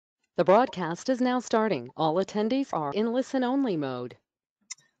The broadcast is now starting. All attendees are in listen-only mode.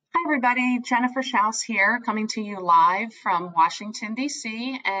 Hi, everybody. Jennifer Schaus here, coming to you live from Washington,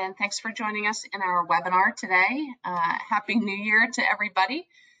 D.C., and thanks for joining us in our webinar today. Happy New Year to everybody.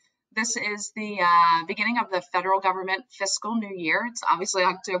 This is the beginning of the federal government fiscal new year. It's obviously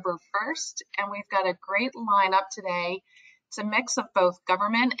October 1st, and we've got a great lineup today. It's a mix of both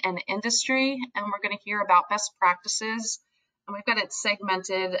government and industry, and we're going to hear about best practices. And we've got it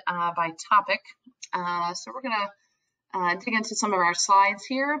segmented by topic. So we're going to dig into some of our slides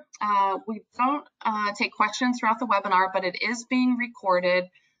here. We don't take questions throughout the webinar, but it is being recorded.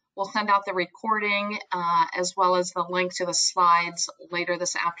 We'll send out the recording as well as the link to the slides later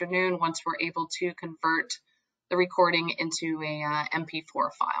this afternoon once we're able to convert the recording into a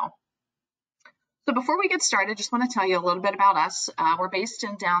MP4 file. So before we get started, just want to tell you a little bit about us. We're based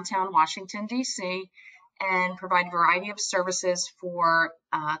in downtown Washington, D.C., and provide a variety of services for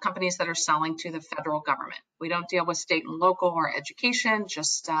companies that are selling to the federal government. We don't deal with state and local or education,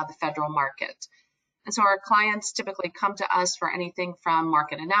 just the federal market. And so our clients typically come to us for anything from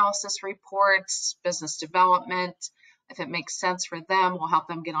market analysis reports, business development. If it makes sense for them, we'll help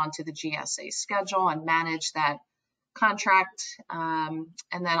them get onto the GSA schedule and manage that contract. And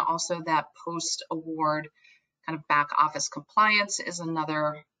then also that post-award kind of back office compliance is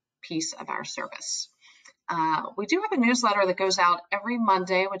another piece of our service. We do have a newsletter that goes out every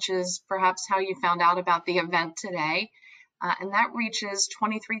Monday, which is perhaps how you found out about the event today. And that reaches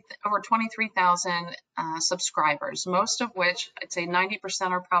over 23,000 subscribers, most of which I'd say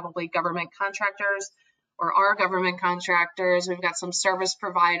 90% are probably government contractors or are government contractors. We've got some service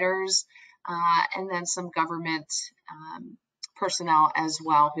providers and then some government personnel as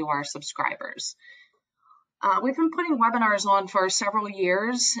well who are subscribers. We've been putting webinars on for several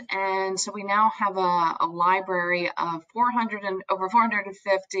years, and so we now have a library of over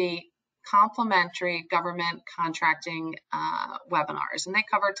 450 complimentary government contracting webinars, and they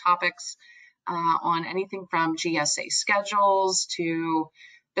cover topics on anything from GSA schedules to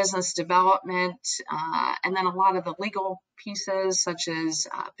business development, and then a lot of the legal pieces such as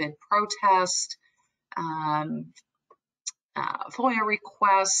bid protest, FOIA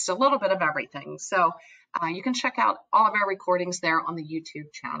requests, a little bit of everything. So you can check out all of our recordings there on the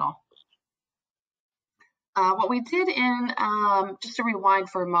YouTube channel. What we did in, just to rewind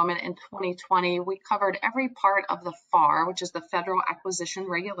for a moment, in 2020, we covered every part of the FAR, which is the Federal Acquisition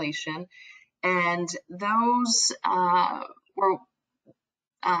Regulation, and those were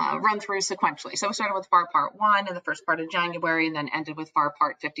run through sequentially. So we started with FAR Part 1 in the first part of January and then ended with FAR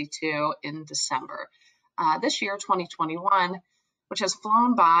Part 52 in December. This year, 2021, which has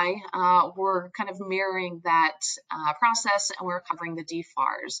flown by, we're kind of mirroring that process, and we're covering the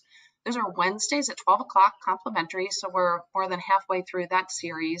DFARS. Those are Wednesdays at 12 o'clock, complimentary, so we're more than halfway through that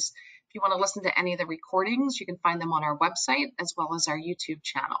series. If you want to listen to any of the recordings, you can find them on our website as well as our YouTube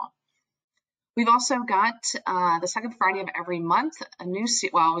channel. We've also got the second Friday of every month, a new,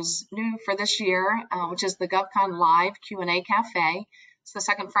 well, it was new for this year, which is the GovCon Live Q&A Cafe. It's the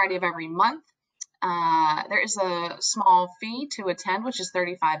second Friday of every month. There is a small fee to attend, which is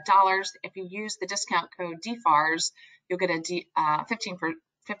 $35. If you use the discount code DFARS, you'll get a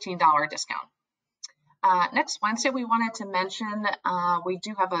 $15 discount. Next Wednesday, we wanted to mention we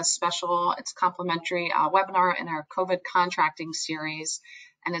do have a special, it's complimentary webinar in our COVID contracting series,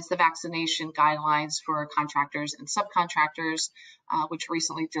 and it's the vaccination guidelines for contractors and subcontractors, which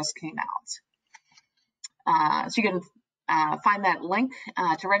recently just came out. So you can find that link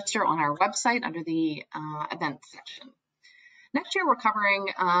to register on our website under the event section. Next year, we're covering,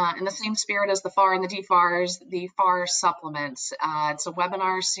 in the same spirit as the FAR and the DFARS, the FAR supplements. It's a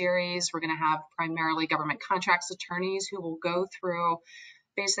webinar series. We're going to have primarily government contracts attorneys who will go through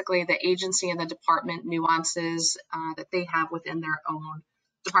basically the agency and the department nuances that they have within their own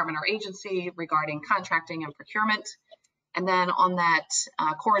department or agency regarding contracting and procurement. And then on that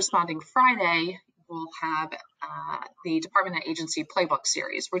corresponding Friday, we'll have the department and agency playbook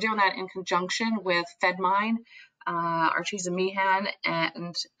series. We're doing that in conjunction with FedMine, Archiza Meehan,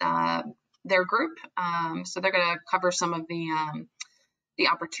 and their group. So they're going to cover some of the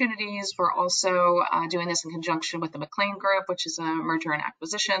opportunities. We're also doing this in conjunction with the McLean Group, which is a merger and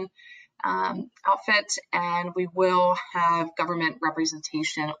acquisition outfit, and we will have government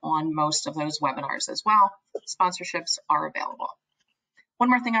representation on most of those webinars as well. Sponsorships are available. One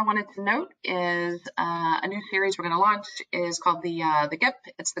more thing I wanted to note is a new series we're going to launch is called the GIP.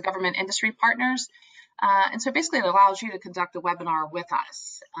 It's the Government Industry Partners. And so basically it allows you to conduct a webinar with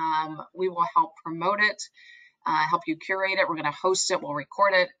us. We will help promote it, help you curate it. We're going to host it, we'll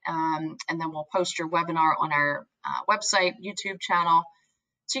record it, and then we'll post your webinar on our website, YouTube channel.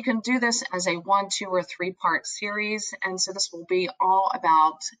 So you can do this as a 1, 2, or 3-part series, and so this will be all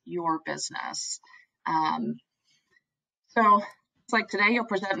about your business. So it's like today you'll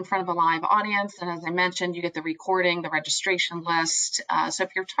present in front of a live audience, and as I mentioned, you get the recording, the registration list. So if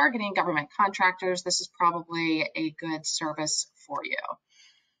you're targeting government contractors, this is probably a good service for you.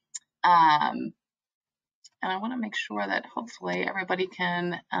 And I want to make sure that hopefully everybody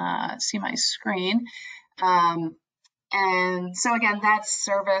can see my screen. And so again, that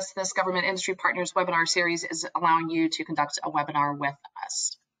service, this Government Industry Partners webinar series, is allowing you to conduct a webinar with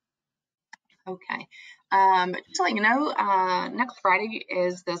us. Okay, just to let you know, next Friday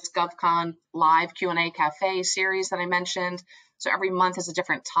is this GovCon Live Q&A Cafe series that I mentioned. So every month is a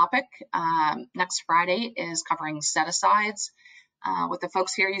different topic. Next Friday is covering set-asides. With the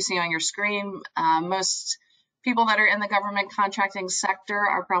folks here you see on your screen, most people that are in the government contracting sector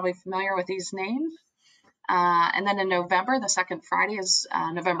are probably familiar with these names. And then in November, the second Friday is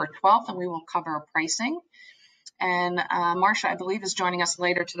November 12th, and we will cover pricing. And Marsha, I believe, is joining us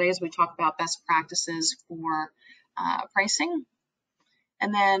later today as we talk about best practices for pricing.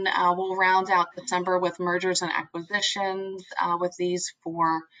 And then we'll round out December with mergers and acquisitions with these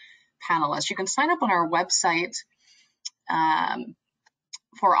 4 panelists. You can sign up on our website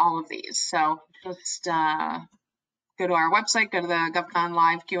for all of these. So just go to our website, go to the GovCon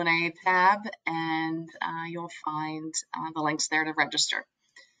Live Q&A tab, and you'll find the links there to register.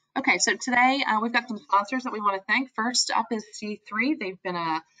 Okay, so today we've got some sponsors that we want to thank. First up is C3. They've been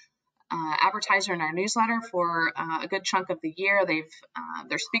a advertiser in our newsletter for a good chunk of the year.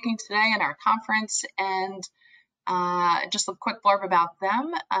 They're speaking today in our conference, and just a quick blurb about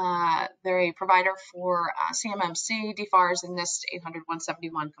them. They're a provider for CMMC, DFARS, and NIST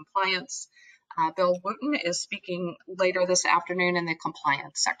 800-171 compliance. Bill Wooten is speaking later this afternoon in the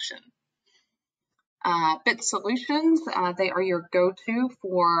compliance section. Bit Solutions, they are your go-to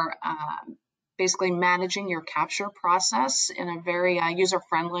for basically managing your capture process in a very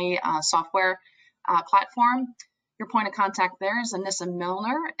user-friendly software platform. Your point of contact there is Anissa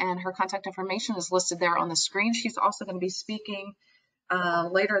Milner, and her contact information is listed there on the screen. She's also going to be speaking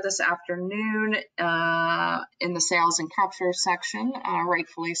later this afternoon in the sales and capture section,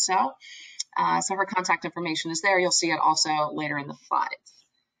 rightfully so. So her contact information is there. You'll see it also later in the slides.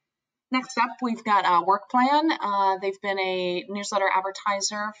 Next up, we've got WorkPlan. They've been a newsletter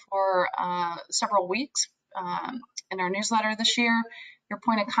advertiser for several weeks in our newsletter this year. Your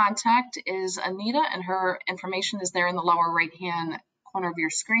point of contact is Anita, and her information is there in the lower right-hand corner of your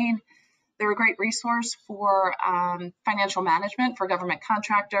screen. They're a great resource for financial management for government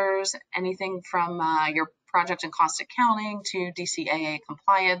contractors, anything from your project and cost accounting to DCAA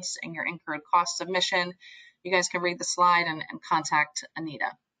compliance and your incurred cost submission. You guys can read the slide and contact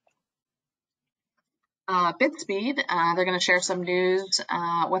Anita. BidSpeed, they're going to share some news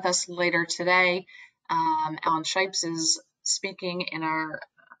with us later today. Alan Shipes is speaking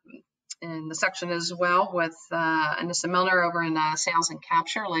in the section as well with Anissa Milner over in Sales and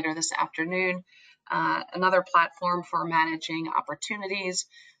Capture later this afternoon. Another platform for managing opportunities.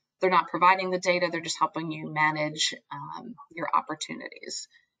 They're not providing the data, they're just helping you manage your opportunities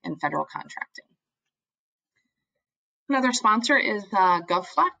in federal contracting. Another sponsor is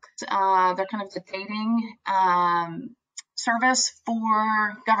GovFlex. They're kind of the dating service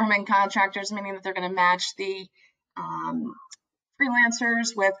for government contractors, meaning that they're going to match the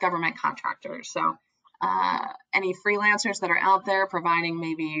freelancers with government contractors. So any freelancers that are out there providing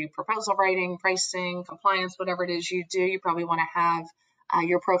maybe proposal writing, pricing, compliance, whatever it is you do, you probably want to have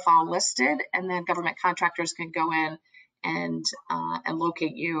your profile listed, and then government contractors can go in and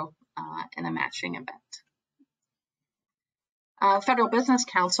locate you in a matching event. Federal Business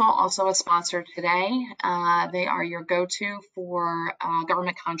Council, also a sponsor today. They are your go-to for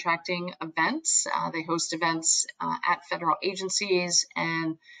government contracting events. They host events at federal agencies,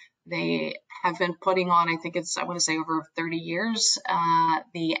 and they have been putting on, I think it's, I want to say over 30 years,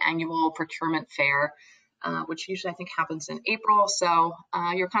 the annual procurement fair, which usually I think happens in April. So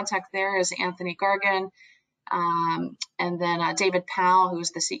your contact there is Anthony Gargan. And then David Powell, who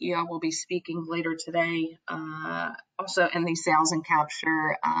is the CEO, will be speaking later today, also in the Sales and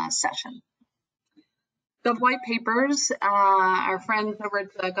Capture session. Gov White Papers, our friends over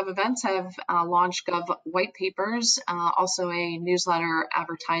at Gov Events have launched Gov White Papers, also a newsletter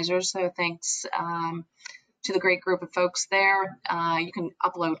advertiser. So thanks to the great group of folks there. You can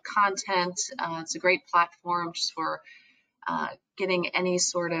upload content. It's a great platform just for getting any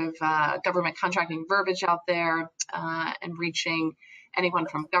sort of government contracting verbiage out there and reaching anyone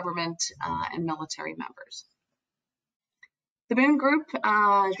from government and military members. The Boone Group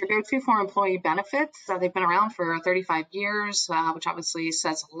is your go-to for employee benefits. They've been around for 35 years, which obviously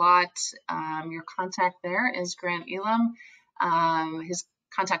says a lot. Your contact there is Grant Elam. His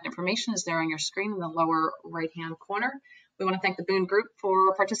contact information is there on your screen in the lower right-hand corner. We want to thank the Boone Group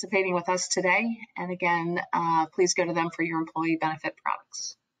for participating with us today. And again, please go to them for your employee benefit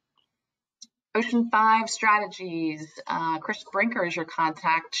products. Ocean 5 Strategies. Chris Brinker is your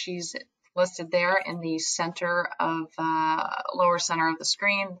contact. She's listed there in the center of lower center of the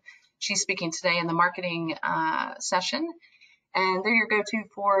screen. She's speaking today in the marketing session, and they're your go-to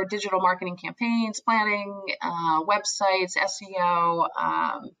for digital marketing campaigns, planning, websites, SEO,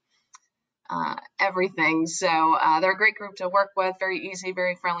 everything. So they're a great group to work with, very easy,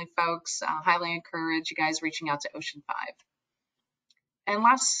 very friendly folks. Highly encourage you guys reaching out to Ocean 5. And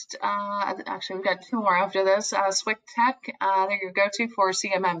last, actually, we've got two more after this. Swick Tech, they're your go-to for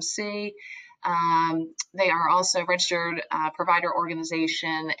CMMC. They are also registered provider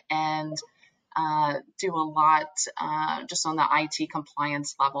organization and do a lot just on the IT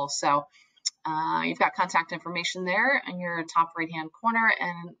compliance level. So you've got contact information there in your top right-hand corner,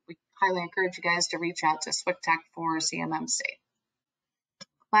 and we highly encourage you guys to reach out to Swick Tech for CMMC.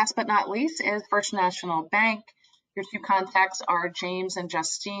 Last but not least is First National Bank. Your two contacts are James and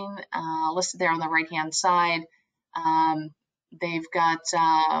Justine, listed there on the right-hand side. They've got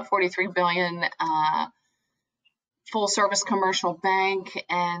 43 billion full-service commercial bank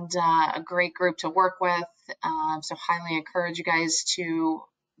and a great group to work with. So highly encourage you guys to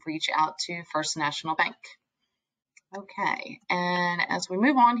reach out to First National Bank. Okay, and as we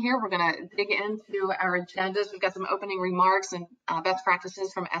move on here, we're going to dig into our agendas. We've got some opening remarks and best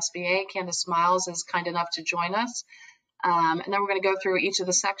practices from SBA. Candace Miles is kind enough to join us. And then we're going to go through each of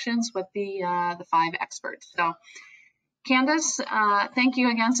the sections with the 5 experts. So Candace, thank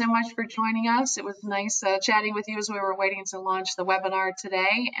you again so much for joining us. It was nice chatting with you as we were waiting to launch the webinar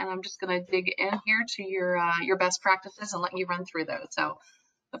today. And I'm just going to dig in here to your best practices and let you run through those. So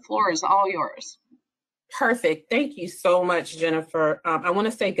the floor is all yours. Perfect. Thank you so much, Jennifer. I want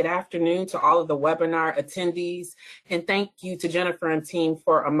to say good afternoon to all of the webinar attendees, and thank you to Jennifer and team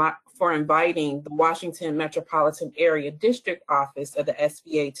for inviting the Washington Metropolitan Area District Office of the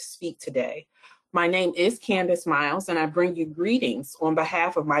SBA to speak today. My name is Candace Miles, and I bring you greetings on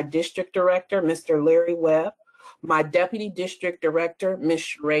behalf of my District Director, Mr. Larry Webb, my Deputy District Director, Ms.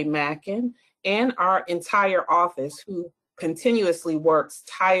 Sheree Mackin, and our entire office who continuously works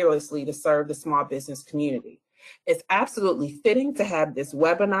tirelessly to serve the small business community. It's absolutely fitting to have this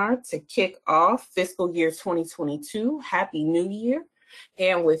webinar to kick off fiscal year 2022. Happy New Year.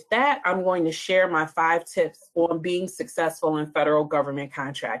 And with that, I'm going to share my 5 tips on being successful in federal government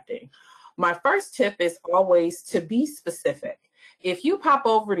contracting. My first tip is always to be specific. If you pop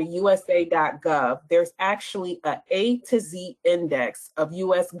over to USA.gov, there's actually an A to Z index of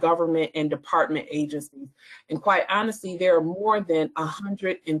U.S. government and department agencies. And quite honestly, there are more than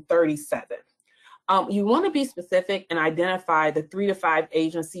 137. You want to be specific and identify the 3 to 5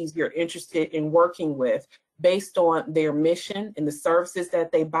 agencies you're interested in working with based on their mission and the services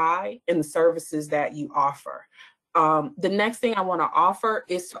that they buy and the services that you offer. The next thing I want to offer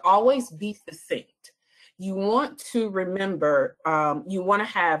is to always be succinct. You want to remember, you want to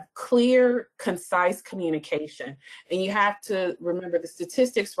have clear, concise communication. And you have to remember the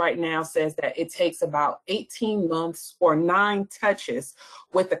statistics right now says that it takes about 18 months or 9 touches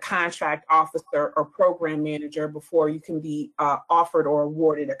with a contract officer or program manager before you can be offered or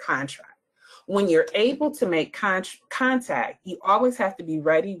awarded a contract. When you're able to make contact, you always have to be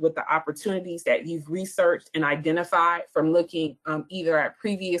ready with the opportunities that you've researched and identified from looking either at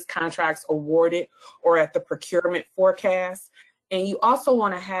previous contracts awarded or at the procurement forecast. And you also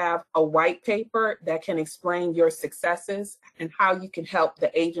want to have a white paper that can explain your successes and how you can help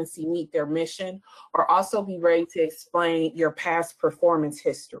the agency meet their mission, or also be ready to explain your past performance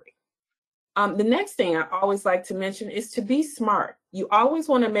history. The next thing I always like to mention is to be smart. You always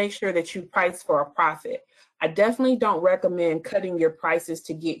want to make sure that you price for a profit. I definitely don't recommend cutting your prices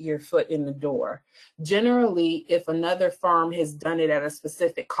to get your foot in the door. Generally, if another firm has done it at a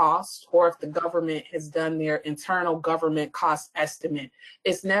specific cost, or if the government has done their internal government cost estimate,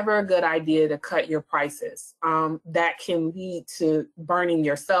 it's never a good idea to cut your prices. That can lead to burning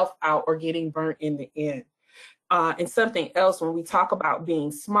yourself out or getting burnt in the end. And something else, when we talk about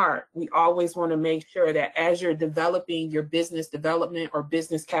being smart, we always want to make sure that as you're developing your business development or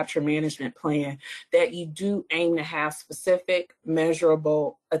business capture management plan, that you do aim to have specific,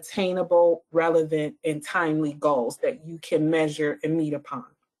 measurable, attainable, relevant, and timely goals that you can measure and meet upon.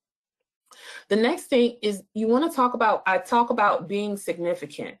 The next thing is you want to talk about, I talk about being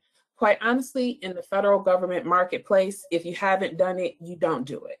significant. Quite honestly, in the federal government marketplace, if you haven't done it, you don't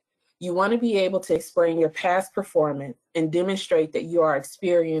do it. You want to be able to explain your past performance and demonstrate that you are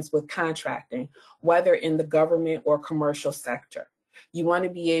experienced with contracting, whether in the government or commercial sector. You want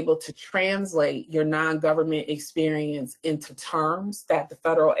to be able to translate your non-government experience into terms that the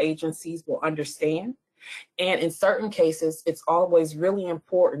federal agencies will understand. And in certain cases, it's always really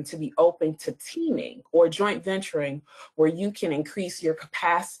important to be open to teaming or joint venturing where you can increase your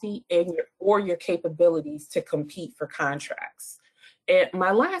capacity and your capabilities to compete for contracts. And my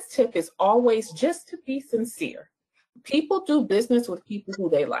last tip is always just to be sincere. People do business with people who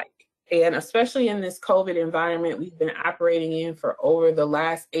they like. And especially in this COVID environment we've been operating in for over the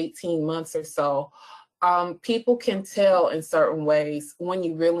last 18 months or so, people can tell in certain ways when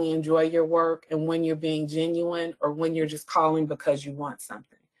you really enjoy your work and when you're being genuine or when you're just calling because you want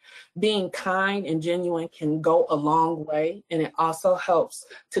something. Being kind and genuine can go a long way, and it also helps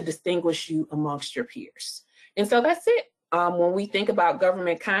to distinguish you amongst your peers. And so that's it. When we think about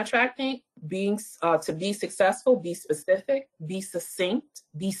government contracting, to be successful, be specific, be succinct,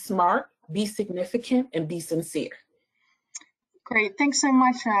 be smart, be significant, and be sincere. Great. Thanks so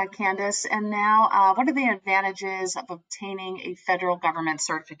much, Candace. And now, what are the advantages of obtaining a federal government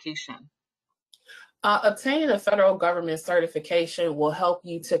certification? Obtaining a federal government certification will help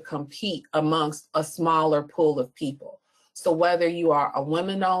you to compete amongst a smaller pool of people. So whether you are a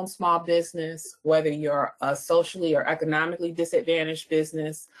women-owned small business, whether you're a socially or economically disadvantaged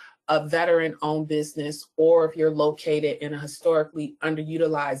business, a veteran-owned business, or if you're located in a historically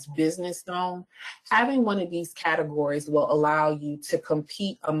underutilized business zone, having one of these categories will allow you to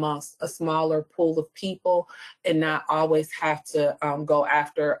compete amongst a smaller pool of people and not always have to go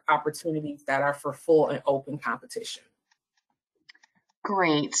after opportunities that are for full and open competition.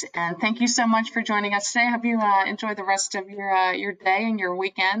 Great, and thank you so much for joining us today. I hope you enjoy the rest of your day and your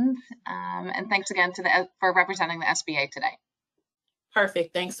weekend. And thanks again for representing the SBA today.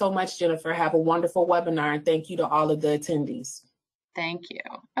 Perfect. Thanks so much, Jennifer. Have a wonderful webinar, and thank you to all of the attendees. Thank you.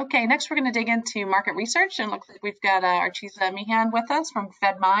 Okay, next we're going to dig into market research, and it looks like we've got Archiza Meehan with us from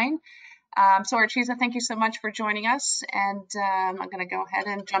FedMine. So Archiza, thank you so much for joining us, and I'm going to go ahead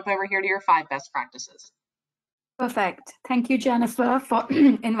and jump over here to your 5 best practices. Perfect. Thank you, Jennifer, for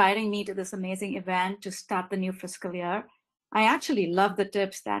inviting me to this amazing event to start the new fiscal year. I actually love the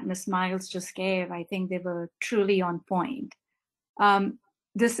tips that Ms. Miles just gave. I think they were truly on point.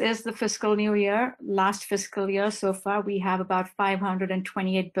 This is the fiscal new year. Last fiscal year so far, we have about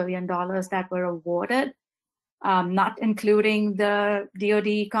 $528 billion that were awarded, not including the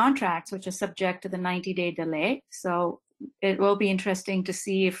DoD contracts, which are subject to the 90-day delay. So it will be interesting to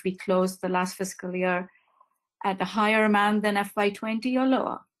see if we close the last fiscal year at a higher amount than FY20 or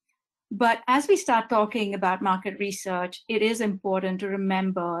lower. But as we start talking about market research, it is important to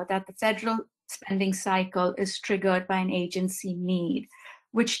remember that the federal spending cycle is triggered by an agency need,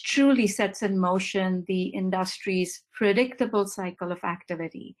 which truly sets in motion the industry's predictable cycle of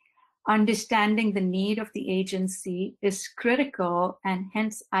activity. Understanding the need of the agency is critical, and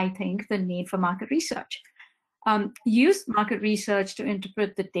hence I think the need for market research. Use market research to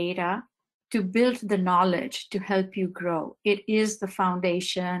interpret the data, to build the knowledge to help you grow. It is the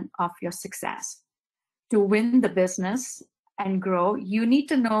foundation of your success. To win the business and grow, you need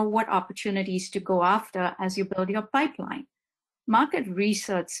to know what opportunities to go after as you build your pipeline. Market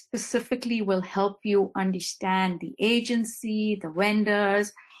research specifically will help you understand the agency, the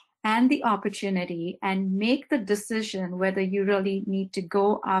vendors, and the opportunity, and make the decision whether you really need to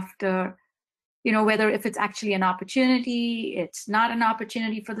go after, whether if it's actually an opportunity, it's not an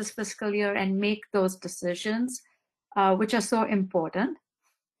opportunity for this fiscal year, and make those decisions, which are so important.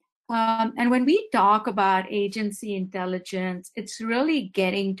 And when we talk about agency intelligence, it's really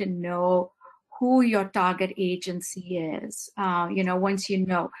getting to know who your target agency is. Once you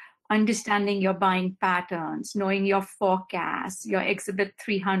know, understanding your buying patterns, knowing your forecasts, your Exhibit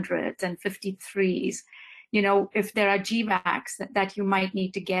 300s and 53s, if there are GVACs that you might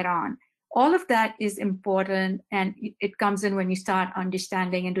need to get on. All of that is important, and it comes in when you start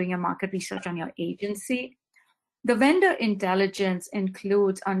understanding and doing your market research on your agency. The vendor intelligence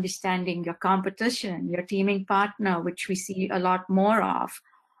includes understanding your competition, your teaming partner, which we see a lot more of,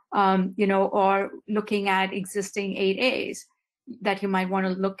 or looking at existing 8As that you might want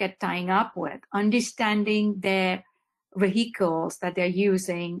to look at tying up with, understanding their vehicles that they're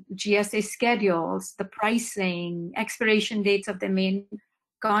using, GSA schedules, the pricing, expiration dates of their main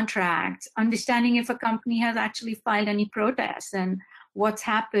contracts, understanding if a company has actually filed any protests and what's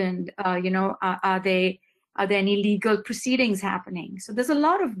happened, are there any legal proceedings happening? So there's a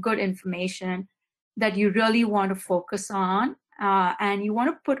lot of good information that you really want to focus on And you want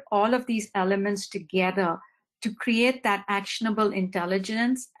to put all of these elements together to create that actionable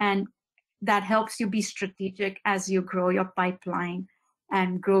intelligence, and that helps you be strategic as you grow your pipeline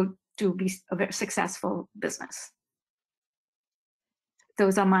and grow to be a very successful business.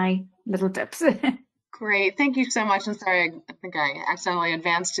 Those are my little tips. Great. Thank you so much. I'm sorry, I think I accidentally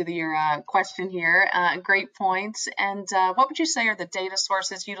advanced to your question here. Great points. And what would you say are the data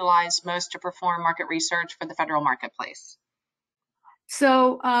sources utilized most to perform market research for the federal marketplace?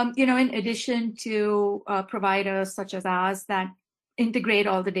 So, in addition to providers such as ours that integrate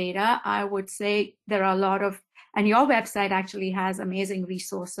all the data, I would say there are a lot of, and your website actually has amazing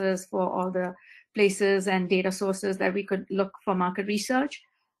resources for all the places and data sources that we could look for market research.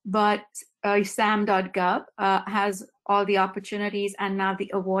 But sam.gov has all the opportunities and now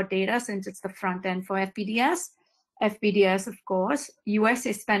the award data, since it's the front end for FPDS. FPDS, of course.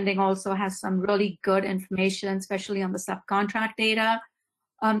 USA Spending also has some really good information, especially on the subcontract data.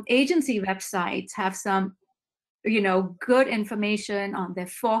 Agency websites have some, good information on their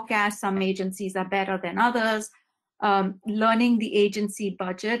forecast. Some agencies are better than others. Learning the agency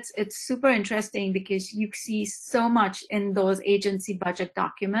budgets, it's super interesting because you see so much in those agency budget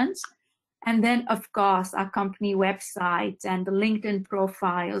documents. And then, of course, our company websites and the LinkedIn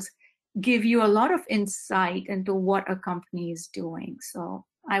profiles give you a lot of insight into what a company is doing. So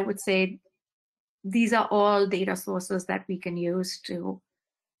I would say these are all data sources that we can use to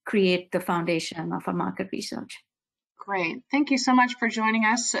create the foundation of a market research. Great. Thank you so much for joining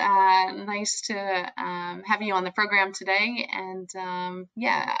us. Nice to have you on the program today. And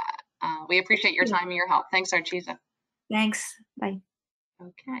we appreciate your time and your help. Thanks, Archisa. Thanks. Bye.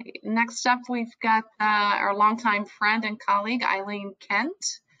 Okay. Next up, we've got our longtime friend and colleague, Eileen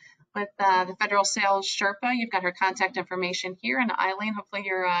Kent, with the Federal Sales Sherpa. You've got her contact information here. And Eileen, hopefully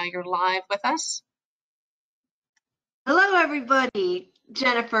you're live with us. Hello, everybody.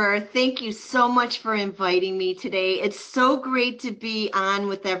 Jennifer, thank you so much for inviting me today. It's so great to be on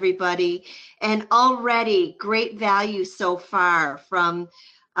with everybody, and already great value so far from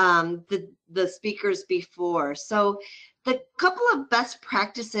the speakers before. So the couple of best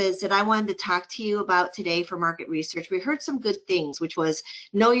practices that I wanted to talk to you about today for market research, we heard some good things, which was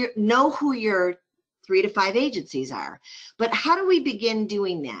know who your 3 to 5 agencies are. But how do we begin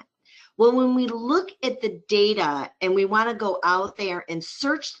doing that? Well, when we look at the data and we want to go out there and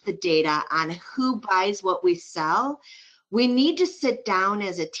search the data on who buys what we sell, we need to sit down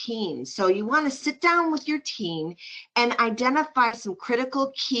as a team. So you want to sit down with your team and identify some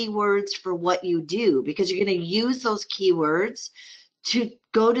critical keywords for what you do, because you're going to use those keywords to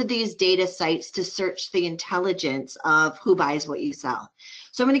go to these data sites to search the intelligence of who buys what you sell.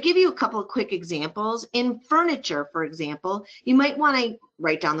 So I'm going to give you a couple of quick examples. In furniture, for example, you might want to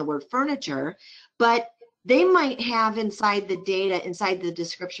write down the word furniture, but they might have inside the data, inside the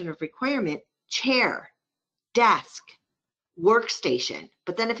description of requirement, chair, desk, workstation.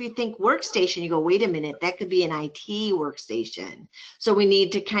 But then if you think workstation, you go, wait a minute, that could be an IT workstation. So we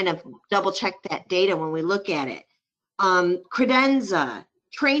need to kind of double check that data when we look at it. Credenza,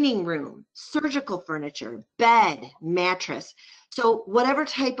 training room, surgical furniture, bed, mattress. So whatever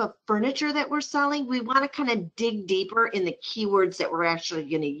type of furniture that we're selling, we want to kind of dig deeper in the keywords that we're actually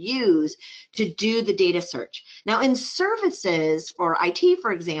going to use to do the data search. Now in services for IT,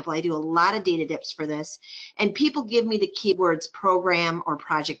 for example, I do a lot of data dips for this, and people give me the keywords program or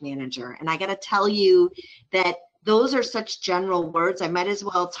project manager. And I got to tell you that those are such general words. I might as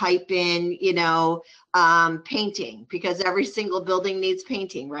well type in, painting, because every single building needs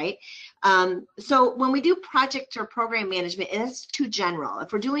painting, right? So when we do project or program management, it's too general.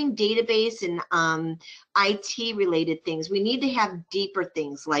 If we're doing database and IT related things, we need to have deeper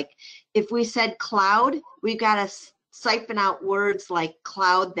things. Like if we said cloud, we've got to siphon out words like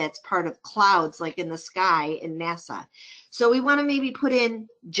cloud that's part of clouds, like in the sky in NASA. So we want to maybe put in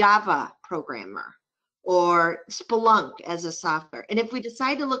Java programmer or Splunk as a software. And if we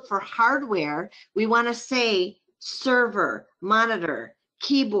decide to look for hardware, we want to say server, monitor,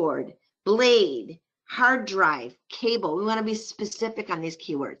 keyboard, blade, hard drive, cable. We want to be specific on these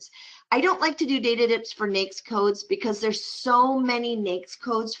keywords. I don't like to do data dips for NAICS codes because there's so many NAICS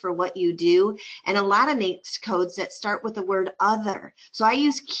codes for what you do, and a lot of NAICS codes that start with the word other. So I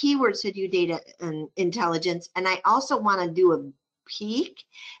use keywords to do data and intelligence, and I also want to do a peek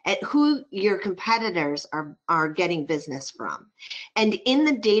at who your competitors are getting business from. And in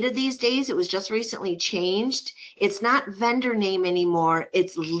the data these days, it was just recently changed. It's not vendor name anymore,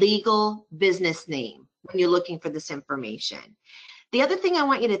 it's legal business name when you're looking for this information. The other thing I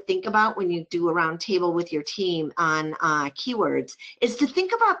want you to think about when you do a round table with your team on keywords is to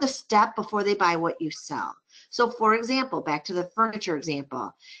think about the step before they buy what you sell. So for example, back to the furniture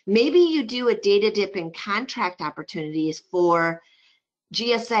example, maybe you do a data dip in contract opportunities for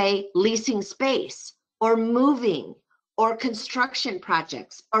GSA leasing space or moving or construction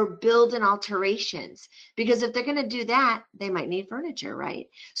projects or build and alterations, because if they're going to do that, they might need furniture, right?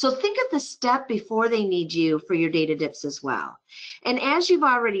 So think of the step before they need you for your data dips as well. And as you've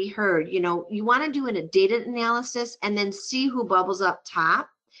already heard, you want to do a data analysis and then see who bubbles up top.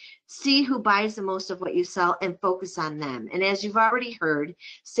 See who buys the most of what you sell and focus on them. And as you've already heard,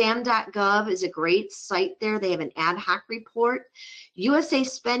 sam.gov is a great site there. They have an ad hoc report. USA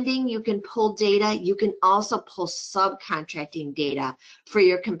Spending, you can pull data. You can also pull subcontracting data for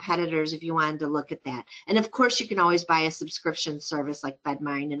your competitors if you wanted to look at that. And of course, you can always buy a subscription service like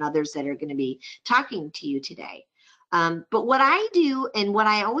FedMine and others that are going to be talking to you today. But what I do and what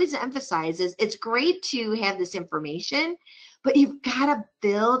I always emphasize is it's great to have this information, but you've got to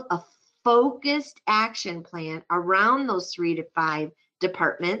build a focused action plan around those 3 to 5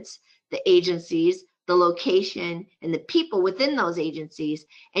 departments, the agencies, the location, and the people within those agencies,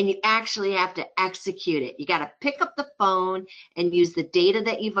 and you actually have to execute it. You got to pick up the phone and use the data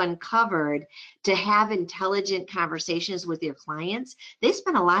that you've uncovered to have intelligent conversations with your clients. They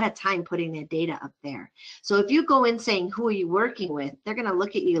spend a lot of time putting that data up there. So if you go in saying, who are you working with? They're going to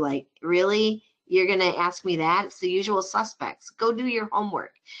look at you like, really? You're going to ask me that? It's the usual suspects. Go do your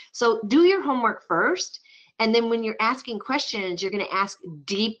homework. So do your homework first. And then when you're asking questions, you're going to ask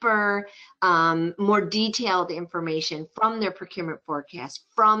deeper, more detailed information from their procurement forecast,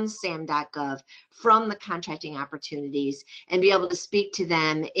 from sam.gov, from the contracting opportunities, and be able to speak to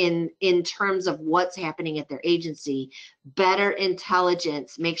them in terms of what's happening at their agency. Better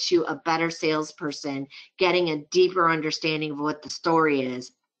intelligence makes you a better salesperson, getting a deeper understanding of what the story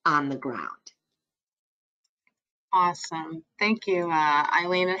is on the ground. Awesome. Thank you,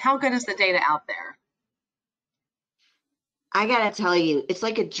 Eileen. And how good is the data out there? I gotta tell you, it's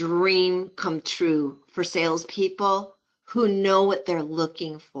like a dream come true for salespeople who know what they're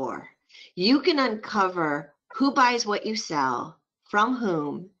looking for. You can uncover who buys what you sell, from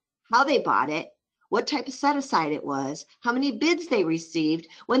whom, how they bought it, what type of set aside it was, how many bids they received,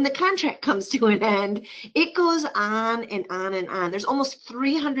 when the contract comes to an end. It goes on and on and on. There's almost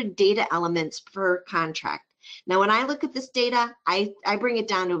 300 data elements per contract. Now, when I look at this data, I bring it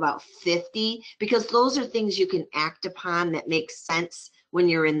down to about 50, because those are things you can act upon that make sense when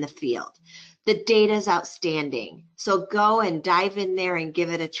you're in the field. The data is outstanding. So go and dive in there and give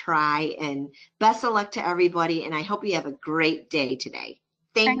it a try. And best of luck to everybody. And I hope you have a great day today.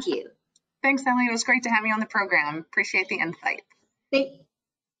 Thank you. Thanks, Eileen. It was great to have you on the program. Appreciate the insight.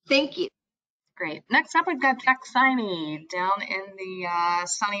 Thank you. Great. Next up, we've got Jack Siney down in the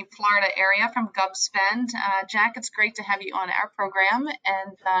sunny Florida area from GovSpend. Jack, it's great to have you on our program,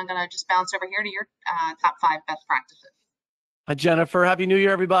 and I'm going to just bounce over here to your top 5 best practices. Hi, Jennifer. Happy New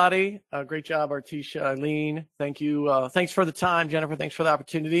Year, everybody. Great job, Artisha, Eileen. Thank you. Thanks for the time, Jennifer. Thanks for the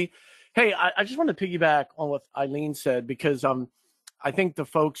opportunity. Hey, I just want to piggyback on what Eileen said, because I think the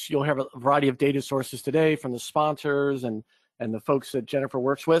folks, you'll have a variety of data sources today from the sponsors and the folks that Jennifer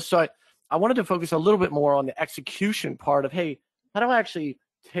works with. So I wanted to focus a little bit more on the execution part of, hey, how do I actually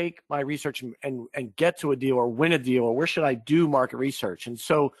take my research and get to a deal or win a deal, or where should I do market research? And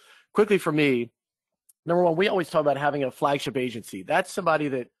so quickly for me, number one, we always talk about having a flagship agency. That's somebody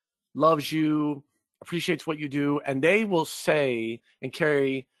that loves you, appreciates what you do, and they will say and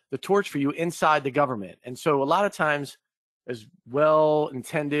carry the torch for you inside the government. And so a lot of times, as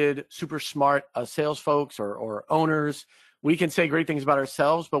well-intended, super smart sales folks or owners, we can say great things about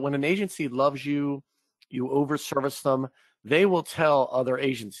ourselves, but when an agency loves you, you over-service them, they will tell other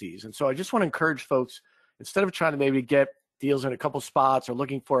agencies. And so I just want to encourage folks, instead of trying to maybe get deals in a couple spots or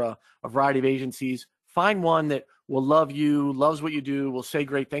looking for a variety of agencies, find one that will love you, loves what you do, will say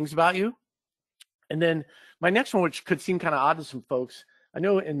great things about you. And then my next one, which could seem kind of odd to some folks, I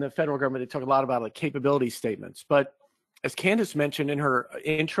know in the federal government, they talk a lot about like capability statements, but as Candace mentioned in her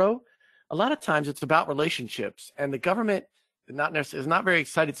intro, a lot of times it's about relationships, and the government is not very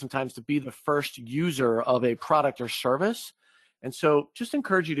excited sometimes to be the first user of a product or service. And so just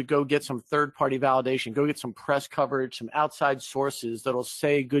encourage you to go get some third-party validation, go get some press coverage, some outside sources that'll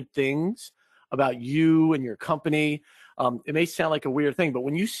say good things about you and your company. It may sound like a weird thing, but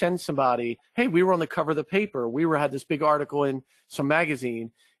when you send somebody, hey, we were on the cover of the paper, we had this big article in some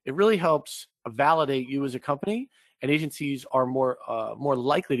magazine, it really helps validate you as a company. And agencies are more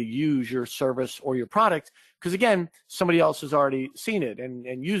likely to use your service or your product because, again, somebody else has already seen it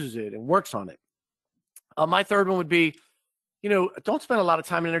and uses it and works on it. My third one would be, don't spend a lot of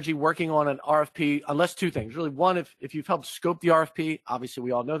time and energy working on an RFP unless two things. Really, one, if you've helped scope the RFP, obviously we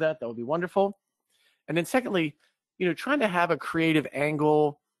all know that would be wonderful. And then secondly, trying to have a creative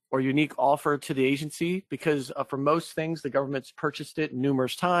angle or unique offer to the agency, because for most things, the government's purchased it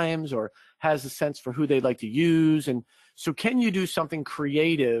numerous times or has a sense for who they'd like to use. And so can you do something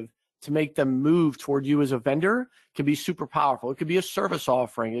creative to make them move toward you as a vendor? Can be super powerful. It could be a service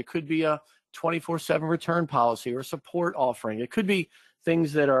offering. It could be a 24/7 return policy or a support offering. It could be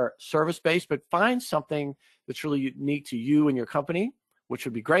things that are service-based, but find something that's really unique to you and your company, which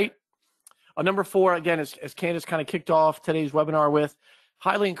would be great. Number 4, again, as Candace kind of kicked off today's webinar with,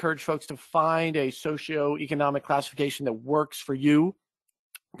 highly encourage folks to find a socioeconomic classification that works for you.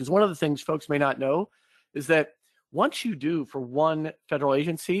 Because one of the things folks may not know is that once you do for one federal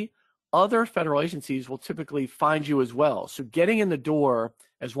agency, other federal agencies will typically find you as well. So getting in the door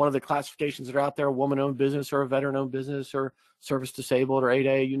as one of the classifications that are out there, a woman-owned business or a veteran-owned business or service disabled or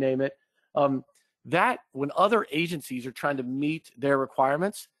 8A, you name it, that when other agencies are trying to meet their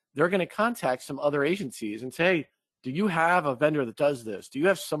requirements, they're going to contact some other agencies and say, hey, do you have a vendor that does this? Do you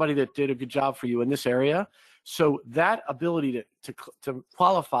have somebody that did a good job for you in this area? So that ability to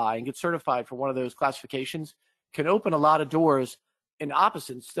qualify and get certified for one of those classifications can open a lot of doors. In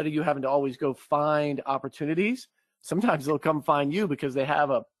opposite, instead of you having to always go find opportunities, sometimes they'll come find you because they have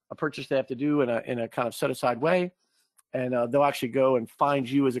a purchase they have to do in a kind of set aside way. And they'll actually go and find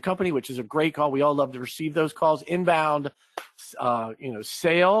you as a company, which is a great call. We all love to receive those calls. Inbound,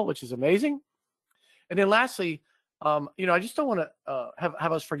 sale, which is amazing. And then lastly, I just don't want to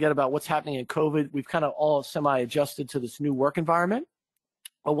have us forget about what's happening in COVID. We've kind of all semi-adjusted to this new work environment.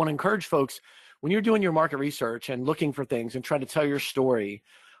 I want to encourage folks, when you're doing your market research and looking for things and trying to tell your story,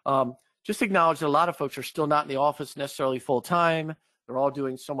 just acknowledge that a lot of folks are still not in the office necessarily full time. They're all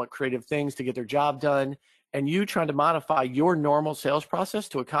doing somewhat creative things to get their job done. And you trying to modify your normal sales process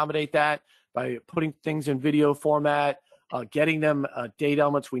to accommodate that by putting things in video format, getting them data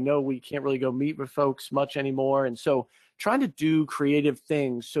elements. We know we can't really go meet with folks much anymore. And so trying to do creative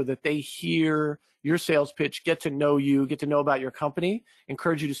things so that they hear your sales pitch, get to know you, get to know about your company.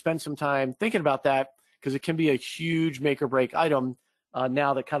 Encourage you to spend some time thinking about that, because it can be a huge make or break item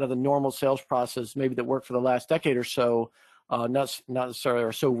now that kind of the normal sales process maybe that worked for the last decade or so not necessarily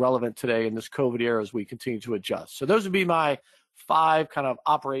are so relevant today in this COVID era as we continue to adjust. So those would be my 5 kind of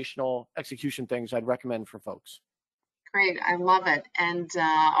operational execution things I'd recommend for folks. Great, I love it, and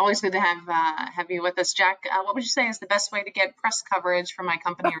always good to have you with us, Jack. What would you say is the best way to get press coverage for my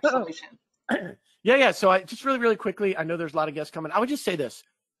company or solution? Yeah. So I just really quickly, I know there's a lot of guests coming. I would just say this: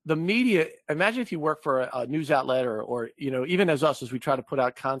 the media. Imagine if you work for a news outlet, or even as us, as we try to put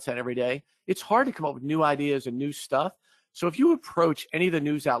out content every day, it's hard to come up with new ideas and new stuff. So if you approach any of the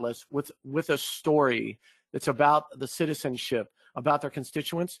news outlets with a story that's about the citizenship, about their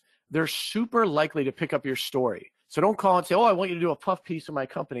constituents, they're super likely to pick up your story. So don't call and say, oh, I want you to do a puff piece of my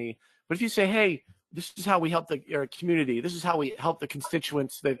company. But if you say, hey, this is how we help your community, this is how we help the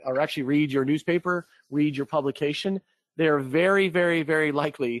constituents that are actually read your newspaper, read your publication, they're very, very, very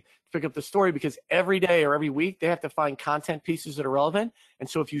likely to pick up the story, because every day or every week they have to find content pieces that are relevant. And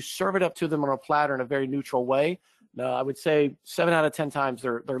so if you serve it up to them on a platter in a very neutral way, I would say 7 out of 10 times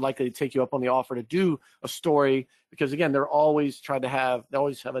they're likely to take you up on the offer to do a story, because again, they always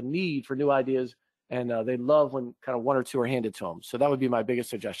have a need for new ideas, and they love when kind of 1 or 2 are handed to them. So that would be my biggest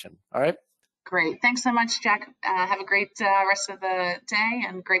suggestion. All right. Great. Thanks so much, Jack. Have a great rest of the day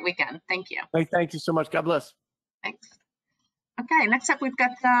and great weekend. Thank you. Thank you so much. God bless. Thanks. Okay, next up we've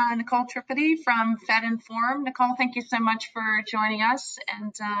got Nicole Tripodi from FedInform. Nicole, thank you so much for joining us,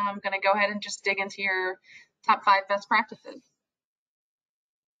 and I'm going to go ahead and just dig into your top 5 best practices.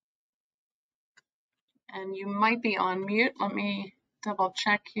 And you might be on mute. Let me double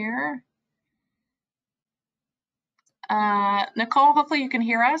check here. Nicole, hopefully you can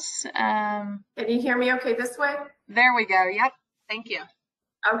hear us. Can you hear me okay this way? There we go. Yep. Thank you.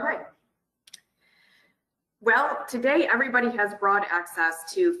 Okay. Well, today everybody has broad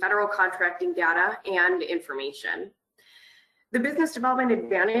access to federal contracting data and information. The business development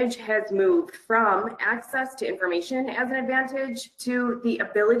advantage has moved from access to information as an advantage to the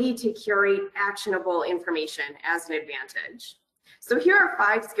ability to curate actionable information as an advantage. So here are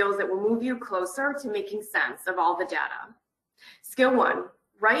 5 skills that will move you closer to making sense of all the data. Skill 1,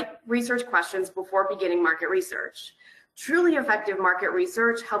 write research questions before beginning market research. Truly effective market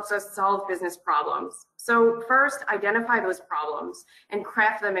research helps us solve business problems. So first, identify those problems and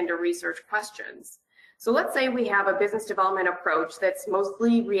craft them into research questions. So let's say we have a business development approach that's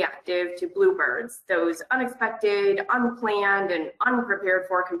mostly reactive to bluebirds, those unexpected, unplanned, and unprepared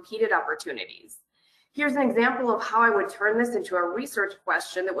for competed opportunities. Here's an example of how I would turn this into a research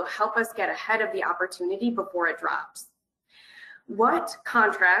question that will help us get ahead of the opportunity before it drops. What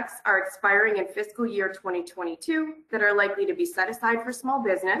contracts are expiring in fiscal year 2022 that are likely to be set aside for small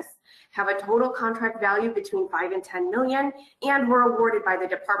business, have a total contract value between 5 and 10 million, and were awarded by the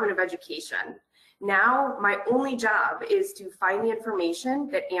Department of Education? Now, my only job is to find the information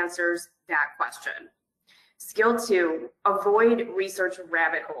that answers that question. Skill 2, avoid research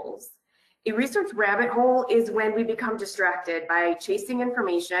rabbit holes. A research rabbit hole is when we become distracted by chasing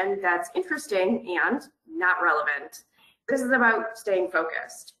information that's interesting and not relevant. This is about staying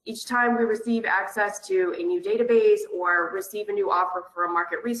focused. Each time we receive access to a new database or receive a new offer for a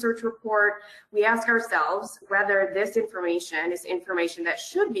market research report, we ask ourselves whether this information is information that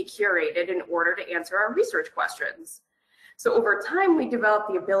should be curated in order to answer our research questions. So over time, we develop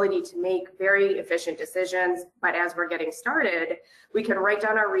the ability to make very efficient decisions, but as we're getting started, we can write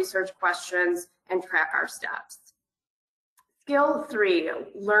down our research questions and track our steps. Skill 3,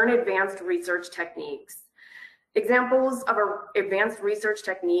 learn advanced research techniques. Examples of an advanced research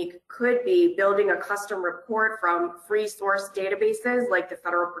technique could be building a custom report from free source databases like the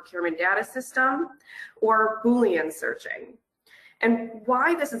Federal Procurement Data System, or Boolean searching. And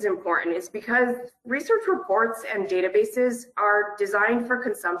why this is important is because research reports and databases are designed for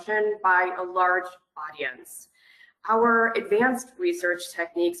consumption by a large audience. Our advanced research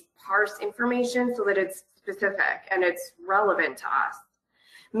techniques parse information so that it's specific and it's relevant to us.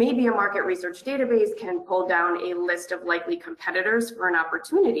 Maybe a market research database can pull down a list of likely competitors for an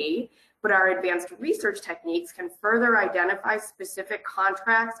opportunity, but our advanced research techniques can further identify specific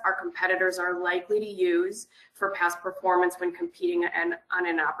contracts our competitors are likely to use for past performance when competing on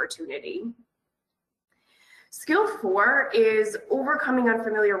an opportunity. Skill 4 is overcoming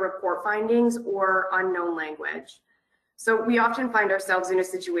unfamiliar report findings or unknown language. So we often find ourselves in a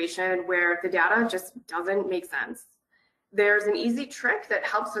situation where the data just doesn't make sense. There's an easy trick that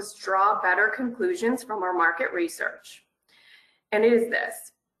helps us draw better conclusions from our market research. And it is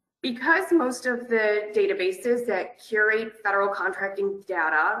this. Because most of the databases that curate federal contracting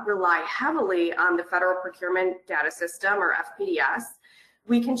data rely heavily on the Federal Procurement Data System, or FPDS,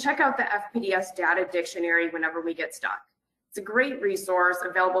 we can check out the FPDS data dictionary whenever we get stuck. It's a great resource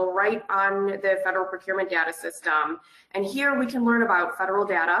available right on the Federal Procurement Data System. And here we can learn about federal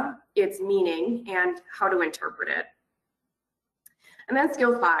data, its meaning, and how to interpret it. And then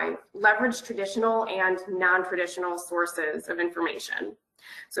skill 5, leverage traditional and non-traditional sources of information.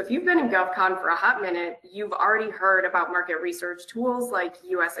 So if you've been in GovCon for a hot minute, you've already heard about market research tools like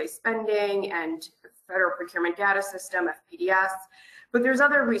USA Spending and Federal Procurement Data System, FPDS, but there's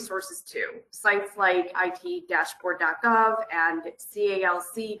other resources too. Sites like it-dashboard.gov and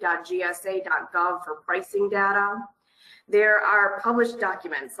calc.gsa.gov for pricing data. There are published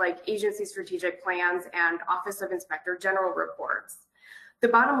documents like agency strategic plans and Office of Inspector General reports. The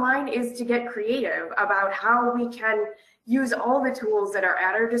bottom line is to get creative about how we can use all the tools that are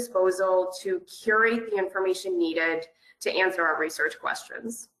at our disposal to curate the information needed to answer our research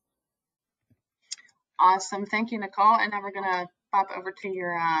questions. Awesome, thank you, Nicole. And now we're gonna pop over to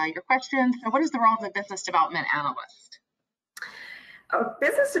your question. So what is the role of the business development analyst? A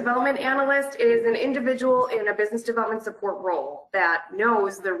business development analyst is an individual in a business development support role that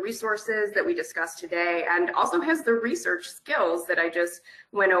knows the resources that we discussed today and also has the research skills that I just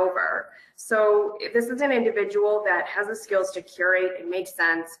went over. So this is an individual that has the skills to curate and make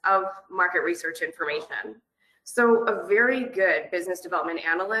sense of market research information. So a very good business development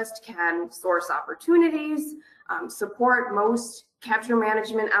analyst can source opportunities, support most capture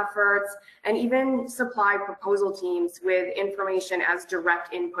management efforts, and even supply proposal teams with information as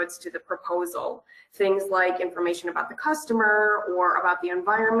direct inputs to the proposal. Things like information about the customer or about the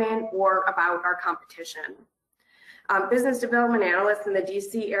environment or about our competition. Business development analysts in the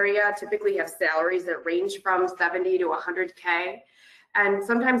DC area typically have salaries that range from 70 to 100K, and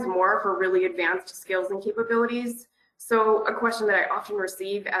sometimes more for really advanced skills and capabilities. So a question that I often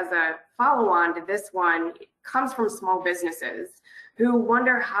receive as a follow-on to this one comes from small businesses who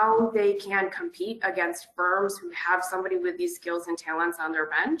wonder how they can compete against firms who have somebody with these skills and talents on their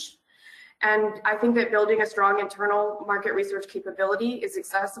bench. And I think that building a strong internal market research capability is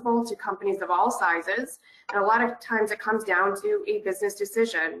accessible to companies of all sizes. And a lot of times it comes down to a business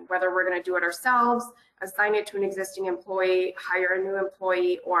decision, whether we're going to do it ourselves, assign it to an existing employee, hire a new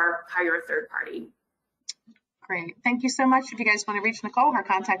employee, or hire a third party. Great, thank you so much. If you guys want to reach Nicole, her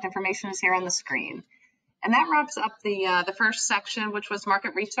contact information is here on the screen. And that wraps up the first section, which was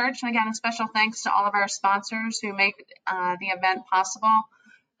market research. And again, a special thanks to all of our sponsors who make the event possible.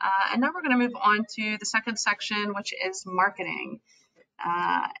 And now we're going to move on to the second section, which is marketing.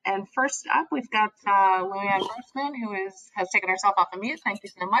 And first up, we've got Luann Grossman, who has taken herself off of mute. Thank you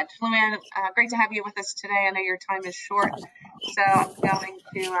so much. Luann, great to have you with us today. I know your time is short, so I'm going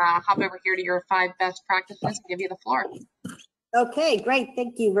to hop over here to your 5 best practices and give you the floor. Okay, great.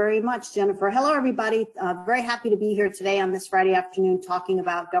 Thank you very much, Jennifer. Hello, everybody. Very happy to be here today on this Friday afternoon talking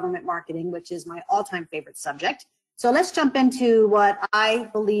about government marketing, which is my all-time favorite subject. So let's jump into what I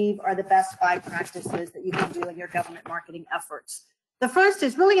believe are the best 5 practices that you can do in your government marketing efforts. The first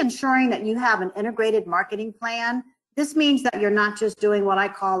is really ensuring that you have an integrated marketing plan. This means that you're not just doing what I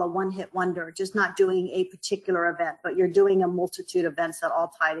call a one-hit wonder, just not doing a particular event, but you're doing a multitude of events that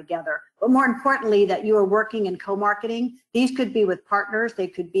all tie together. But more importantly, that you are working in co-marketing. These could be with partners, they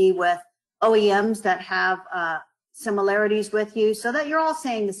could be with OEMs that have similarities with you, so that you're all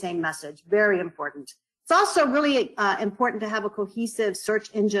saying the same message. Very important. It's also really important to have a cohesive search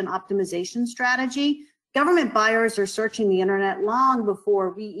engine optimization strategy. Government buyers are searching the internet long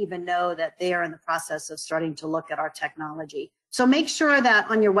before we even know that they are in the process of starting to look at our technology. So make sure that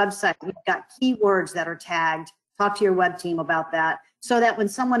on your website, you've got keywords that are tagged. Talk to your web team about that, so that when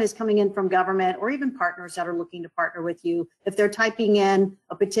someone is coming in from government or even partners that are looking to partner with you, if they're typing in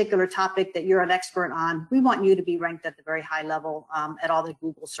a particular topic that you're an expert on, we want you to be ranked at the very high level at all the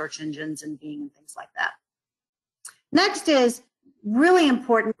Google search engines and Bing and things like that. Next is really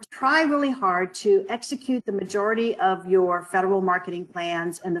important, try really hard to execute the majority of your federal marketing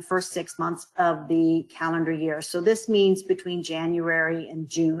plans in the first 6 months of the calendar year. So this means between January and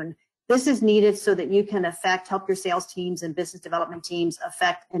June. This is needed so that you can help your sales teams and business development teams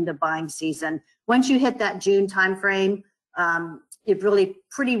affect into buying season. Once you hit that June timeframe, you're really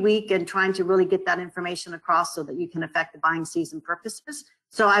pretty weak in trying to really get that information across so that you can affect the buying season purposes.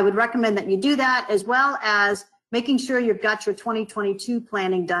 So I would recommend that you do that, as well as making sure you've got your 2022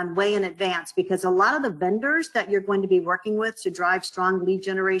 planning done way in advance, because a lot of the vendors that you're going to be working with to drive strong lead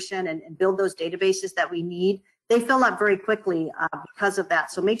generation and build those databases that we need, they fill up very quickly because of that.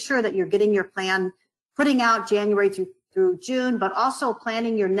 So make sure that you're getting your plan, putting out January through June, but also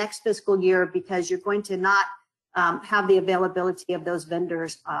planning your next fiscal year, because you're going to not have the availability of those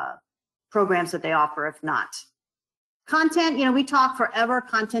vendors' programs that they offer if not. Content, we talk forever,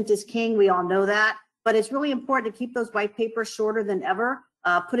 content is king, we all know that. But it's really important to keep those white papers shorter than ever.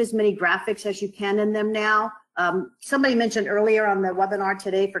 Put as many graphics as you can in them now. Somebody mentioned earlier on the webinar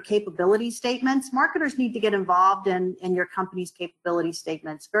today for capability statements. Marketers need to get involved in your company's capability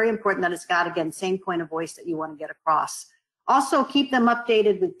statements. Very important that it's got, again, same point of voice that you want to get across. Also, keep them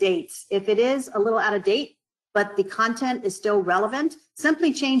updated with dates. If it is a little out of date, but the content is still relevant,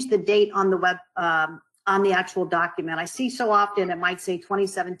 simply change the date on the web, on the actual document. I see so often it might say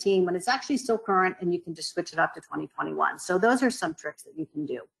 2017 when it's actually still current, and you can just switch it up to 2021. So those are some tricks that you can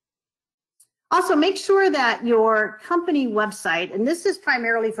do. Also, make sure that your company website, and this is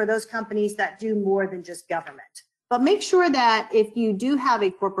primarily for those companies that do more than just government, but make sure that if you do have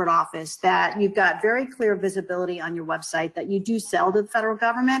a corporate office, that you've got very clear visibility on your website that you do sell to the federal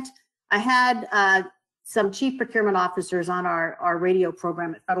government. I had some chief procurement officers on our radio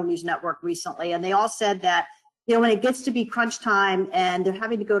program at Federal News Network recently, and they all said that, when it gets to be crunch time and they're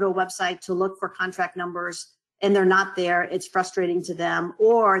having to go to a website to look for contract numbers and they're not there, it's frustrating to them,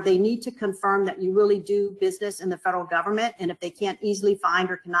 or they need to confirm that you really do business in the federal government, and if they can't easily find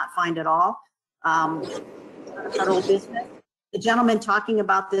or cannot find at all, federal business. The gentleman talking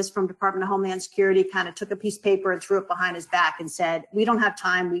about this from Department of Homeland Security kind of took a piece of paper and threw it behind his back and said, we don't have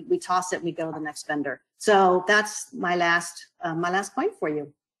time, we toss it and we go to the next vendor. So that's my last point for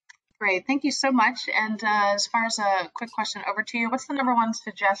you. Great, thank you so much. And as far as a quick question over to you, what's the #1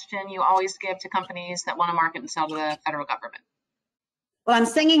 suggestion you always give to companies that want to market and sell to the federal government? Well, I'm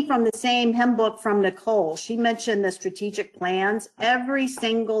singing from the same hymn book from Nicole. She mentioned the strategic plans. Every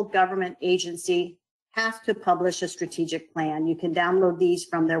single government agency has to publish a strategic plan. You can download these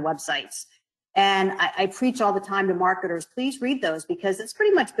from their websites. And I preach all the time to marketers, please read those, because it's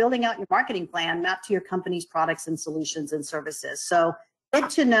pretty much building out your marketing plan mapped to your company's products and solutions and services. So get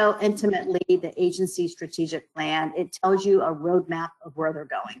to know intimately the agency's strategic plan. It tells you a roadmap of where they're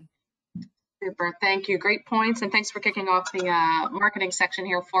going. Super, thank you. Great points, and thanks for kicking off the marketing section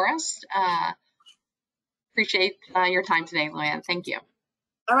here for us. Appreciate your time today, Luann. Thank you.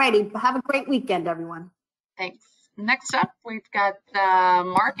 All righty, have a great weekend, everyone. Thanks. Next up, we've got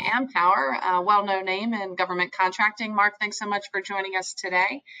Mark Amtower, a well-known name in government contracting. Mark, thanks so much for joining us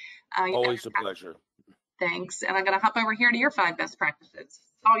today. Always a pleasure. Thanks. And I'm going to hop over here to your 5 best practices. It's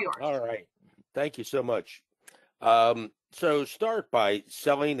all yours. All right. Thank you so much. So start by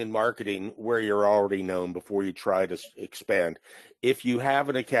selling and marketing where you're already known before you try to expand. If you have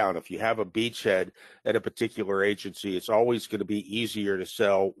an account, if you have a beachhead at a particular agency, it's always going to be easier to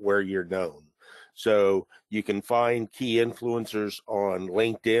sell where you're known. So you can find key influencers on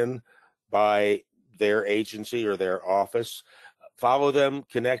LinkedIn by their agency or their office. Follow them,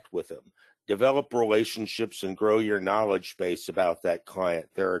 connect with them. Develop relationships and grow your knowledge base about that client.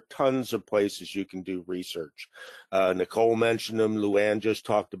 There are tons of places you can do research. Nicole mentioned them. Luann just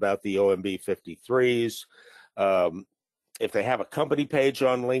talked about the OMB 53s. If they have a company page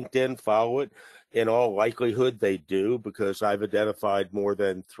on LinkedIn, follow it. In all likelihood, they do, because I've identified more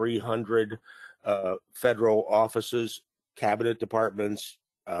than 300 federal offices, cabinet departments,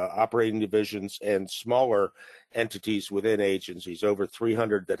 operating divisions, and smaller entities within agencies, over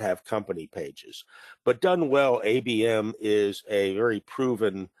 300 that have company pages. But done well, ABM is a very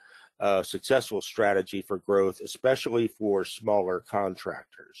proven, successful strategy for growth, especially for smaller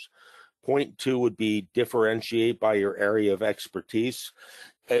contractors. Point two would be differentiate by your area of expertise.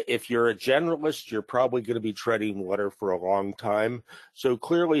 If you're a generalist, you're probably going to be treading water for a long time. So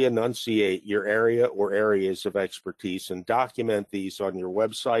clearly enunciate your area or areas of expertise and document these on your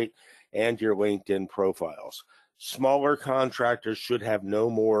website and your LinkedIn profiles. Smaller contractors should have no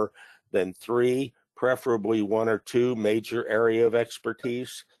more than 3, preferably 1 or 2 major area of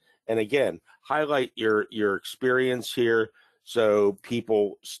expertise. And again, highlight your experience here so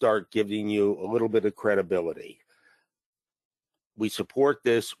people start giving you a little bit of credibility. We support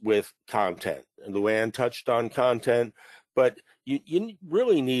this with content. And Luann touched on content, but you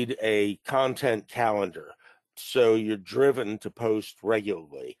really need a content calendar so you're driven to post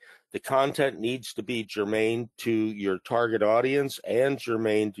regularly. The content needs to be germane to your target audience and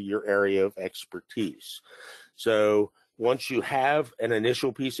germane to your area of expertise. So once you have an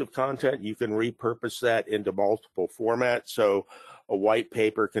initial piece of content, you can repurpose that into multiple formats. So a white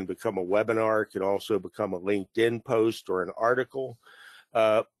paper can become a webinar, it can also become a LinkedIn post or an article.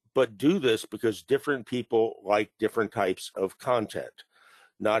 But do this because different people like different types of content.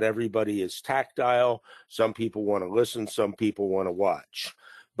 Not everybody is tactile. Some people want to listen, some people want to watch.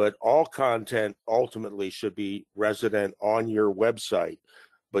 But all content ultimately should be resident on your website,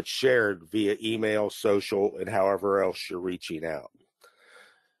 but shared via email, social, and however else you're reaching out.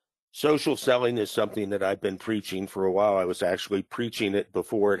 Social selling is something that I've been preaching for a while. I was actually preaching it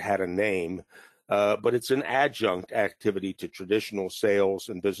before it had a name, but it's an adjunct activity to traditional sales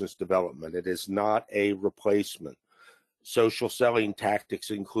and business development. It is not a replacement. Social selling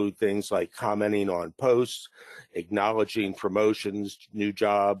tactics include things like commenting on posts, acknowledging promotions, new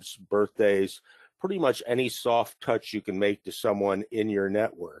jobs, birthdays, pretty much any soft touch you can make to someone in your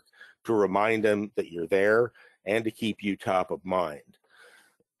network to remind them that you're there and to keep you top of mind.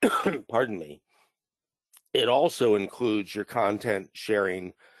 Pardon me. It also includes your content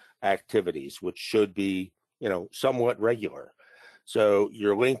sharing activities, which should be, somewhat regular. So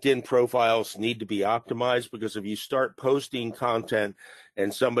your LinkedIn profiles need to be optimized, because if you start posting content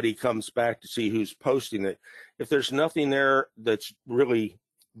and somebody comes back to see who's posting it, if there's nothing there that's really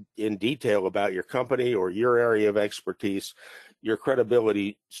in detail about your company or your area of expertise, your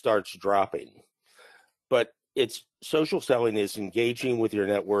credibility starts dropping. But social selling is engaging with your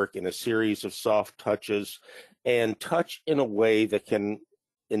network in a series of soft touches, and touch in a way that can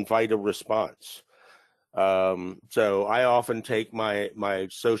invite a response. So I often take my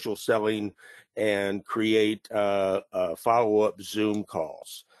social selling and create follow-up Zoom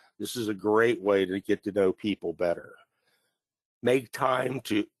calls. This is a great way to get to know people better. Make time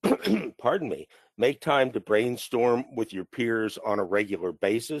to, pardon me, make time to brainstorm with your peers on a regular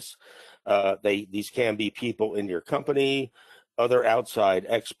basis. These can be people in your company, other outside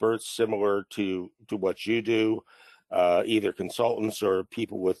experts similar to what you do, either consultants or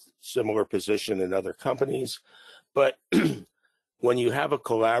people with similar position in other companies. But when you have a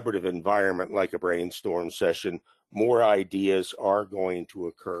collaborative environment like a brainstorm session, more ideas are going to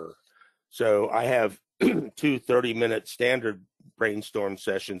occur. So I have 2 30-minute standard brainstorm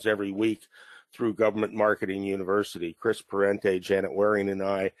sessions every week through Government Marketing University. Chris Parente, Janet Waring, and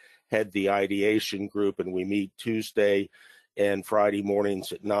I head the ideation group, and we meet Tuesday and Friday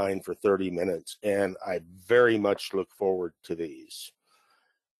mornings at 9 for 30 minutes. And I very much look forward to these.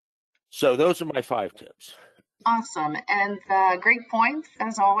 So those are my 5 tips. Awesome. And great points,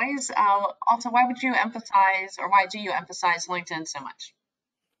 as always. Also, why do you emphasize LinkedIn so much?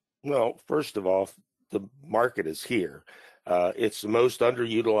 Well, first of all, the market is here. It's the most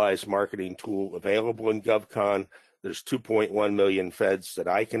underutilized marketing tool available in GovCon. There's 2.1 million feds that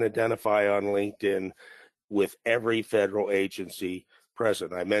I can identify on LinkedIn, with every federal agency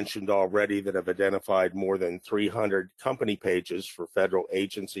present. I mentioned already that I've identified more than 300 company pages for federal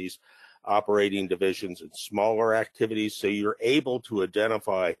agencies, operating divisions, and smaller activities, so you're able to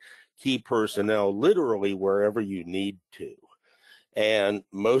identify key personnel literally wherever you need to. And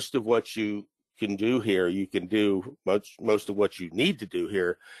most of what you can do here, you can do most of what you need to do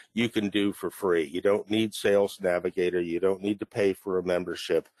here, you can do for free. You don't need Sales Navigator. You don't need to pay for a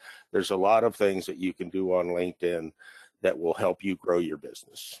membership. There's a lot of things that you can do on LinkedIn that will help you grow your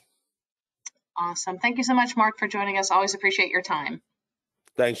business. Awesome. Thank you so much, Mark, for joining us. Always appreciate your time.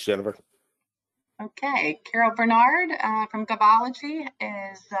 Thanks, Jennifer. Okay, Carol Bernard from Gavology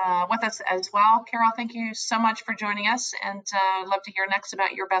is with us as well. Carol, thank you so much for joining us, and I'd love to hear next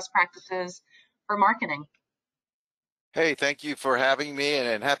about your best practices for marketing. Hey, thank you for having me,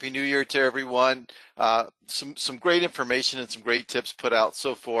 and Happy New Year to everyone. Some great information and some great tips put out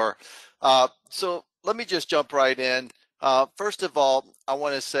so far. So let me just jump right in. First of all, I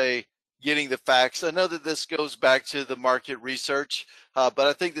want to say getting the facts. I know that this goes back to the market research, but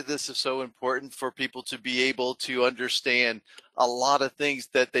I think that this is so important for people to be able to understand a lot of things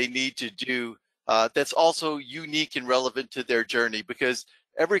that they need to do that's also unique and relevant to their journey, because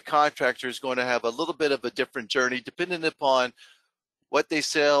every contractor is going to have a little bit of a different journey depending upon what they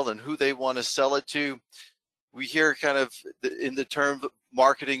sell and who they want to sell it to. We hear kind of in the term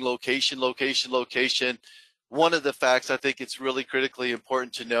marketing location. One of the facts I think it's really critically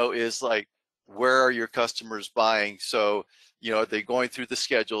important to know is, like, where are your customers buying? So, are they going through the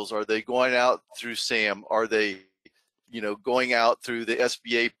schedules? Are they going out through SAM? Are they, going out through the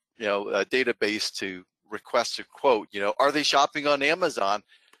SBA, database to request a quote? Are they shopping on Amazon?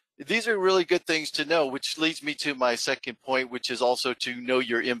 These are really good things to know, which leads me to my second point, which is also to know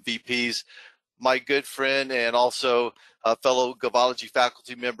your MVPs. My good friend and also a fellow Gavology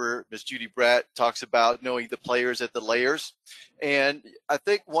faculty member, Ms. Judy Bratt, talks about knowing the players at the layers. And I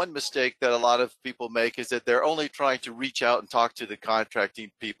think one mistake that a lot of people make is that they're only trying to reach out and talk to the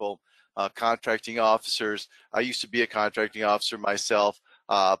contracting people, contracting officers. I used to be a contracting officer myself,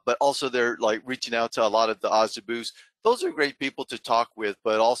 but also they're like reaching out to a lot of the OSDBUs. Those are great people to talk with,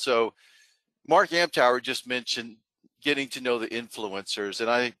 but also Mark Amtower just mentioned getting to know the influencers, and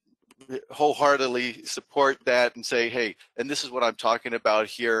I wholeheartedly support that and say, hey, and this is what I'm talking about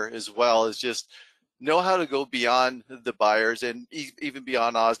here as well, is just know how to go beyond the buyers and even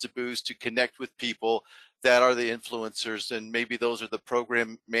beyond OSDBUs to connect with people that are the influencers, and maybe those are the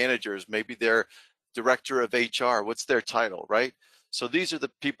program managers, maybe they're director of HR, what's their title, right? So these are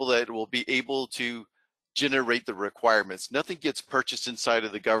the people that will be able to generate the requirements. Nothing gets purchased inside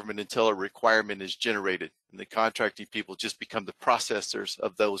of the government until a requirement is generated, and the contracting people just become the processors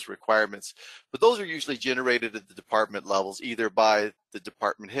of those requirements. But those are usually generated at the department levels, either by the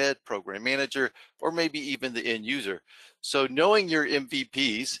department head, program manager, or maybe even the end user. So knowing your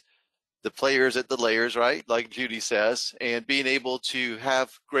MVPs, the players at the layers, right, like Judy says, and being able to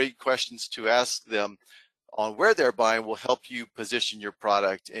have great questions to ask them on where they're buying will help you position your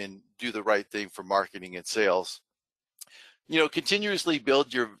product and do the right thing for marketing and sales. Continuously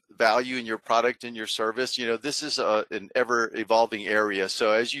build your value in your product and your service. This is an ever evolving area.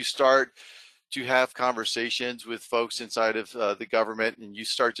 So as you start to have conversations with folks inside of the government, and you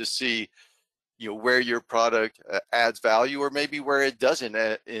start to see, where your product adds value, or maybe where it doesn't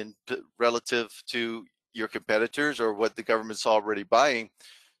in relative to your competitors or what the government's already buying,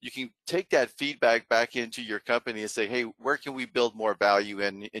 you can take that feedback back into your company and say, hey, where can we build more value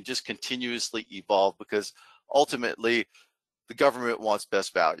and just continuously evolve, because ultimately the government wants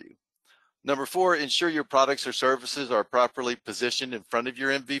best value. Number 4, ensure your products or services are properly positioned in front of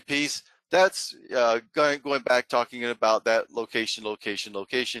your MVPs. That's going back, talking about that location.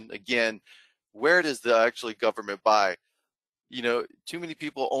 Again, where does the actually government buy? Too many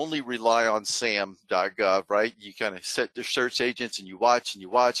people only rely on sam.gov, right? You kind of set the search agents and you watch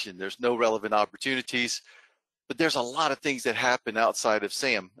and there's no relevant opportunities. But there's a lot of things that happen outside of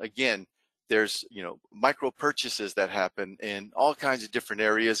SAM. Again, there's, micro purchases that happen in all kinds of different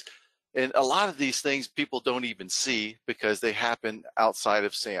areas. And a lot of these things people don't even see because they happen outside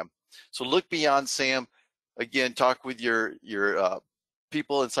of SAM. So look beyond SAM. Again, talk with your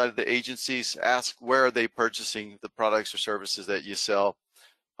people inside of the agencies, ask where are they purchasing the products or services that you sell.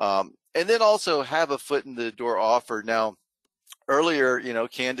 And then also have a foot in the door offer. Now, earlier,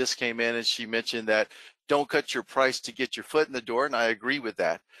 Candace came in and she mentioned that don't cut your price to get your foot in the door, and I agree with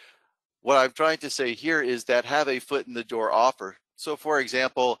that. What I'm trying to say here is that have a foot in the door offer. So for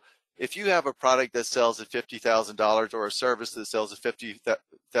example, if you have a product that sells at $50,000 or a service that sells at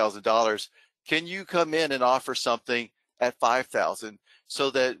 $50,000, can you come in and offer something at $5,000? So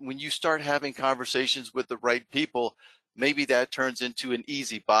that when you start having conversations with the right people, maybe that turns into an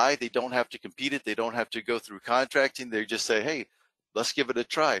easy buy. They don't have to compete it. They don't have to go through contracting. They just say, hey, let's give it a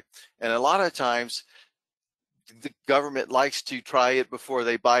try. And a lot of times the government likes to try it before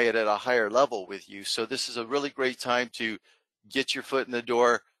they buy it at a higher level with you. So this is a really great time to get your foot in the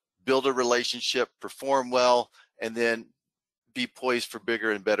door, build a relationship, perform well, and then be poised for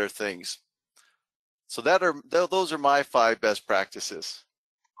bigger and better things. So those are my 5 best practices.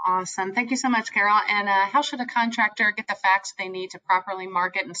 Awesome. Thank you so much, Carol. And how should a contractor get the facts they need to properly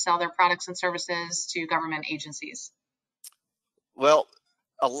market and sell their products and services to government agencies? Well,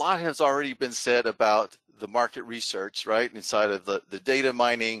 a lot has already been said about the market research, right, inside of the data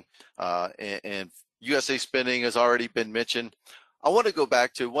mining, and USA spending has already been mentioned. I want to go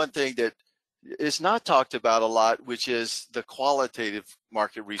back to one thing that is not talked about a lot, which is the qualitative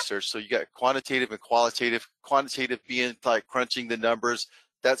market research. So you got quantitative and qualitative, quantitative being like crunching the numbers.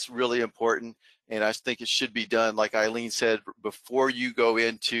 That's really important. And I think it should be done, like Eileen said, before you go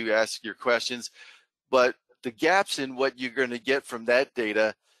in to ask your questions. But the gaps in what you're going to get from that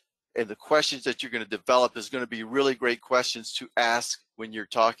data and the questions that you're going to develop is going to be really great questions to ask when you're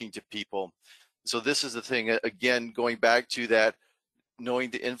talking to people. So this is the thing, again, going back to that,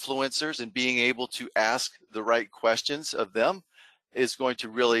 knowing the influencers and being able to ask the right questions of them is going to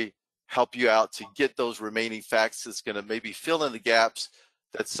really help you out to get those remaining facts that's going to maybe fill in the gaps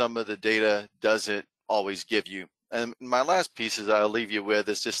that some of the data doesn't always give you. And my last piece is I'll leave you with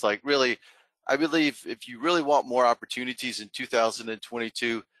is just like, really, I believe if you really want more opportunities in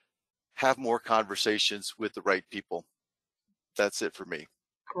 2022, have more conversations with the right people. That's it for me.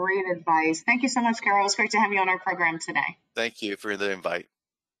 Great advice. Thank you so much, Carol. It's great to have you on our program today. Thank you for the invite.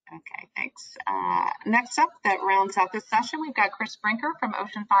 Okay, thanks. Next up, that rounds out this session, we've got Chris Brinker from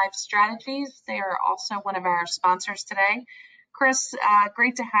Ocean 5 Strategies. They are also one of our sponsors today. Chris,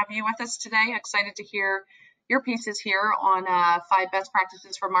 great to have you with us today. Excited to hear your pieces here on 5 best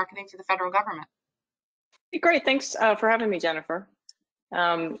practices for marketing to the federal government. Great, thanks for having me, Jennifer.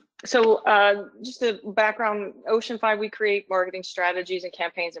 Just a background, Ocean 5, we create marketing strategies and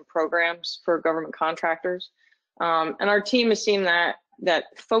campaigns and programs for government contractors. And our team has seen that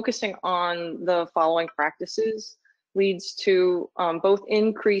focusing on the following practices leads to both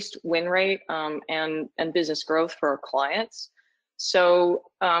increased win rate and business growth for our clients. So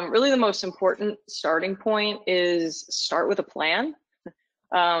really the most important starting point is start with a plan.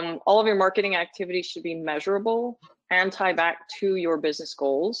 All of your marketing activities should be measurable and tie back to your business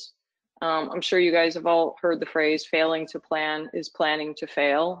goals. I'm sure you guys have all heard the phrase, failing to plan is planning to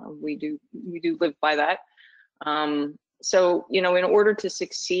fail. We do live by that. So, in order to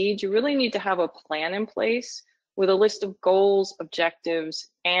succeed, you really need to have a plan in place with a list of goals, objectives,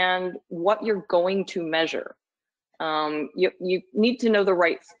 and what you're going to measure. You need to know the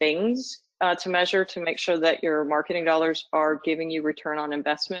right things to measure to make sure that your marketing dollars are giving you return on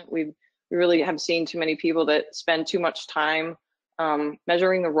investment. We really have seen too many people that spend too much time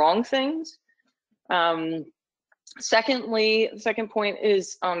measuring the wrong things. Secondly, the second point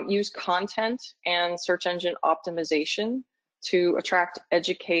is use content and search engine optimization to attract,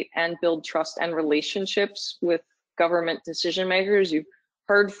 educate, and build trust and relationships with government decision makers. You've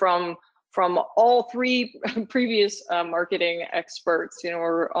heard from all 3 previous marketing experts.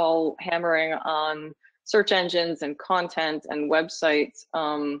 We're all hammering on search engines and content and websites.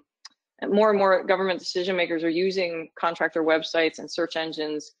 And more government decision makers are using contractor websites and search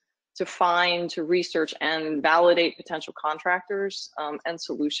engines to find, to research, and validate potential contractors and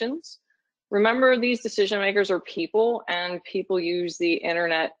solutions. Remember, these decision makers are people, and people use the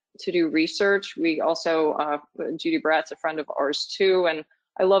internet to do research. We also, Judy Bratt's a friend of ours too, and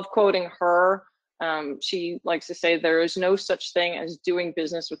I love quoting her. She likes to say, there is no such thing as doing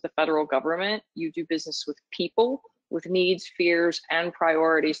business with the federal government. You do business with people, with needs, fears, and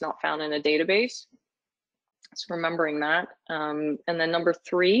priorities not found in a database. So remembering that. And then number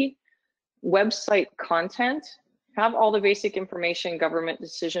 3, website content. Have all the basic information government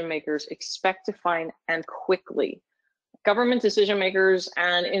decision makers expect to find and quickly. Government decision makers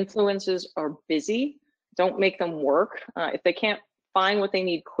and influencers are busy. Don't make them work. If they can't find what they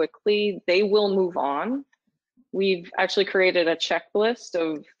need quickly, they will move on. We've actually created a checklist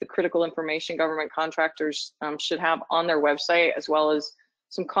of the critical information government contractors should have on their website, as well as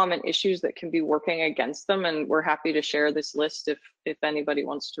some common issues that can be working against them. And we're happy to share this list if anybody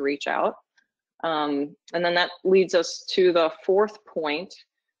wants to reach out. And then that leads us to the 4th point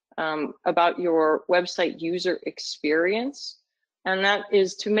about your website user experience. And that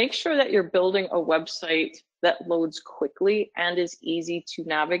is to make sure that you're building a website that loads quickly and is easy to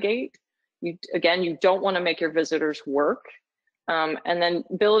navigate. You don't want to make your visitors work. And then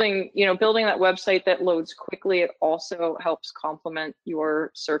building that website that loads quickly, it also helps complement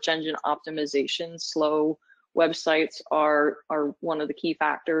your search engine optimization. Slow websites are one of the key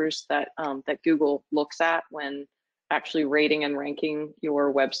factors that that Google looks at when actually rating and ranking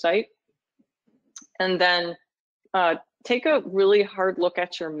your website. And then take a really hard look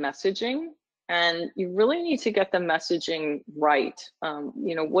at your messaging, and you really need to get the messaging right.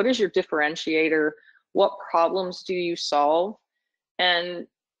 What is your differentiator? What problems do you solve? And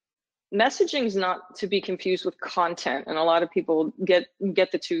messaging is not to be confused with content, and a lot of people get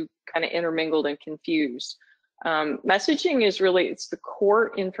the two kind of intermingled and confused. Messaging is really, it's the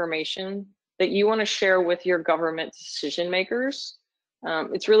core information that you want to share with your government decision makers.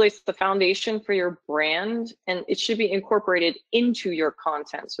 It's the foundation for your brand, and it should be incorporated into your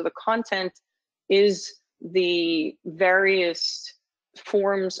content. So the content is the various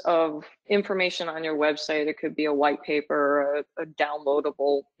forms of information on your website. It could be a white paper, a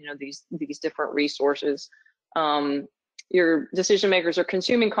downloadable, these different resources. Your decision makers are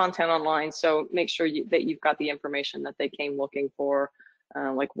consuming content online, so make sure that you've got the information that they came looking for,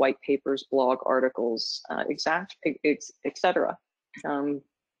 like white papers, blog articles, etc.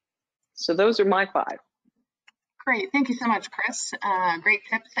 So those are my 5. Great, thank you so much, Chris. Great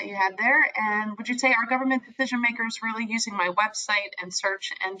tips that you had there. And would you say our government decision makers really using my website and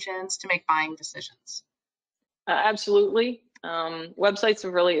search engines to make buying decisions? Absolutely. Websites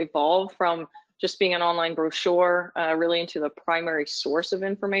have really evolved from just being an online brochure really into the primary source of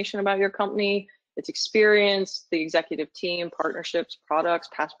information about your company, its experience, the executive team, partnerships, products,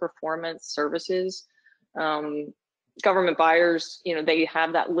 past performance, services. Government buyers, they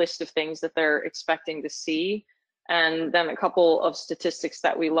have that list of things that they're expecting to see. And then a couple of statistics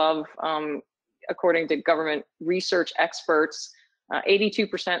that we love, according to government research experts,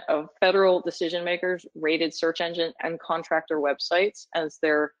 82% of federal decision makers rated search engine and contractor websites as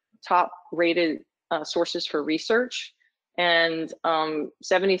their top rated sources for research. And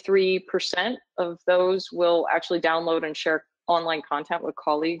 73% of those will actually download and share online content with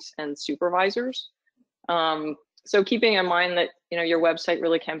colleagues and supervisors. So keeping in mind that, your website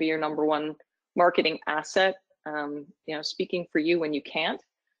really can be your #1 marketing asset, speaking for you when you can't,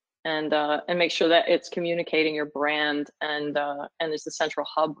 and make sure that it's communicating your brand and is the central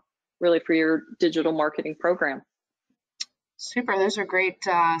hub really for your digital marketing program. Super, those are great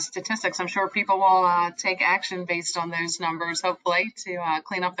statistics. I'm sure people will take action based on those numbers, hopefully, to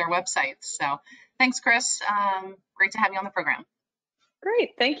clean up their websites. So thanks, Chris. Great to have you on the program.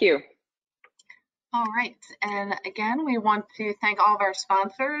 Great, thank you. All right, and again, we want to thank all of our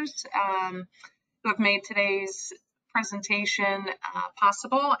sponsors who have made today's presentation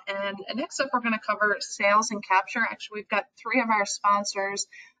possible. And next up, we're going to cover sales and capture. Actually, we've got 3 of our sponsors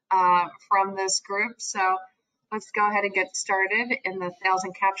from this group. So let's go ahead and get started in the sales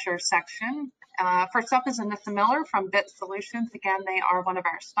and capture section. First up is Anissa Miller from BIT Solutions. Again, they are one of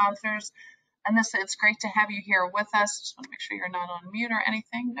our sponsors. Anissa, it's great to have you here with us. Just want to make sure you're not on mute or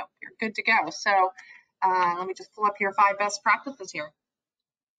anything. Nope, you're good to go. So let me just pull up your 5 best practices here.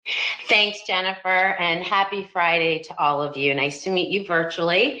 Thanks, Jennifer, and happy Friday to all of you. Nice to meet you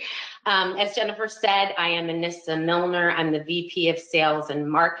virtually. As Jennifer said, I am Anissa Milner. I'm the VP of Sales and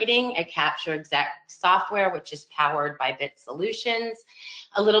Marketing at Capture Exec Software, which is powered by BIT Solutions.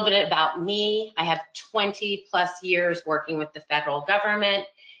 A little bit about me. I have 20+ years working with the federal government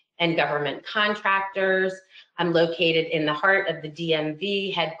and government contractors. I'm located in the heart of the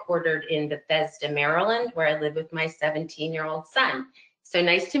DMV, headquartered in Bethesda, Maryland, where I live with my 17-year-old son. So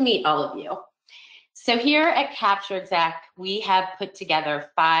nice to meet all of you. So here at Capture Exec, we have put together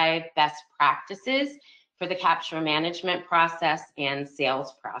 5 best practices for the capture management process and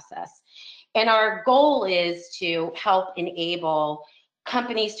sales process. And our goal is to help enable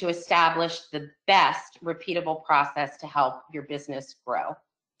companies to establish the best repeatable process to help your business grow.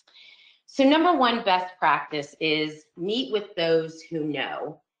 So #1 best practice is meet with those who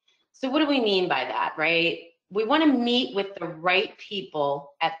know. So what do we mean by that, right? We want to meet with the right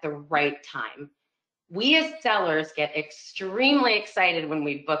people at the right time. We as sellers get extremely excited when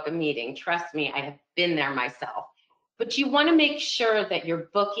we book a meeting. Trust me, I have been there myself. But you want to make sure that you're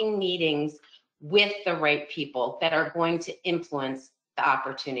booking meetings with the right people that are going to influence the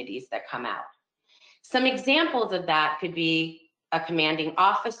opportunities that come out. Some examples of that could be a commanding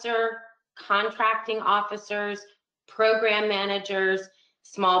officer, contracting officers, program managers,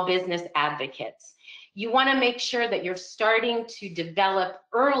 small business advocates. You want to make sure that you're starting to develop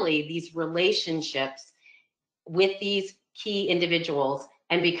early these relationships with these key individuals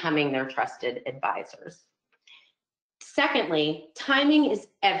and becoming their trusted advisors. Secondly, timing is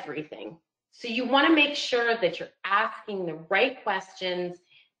everything. So you want to make sure that you're asking the right questions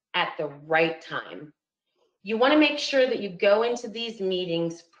at the right time. You want to make sure that you go into these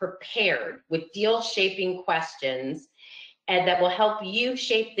meetings prepared with deal shaping questions and that will help you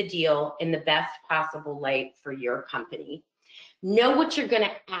shape the deal in the best possible light for your company. Know what you're going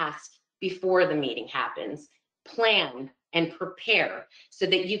to ask before the meeting happens. Plan and prepare so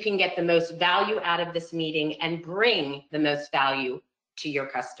that you can get the most value out of this meeting and bring the most value to your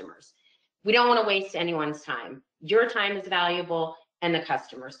customers. We don't want to waste anyone's time. Your time is valuable and the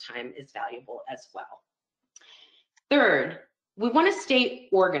customer's time is valuable as well. Third, we want to stay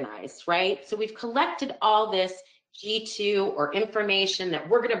organized, right? So we've collected all this G2 or information that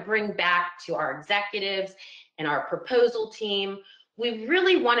we're going to bring back to our executives and our proposal team. We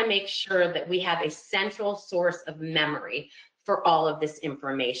really want to make sure that we have a central source of memory for all of this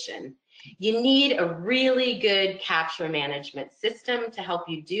information. You need a really good capture management system to help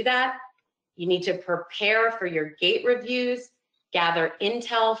you do that. You need to prepare for your gate reviews, gather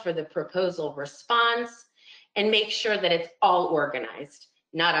intel for the proposal response, and make sure that it's all organized,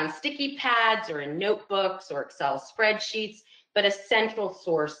 not on sticky pads or in notebooks or Excel spreadsheets, but a central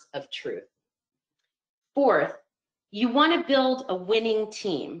source of truth. Fourth, you want to build a winning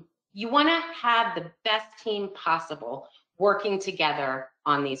team. You want to have the best team possible working together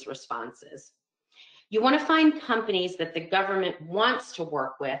on these responses. You want to find companies that the government wants to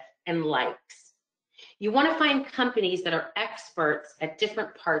work with and likes. You want to find companies that are experts at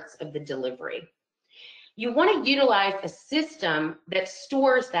different parts of the delivery. You want to utilize a system that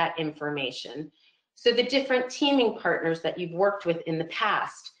stores that information. So the different teaming partners that you've worked with in the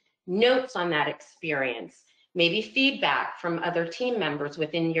past, notes on that experience, maybe feedback from other team members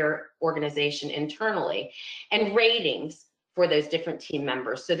within your organization internally, and ratings for those different team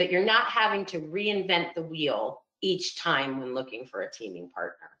members so that you're not having to reinvent the wheel each time when looking for a teaming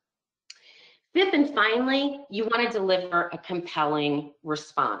partner. Fifth and finally, you want to deliver a compelling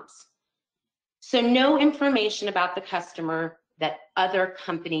response. So know information about the customer that other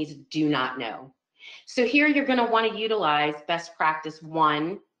companies do not know. So here you're going to want to utilize best practice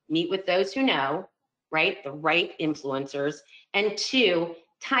 1, meet with those who know, right? The right influencers. And 2,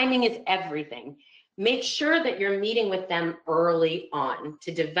 timing is everything. Make sure that you're meeting with them early on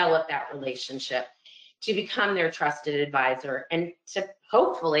to develop that relationship, to become their trusted advisor, and to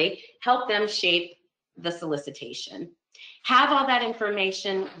hopefully help them shape the solicitation. Have all that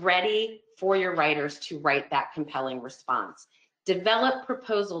information ready for your writers to write that compelling response. Develop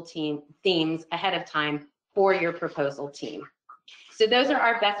proposal themes ahead of time for your proposal team. So those are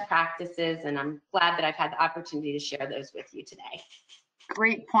our best practices, and I'm glad that I've had the opportunity to share those with you today.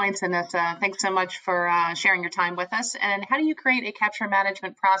 Great points, Anissa. Thanks so much for sharing your time with us. And how do you create a capture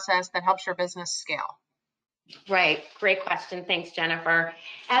management process that helps your business scale? Right, great question. Thanks, Jennifer.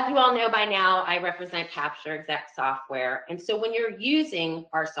 As you all know by now, I represent Capture Exec Software. And so when you're using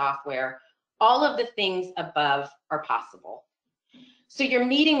our software, all of the things above are possible. So you're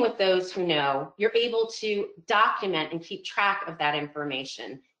meeting with those who know, you're able to document and keep track of that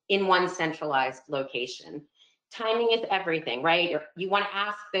information in one centralized location. Timing is everything, right? You want to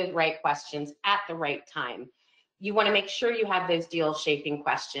ask the right questions at the right time. You want to make sure you have those deal shaping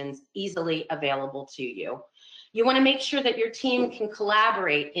questions easily available to you. You want to make sure that your team can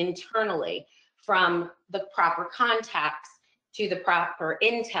collaborate internally, from the proper contacts to the proper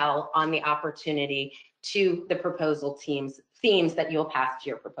intel on the opportunity to the proposal themes that you'll pass to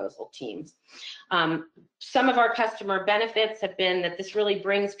your proposal teams. Some of our customer benefits have been that this really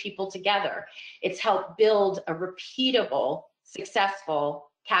brings people together. It's helped build a repeatable,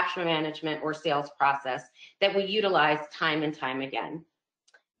 successful capture management or sales process that we utilize time and time again.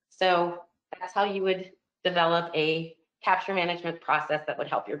 So that's how you would develop a capture management process that would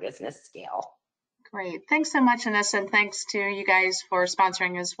help your business scale. Great. Thanks so much, Anissa, and thanks to you guys for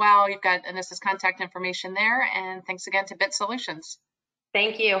sponsoring as well. You've got Anissa's contact information there, and thanks again to Bit Solutions.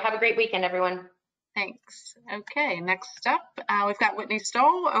 Thank you. Have a great weekend, everyone. Thanks. Okay, next up, we've got Whitney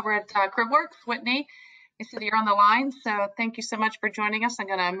Stoll over at CribWorks. Whitney, I see that you're on the line, so thank you so much for joining us. I'm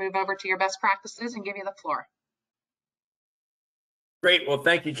going to move over to your best practices and give you the floor. Great. Well,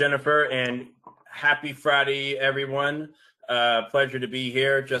 thank you, Jennifer, and happy Friday, everyone. Pleasure to be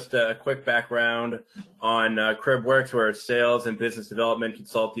here. Just a quick background on CribWorks. We're a sales and business development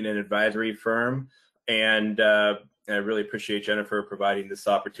consulting and advisory firm, and I really appreciate Jennifer providing this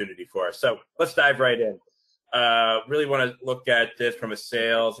opportunity for us. So let's dive right in. Really want to look at this from a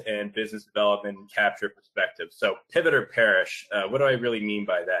sales and business development and capture perspective. So pivot or perish. What do I really mean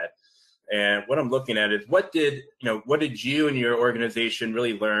by that? And what I'm looking at is what did you and your organization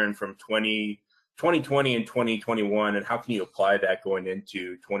really learn from 2020 and 2021, and how can you apply that going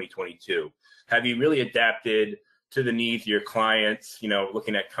into 2022? Have you really adapted to the needs of your clients,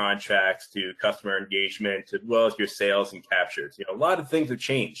 looking at contracts to customer engagement, as well as your sales and captures? A lot of things have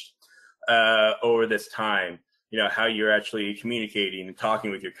changed over this time, how you're actually communicating and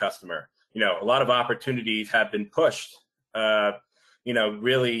talking with your customer. A lot of opportunities have been pushed,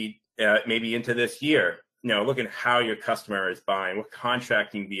 really maybe into this year, looking at how your customer is buying, what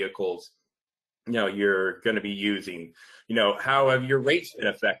contracting vehicles, you're going to be using, how have your rates been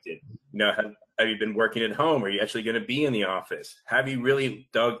affected? Have you been working at home? Are you actually going to be in the office? Have you really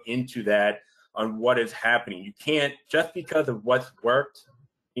dug into that on what is happening? You can't, just because of what's worked,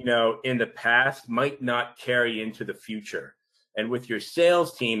 in the past might not carry into the future. And with your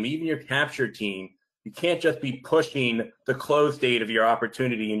sales team, even your capture team, you can't just be pushing the close date of your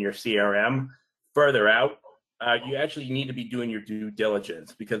opportunity in your CRM further out. You actually need to be doing your due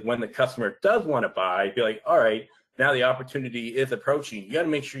diligence, because when the customer does want to buy, be like, all right, now the opportunity is approaching. You got to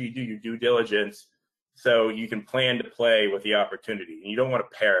make sure you do your due diligence so you can plan to play with the opportunity. And you don't want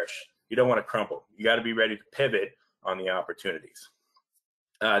to perish. You don't want to crumble. You got to be ready to pivot on the opportunities.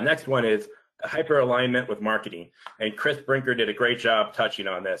 Next one is hyper alignment with marketing. And Chris Brinker did a great job touching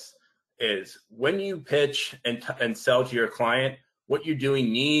on this. Is when you pitch and sell to your client, what you're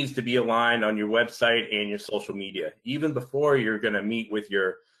doing needs to be aligned on your website and your social media, even before you're going to meet with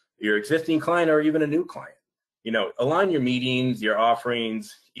your existing client or even a new client. Align your meetings, your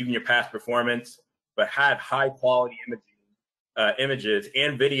offerings, even your past performance, but have high quality images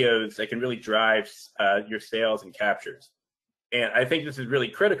and videos that can really drive your sales and captures. And I think this is really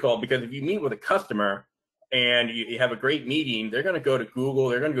critical, because if you meet with a customer and you have a great meeting, they're going to go to Google,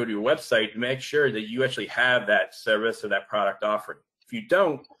 they're going to go to your website to make sure that you actually have that service or that product offering. If you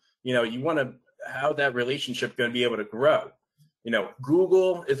don't, you want to, how that relationship going to be able to grow?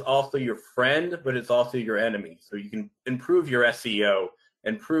 Google is also your friend, but it's also your enemy. So you can improve your SEO,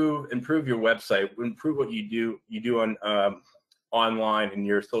 improve your website, improve what you do on online and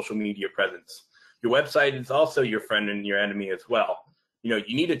your social media presence. Your website is also your friend and your enemy as well. You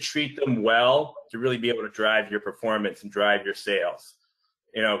need to treat them well to really be able to drive your performance and drive your sales.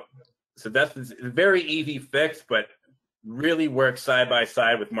 So that's a very easy fix, but really work side by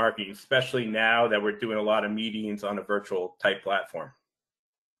side with marketing, especially now that we're doing a lot of meetings on a virtual type platform.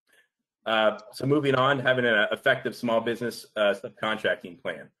 So moving on, having an effective small business subcontracting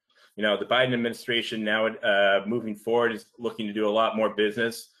plan. The Biden administration now moving forward is looking to do a lot more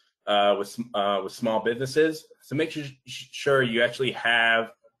business with small businesses. So make sure you actually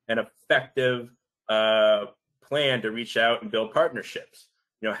have an effective plan to reach out and build partnerships.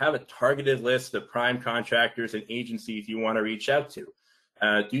 Have a targeted list of prime contractors and agencies you want to reach out to.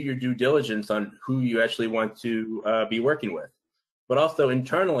 Do your due diligence on who you actually want to be working with. But also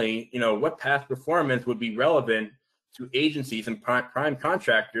internally, what past performance would be relevant to agencies and prime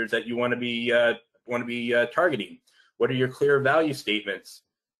contractors that you want to be targeting. What are your clear value statements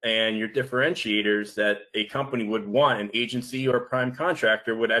and your differentiators that a company would want, an agency or a prime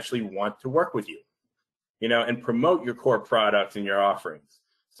contractor would actually want to work with you, and promote your core products and your offerings.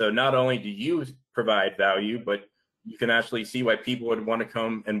 So not only do you provide value, but you can actually see why people would want to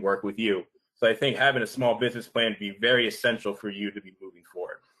come and work with you. So I think having a small business plan would be very essential for you to be moving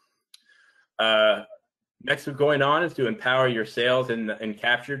forward. Next, going on is to empower your sales and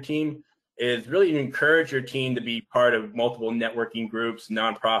capture team, is really to encourage your team to be part of multiple networking groups,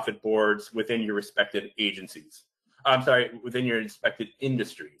 nonprofit boards within your respected agencies. Within your respected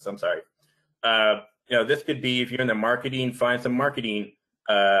industries. This could be, if you're in the marketing, find some marketing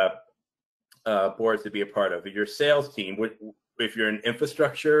boards to be a part of. Your sales team, if you're in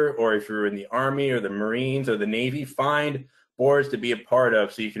infrastructure, or if you're in the Army or the Marines or the Navy, find boards to be a part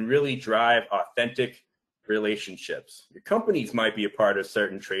of so you can really drive authentic relationships. Your companies might be a part of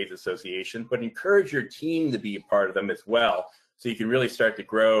certain trades associations, but encourage your team to be a part of them as well, so you can really start to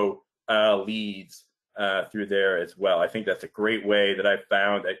grow leads through there as well. I think that's a great way that I've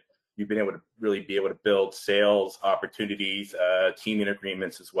found that you've been able to really be able to build sales opportunities, teaming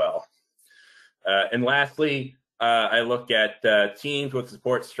agreements as well. And lastly, I look at teams with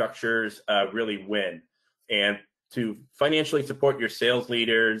support structures really win. And to financially support your sales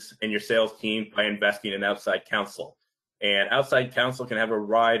leaders and your sales team by investing in outside counsel. And outside counsel can have a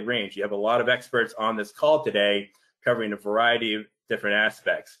wide range. You have a lot of experts on this call today covering a variety of different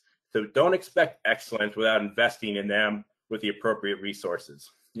aspects. So don't expect excellence without investing in them with the appropriate resources.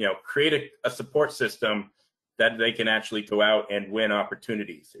 Create a support system that they can actually go out and win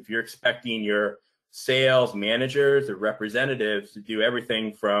opportunities. If you're expecting your sales managers or representatives to do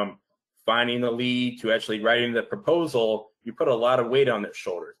everything from finding the lead to actually writing the proposal, you put a lot of weight on their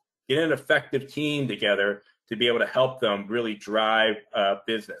shoulders. Get an effective team together to be able to help them really drive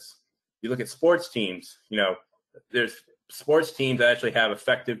business. You look at sports teams, there's sports teams that actually have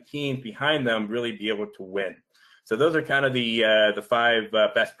effective teams behind them really be able to win. So those are kind of the 5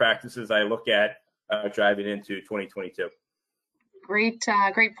 best practices I look at driving into 2022. Great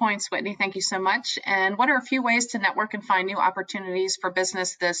points, Whitney. Thank you so much. And what are a few ways to network and find new opportunities for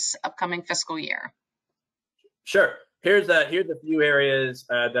business this upcoming fiscal year? Sure. Here's a few areas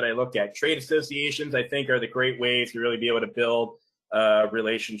that I look at. Trade associations, I think, are the great ways to really be able to build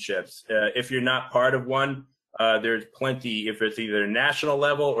relationships. If you're not part of one, there's plenty, if it's either national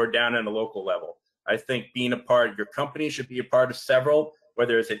level or down at a local level. I think being a part, your company should be a part of several,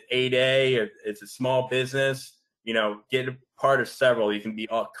 whether it's an 8A or it's a small business, get a part of several. You can be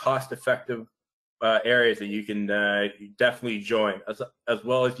all cost-effective areas that you can definitely join, as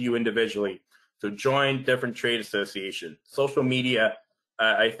well as you individually. So join different trade associations. Social media,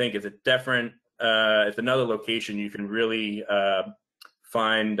 I think, is it's another location you can really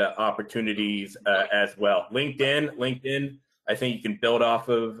find opportunities as well. LinkedIn, I think you can build off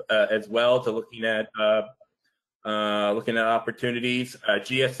of as well to looking at opportunities.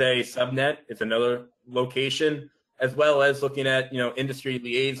 GSA Subnet is another location, as well as looking at industry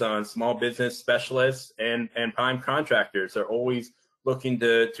liaisons, small business specialists, and prime contractors are always looking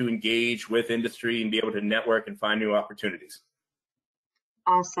to engage with industry and be able to network and find new opportunities.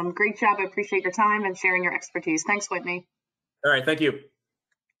 Awesome. Great job. I appreciate your time and sharing your expertise. Thanks, Whitney. All right. Thank you.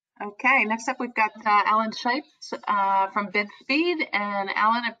 Okay. Next up, we've got Alan Shipes from BidSpeed. And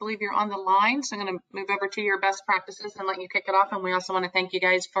Alan, I believe you're on the line. So I'm going to move over to your best practices and let you kick it off. And we also want to thank you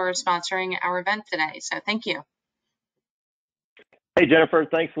guys for sponsoring our event today. So thank you. Hey, Jennifer.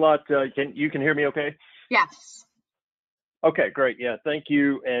 Thanks a lot. You can hear me okay? Yes. Okay, great. Yeah, thank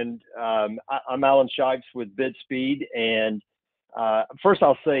you. And I'm Alan Shipes with BidSpeed. And first,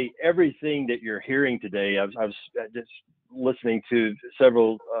 I'll say everything that you're hearing today, I was just listening to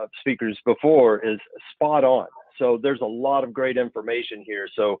several speakers before, is spot on. So there's a lot of great information here.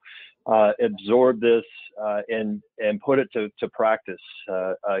 So absorb this and put it to practice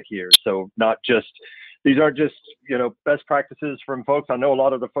here. So these aren't just, best practices from folks. I know a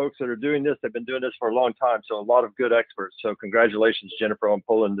lot of the folks that are doing this, they've been doing this for a long time. So a lot of good experts. So congratulations, Jennifer, on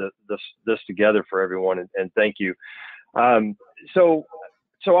pulling this together for everyone. And thank you.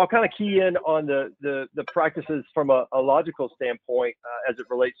 So I'll kind of key in on the practices from a logical standpoint as it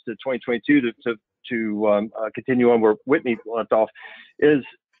relates to 2022 to continue on where Whitney left off is,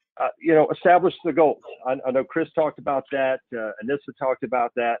 establish the goals. I know Chris talked about that. Anissa talked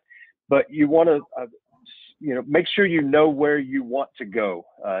about that. But you want to, make sure you know where you want to go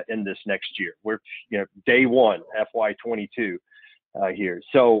in this next year. We're, day one, FY22 here.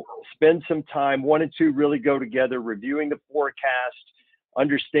 So spend some time. 1 and 2 really go together, reviewing the forecast,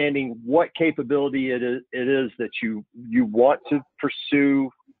 understanding what capability it is that you want to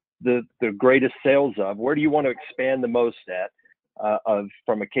pursue the greatest sales of. Where do you want to expand the most at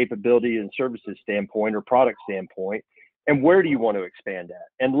from a capability and services standpoint or product standpoint? And where do you want to expand at?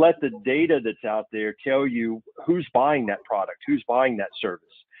 And let the data that's out there tell you who's buying that product, who's buying that service.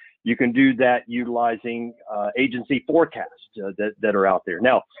 You can do that utilizing agency forecasts that are out there.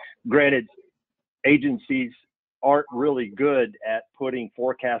 Now, granted, agencies aren't really good at putting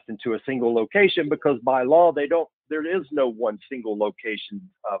forecasts into a single location because by law, there is no one single location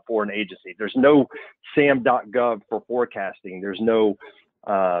for an agency. There's no SAM.gov for forecasting. There's no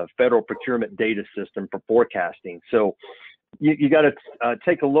federal procurement data system for forecasting. So you got to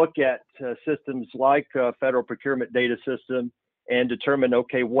take a look at systems like federal procurement data system and determine,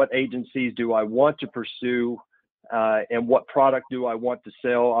 okay, what agencies do I want to pursue and what product do I want to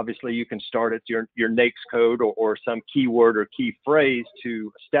sell? Obviously, you can start at your NAICS code or some keyword or key phrase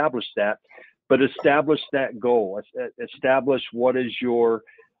to establish that, but establish that goal. Establish what is your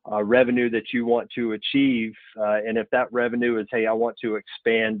revenue that you want to achieve. And if that revenue is, hey, I want to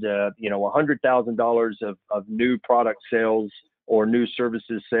expand, $100,000 of new product sales or new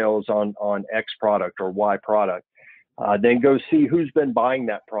services sales on X product or Y product, then go see who's been buying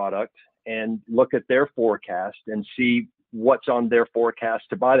that product and look at their forecast and see what's on their forecast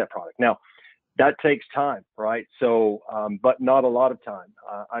to buy that product. Now, that takes time, right? So, but not a lot of time.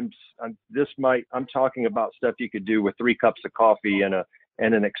 I'm talking about stuff you could do with 3 cups of coffee and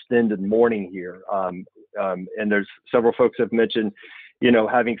an extended morning here. And there's several folks have mentioned,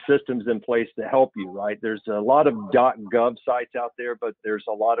 having systems in place to help you, right? There's a lot of .gov sites out there, but there's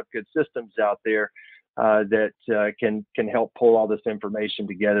a lot of good systems out there that can help pull all this information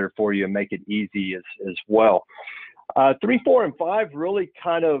together for you and make it easy as well. 3, 4, and 5 really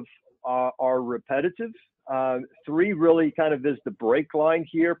kind of are repetitive. 3 really kind of is the break line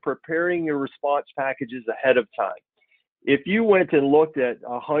here, preparing your response packages ahead of time. If you went and looked at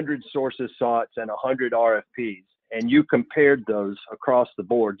 100 sources soughts and 100 RFPs, and you compared those across the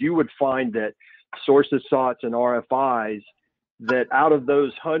board, you would find that sources soughts and RFIs, that out of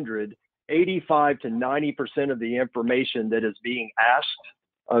those 100, 85 to 90% of the information that is being asked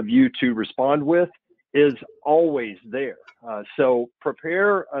of you to respond with is always there. So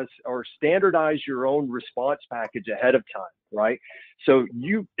prepare or standardize your own response package ahead of time, right? So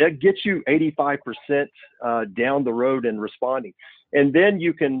that gets you 85% down the road in responding. And then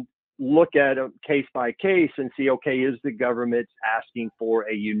you can look at a case by case and see, okay, is the government asking for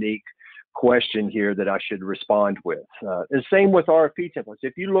a unique question here that I should respond with? The same with RFP templates.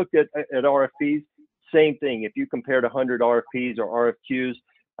 If you looked at RFPs, same thing. If you compared 100 RFPs or RFQs,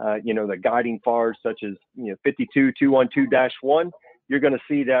 the guiding FARS such as 52212-1, you're going to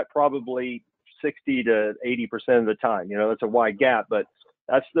see that probably 60 to 80% of the time. That's a wide gap, but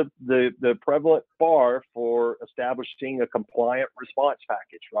that's the prevalent bar for establishing a compliant response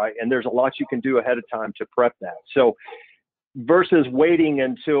package, right? And there's a lot you can do ahead of time to prep that. So versus waiting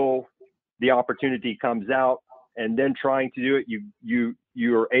until the opportunity comes out and then trying to do it, you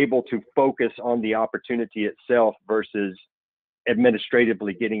are able to focus on the opportunity itself versus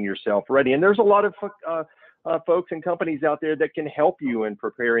administratively getting yourself ready. And there's a lot of folks and companies out there that can help you in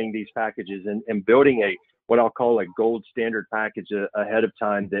preparing these packages and building what I'll call a gold standard package ahead of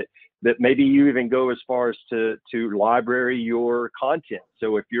time that maybe you even go as far as to library your content.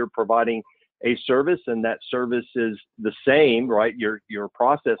 So if you're providing a service and that service is the same, right, your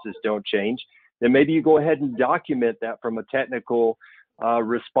processes don't change, then maybe you go ahead and document that from a technical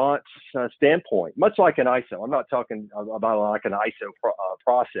response standpoint, much like an ISO. I'm not talking about like an ISO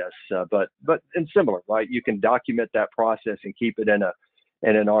process, but in similar, right? You can document that process and keep it in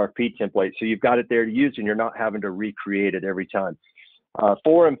an RFP template. So you've got it there to use and you're not having to recreate it every time.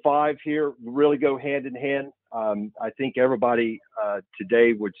 4 and 5 here really go hand in hand. I think everybody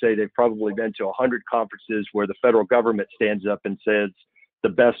today would say they've probably been to 100 conferences where the federal government stands up and says the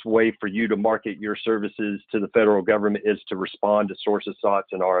best way for you to market your services to the federal government is to respond to sources soughts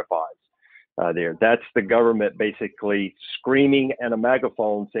and RFIs. That's the government basically screaming at a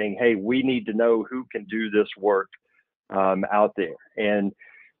megaphone saying, hey, we need to know who can do this work out there. And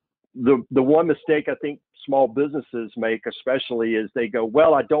the one mistake I think small businesses make especially is they go,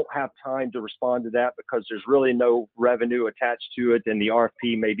 well, I don't have time to respond to that because there's really no revenue attached to it and the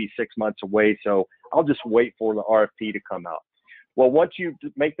RFP may be 6 months away, so I'll just wait for the RFP to come out. Well, once you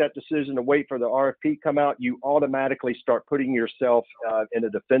make that decision to wait for the RFP come out, you automatically start putting yourself in a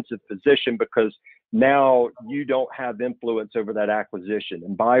defensive position because now you don't have influence over that acquisition.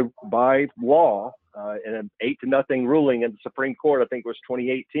 And by law, in an 8-0 ruling in the Supreme Court, I think it was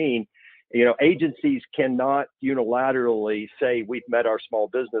 2018, agencies cannot unilaterally say we've met our small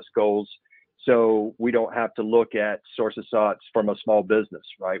business goals, so we don't have to look at sources soughts from a small business,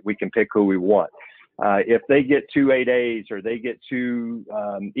 right? We can pick who we want. If they get 2 8As or they get 2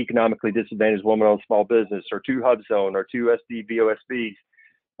 economically disadvantaged woman-owned small business or 2 HubZone or 2 SDVOSBs,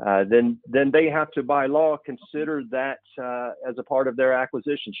 then they have to, by law, consider that as a part of their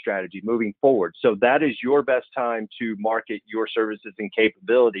acquisition strategy moving forward. So that is your best time to market your services and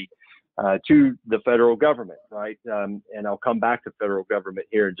capability to the federal government, right? And I'll come back to federal government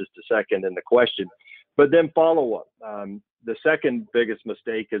here in just a second in the question. But then follow up. The second biggest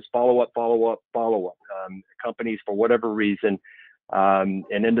mistake is follow up. Companies, for whatever reason, and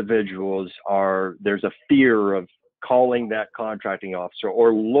individuals there's a fear of calling that contracting officer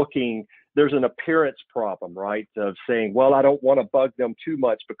or looking. There's an appearance problem, right? Of saying, well, I don't want to bug them too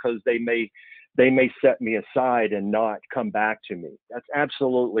much because they may set me aside and not come back to me. That's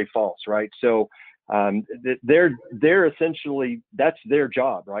absolutely false, right? So they're essentially, that's their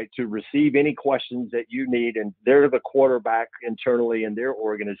job, right? To receive any questions that you need, and they're the quarterback internally in their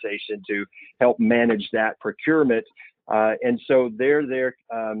organization to help manage that procurement. And so they're there,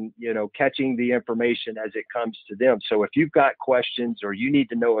 catching the information as it comes to them. So if you've got questions or you need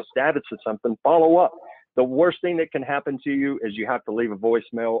to know a status of something, follow up. The worst thing that can happen to you is you have to leave a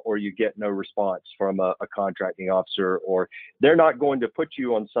voicemail or you get no response from a contracting officer, or they're not going to put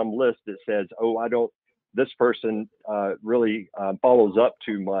you on some list that says, oh, this person really follows up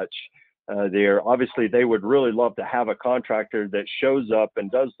too much there. Obviously, they would really love to have a contractor that shows up and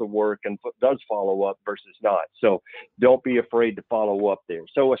does the work and does follow up versus not. So don't be afraid to follow up there.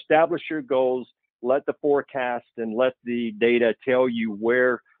 So establish your goals, let the forecast and let the data tell you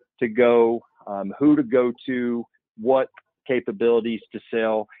where to go, who to go to, what capabilities to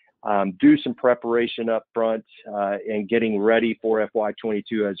sell, do some preparation up front and getting ready for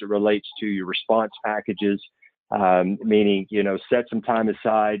FY22 as it relates to your response packages. meaning, set some time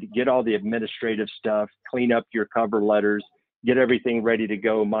aside, get all the administrative stuff, clean up your cover letters, get everything ready to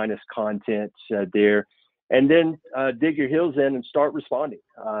go minus content there. And then dig your heels in and start responding.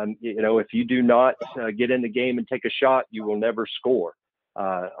 If you do not get in the game and take a shot, you will never score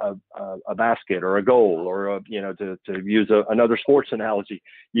a basket or a goal, or to use another sports analogy.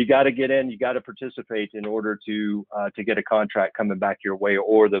 You got to get in, you got to participate in order to get a contract coming back your way,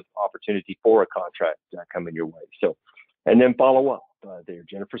 or the opportunity for a contract coming your way. So, and then follow up there,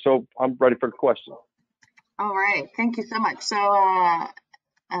 Jennifer. So I'm ready for the question. All right, thank you so much. So,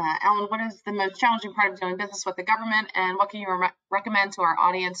 Alan, what is the most challenging part of doing business with the government, and what can you recommend to our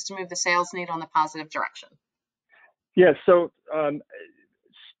audience to move the sales needle in the positive direction? Yeah, so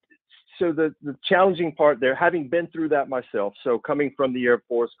the challenging part there, having been through that myself, so coming from the Air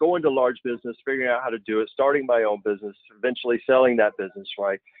Force, going to large business, figuring out how to do it, starting my own business, eventually selling that business,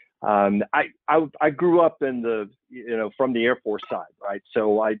 right? I grew up in from the Air Force side, right? So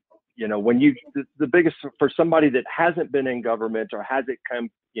when the biggest for somebody that hasn't been in government or hasn't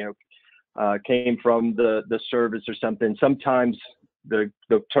came from the service or something, sometimes the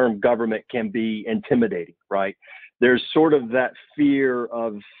term government can be intimidating, right? There's sort of that fear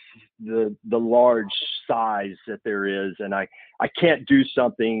of the large size that there is, and I can't do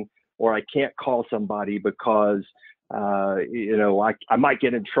something, or I can't call somebody because I might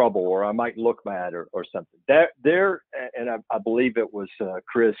get in trouble, or I might look bad, or something. And I believe it was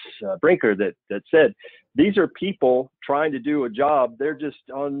Chris Brinker that said, these are people trying to do a job. They're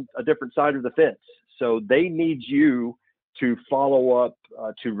just on a different side of the fence. So they need you to follow up,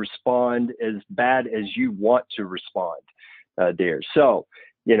 to respond as bad as you want to respond there. So,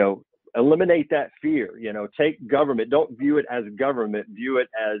 eliminate that fear, take government, don't view it as government, view it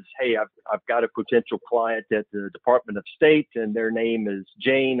as, hey, I've got a potential client at the Department of State, and their name is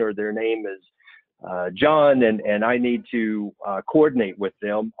Jane, or their name is John, and I need to coordinate with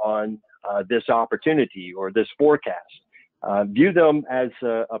them on this opportunity or this forecast. View them as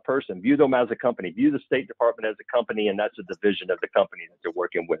a person, view them as a company, view the State Department as a company, and that's a division of the company that they're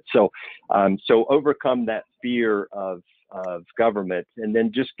working with. So, overcome that fear of government, and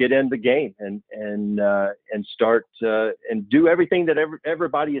then just get in the game and start and do everything that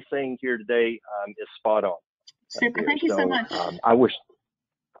everybody is saying here today is spot on. Super, thank you so much.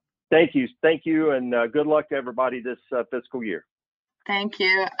 Thank you, and good luck to everybody this fiscal year. Thank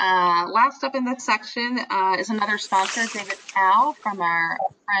you. Last up in this section is another sponsor, David Al, from our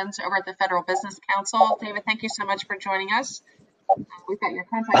friends over at the Federal Business Council. David, thank you so much for joining us. We've got your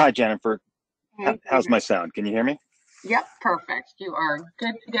contact. Hi, Jennifer. How's my sound? Can you hear me? Yep, perfect. You are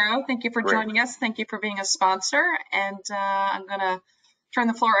good to go. Thank you for joining us. Thank you for being a sponsor. And I'm going to turn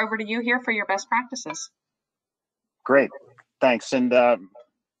the floor over to you here for your best practices. Great. Thanks. And I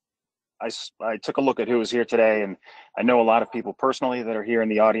took a look at who was here today, and I know a lot of people personally that are here in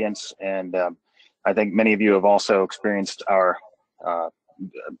the audience, and I think many of you have also experienced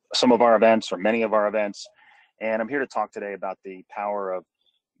some of our events, or many of our events, and I'm here to talk today about the power of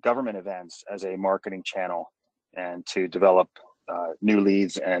government events as a marketing channel, and to develop new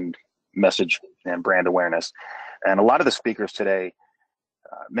leads and message and brand awareness. And a lot of the speakers today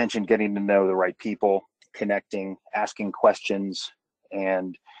mentioned getting to know the right people, connecting, asking questions,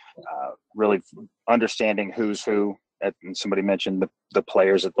 and really understanding who's who. And somebody mentioned the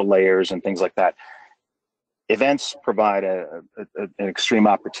players at the layers and things like that. Events provide an extreme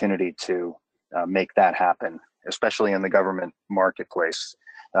opportunity to make that happen, especially in the government marketplace.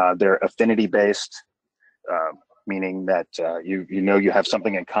 They're affinity based, meaning that you have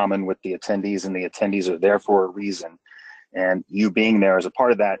something in common with the attendees, and the attendees are there for a reason, and you being there as a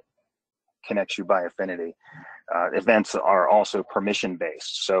part of that connects you by affinity. Events are also permission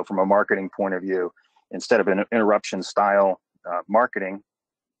based. So from a marketing point of view, instead of an interruption style marketing,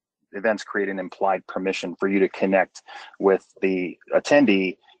 events create an implied permission for you to connect with the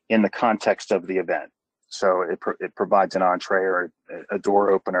attendee in the context of the event. So it provides an entree, or a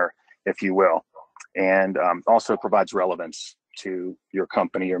door opener, if you will, and also provides relevance to your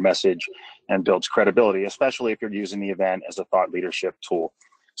company, your message, and builds credibility, especially if you're using the event as a thought leadership tool.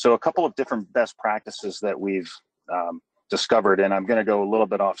 So a couple of different best practices that we've discovered, and I'm going to go a little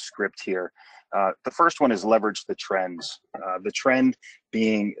bit off script here. The first one is leverage the trends.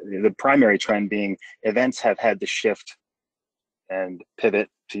 The primary trend being events have had to shift and pivot,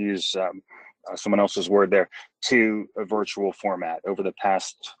 to use someone else's word there, to a virtual format over the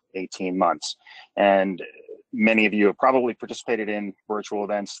past 18 months. And many of you have probably participated in virtual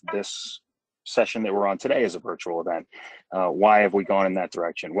events. This session that we're on today is a virtual event. Why have we gone in that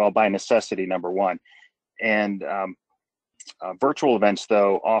direction? Well, by necessity, number one. And virtual events,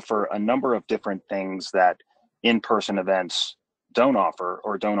 though, offer a number of different things that in-person events don't offer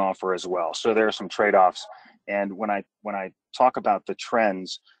or don't offer as well. So there are some trade-offs. And when I talk about the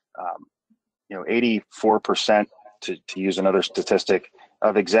trends, 84%, to use another statistic,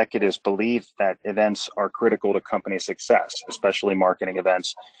 of executives believe that events are critical to company success, especially marketing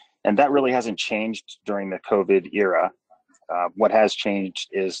events. And that really hasn't changed during the COVID era. What has changed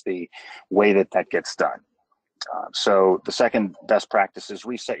is the way that gets done. So the second best practice is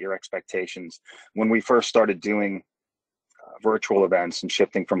reset your expectations. When we first started doing virtual events and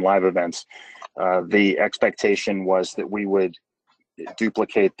shifting from live events, the expectation was that we would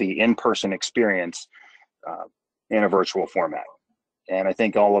duplicate the in-person experience in a virtual format. And I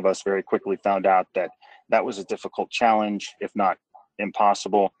think all of us very quickly found out that that was a difficult challenge, if not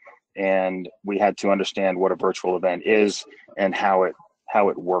impossible. And we had to understand what a virtual event is and how it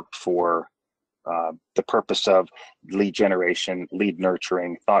worked for the purpose of lead generation, lead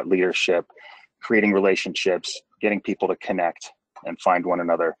nurturing, thought leadership, creating relationships, getting people to connect and find one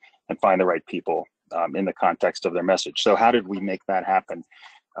another and find the right people in the context of their message. So how did we make that happen?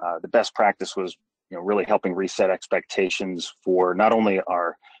 The best practice was really helping reset expectations for not only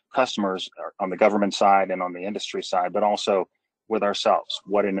our customers on the government side and on the industry side, but also with ourselves,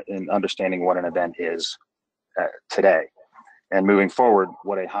 in understanding what an event is today, and moving forward,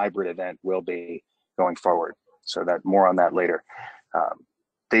 what a hybrid event will be going forward. So that more on that later.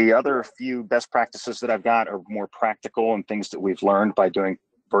 The other few best practices that I've got are more practical and things that we've learned by doing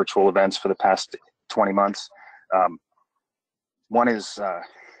virtual events for the past 20 months. One is,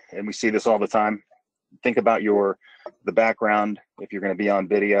 and we see this all the time, think about the background. If you're going to be on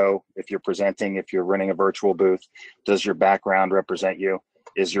video, if you're presenting, if you're running a virtual booth, does your background represent you?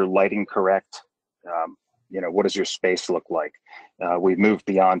 Is your lighting correct? What does your space look like? We've moved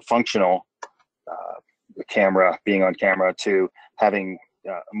beyond functional, the camera, being on camera, to having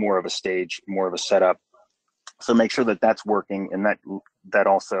more of a stage, more of a setup. So make sure that that's working, and that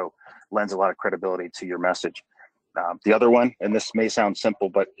also lends a lot of credibility to your message. The other one, and this may sound simple,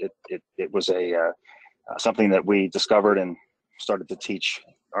 but it was something that we discovered and started to teach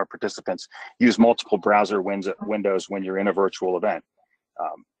our participants: use multiple browser windows when you're in a virtual event.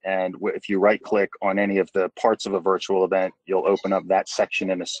 And if you right click on any of the parts of a virtual event, you'll open up that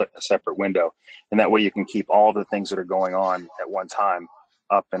section in a separate window. And that way you can keep all the things that are going on at one time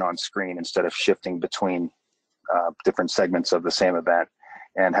up and on screen, instead of shifting between different segments of the same event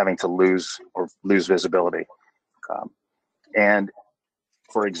and having to lose visibility. And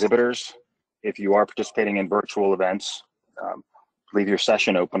for exhibitors, if you are participating in virtual events, leave your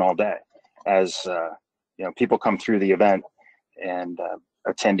session open all day. As people come through the event and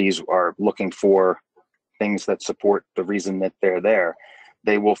attendees are looking for things that support the reason that they're there,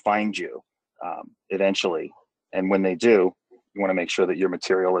 they will find you eventually. And when they do, you want to make sure that your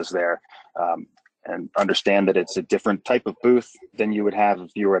material is there, and understand that it's a different type of booth than you would have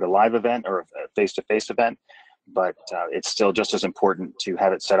if you were at a live event or a face-to-face event. But it's still just as important to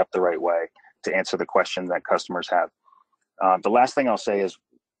have it set up the right way to answer the question that customers have. The last thing I'll say is,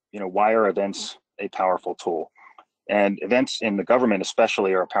 why are events a powerful tool? And events in the government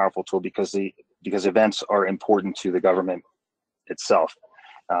especially are a powerful tool because events are important to the government itself.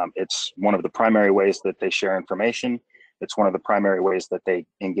 It's one of the primary ways that they share information. It's one of the primary ways that they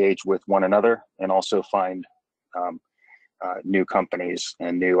engage with one another and also find new companies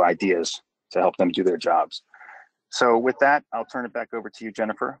and new ideas to help them do their jobs. So with that, I'll turn it back over to you,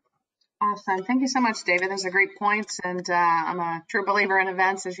 Jennifer. Awesome. Thank you so much, David. Those are great points. And I'm a true believer in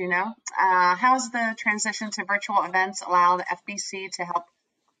events, as you know. How has the transition to virtual events allowed FBC to help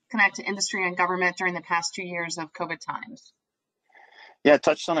connect to industry and government during the past 2 years of COVID times? Yeah, I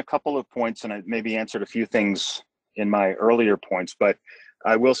touched on a couple of points, and I maybe answered a few things in my earlier points, but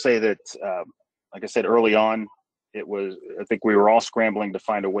I will say that, like I said early on, I think we were all scrambling to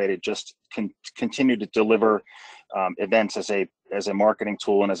find a way to just continue to deliver events as a marketing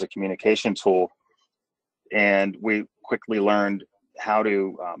tool and as a communication tool. And we quickly learned how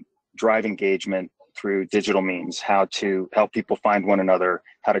to drive engagement through digital means, how to help people find one another,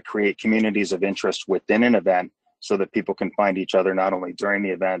 how to create communities of interest within an event so that people can find each other not only during the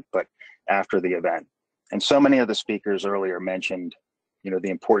event, but after the event. And so many of the speakers earlier mentioned, the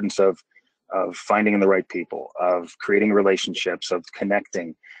importance of finding the right people, of creating relationships, of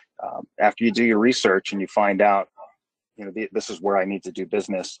connecting. After you do your research and you find out, this is where I need to do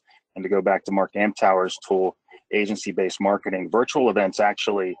business. And to go back to Mark Amtower's tool, agency-based marketing, virtual events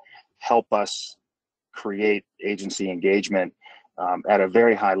actually help us create agency engagement at a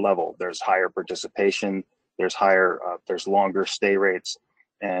very high level. There's higher participation, there's longer stay rates,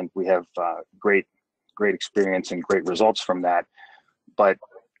 and we have great experience and great results from that. But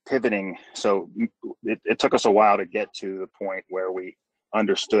pivoting. So it took us a while to get to the point where we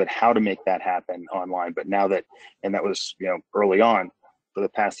understood how to make that happen online. But now that, and that was, you know, early on, for the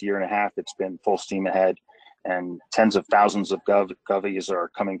past year and a half, it's been full steam ahead, and tens of thousands of govies are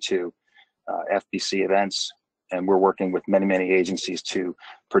coming to FBC events, and we're working with many agencies to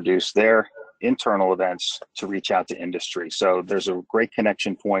produce their internal events to reach out to industry. So there's a great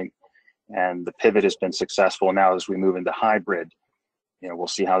connection point, and the pivot has been successful. Now as we move into hybrid, you know, we'll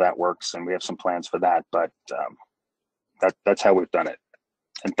see how that works, and we have some plans for that, but that's how we've done it.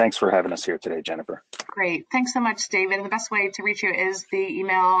 And thanks for having us here today, Jennifer. Great. Thanks so much, David. And the best way to reach you is the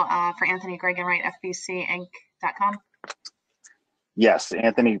email for Anthony Gregenwright, fbcinc.com. Yes,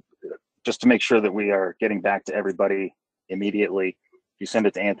 Anthony, just to make sure that we are getting back to everybody immediately, if you send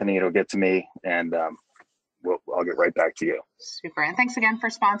it to Anthony, it'll get to me, and I'll get right back to you. Super. And thanks again for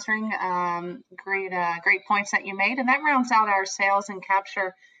sponsoring. Great points that you made. And that rounds out our sales and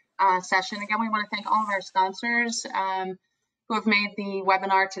capture session. Again, we want to thank all of our sponsors who have made the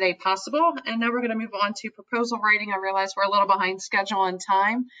webinar today possible. And now we're going to move on to proposal writing. I realize we're a little behind schedule and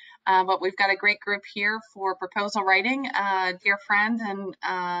time, but we've got a great group here for proposal writing. Dear friend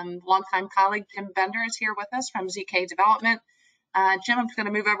and longtime colleague Jim Bender is here with us from ZK Development. Jim, I'm just going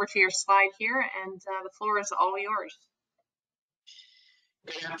to move over to your slide here, and the floor is all yours.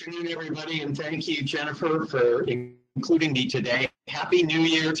 Good afternoon, everybody, and thank you, Jennifer, for including me today. Happy New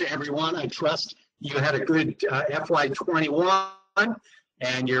Year to everyone. I trust you had a good FY21,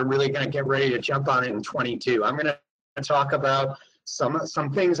 and you're really going to get ready to jump on it in 22. I'm going to talk about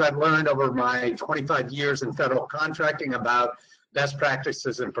some things I've learned over my 25 years in federal contracting about best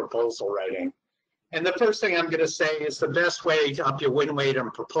practices in proposal writing. And the first thing I'm going to say is the best way to up your win rate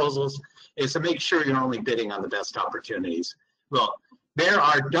on proposals is to make sure you're only bidding on the best opportunities. Well, there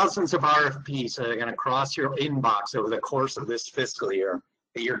are dozens of RFPs that are going to cross your inbox over the course of this fiscal year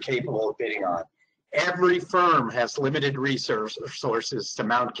that you're capable of bidding on. Every firm has limited resources to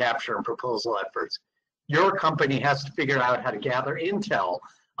mount capture and proposal efforts. Your company has to figure out how to gather intel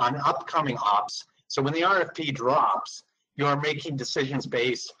on upcoming ops. So when the RFP drops, you're making decisions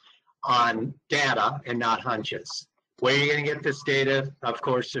based on data and not hunches. Where are you going to get this data? Of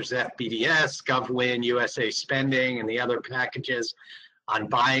course, there's FBDS, GovWin, USA Spending, and the other packages on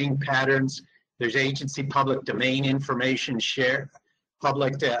buying patterns. There's agency public domain information shared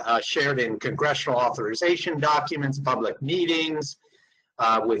in congressional authorization documents, public meetings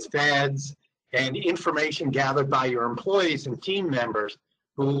with feds, and information gathered by your employees and team members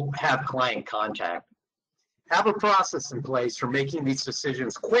who have client contact. Have a process in place for making these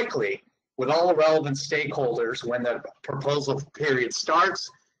decisions quickly with all the relevant stakeholders when the proposal period starts,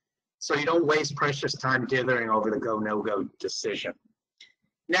 so you don't waste precious time dithering over the go, no-go decision.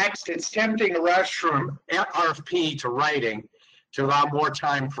 Next, it's tempting to rush from RFP to writing to allow more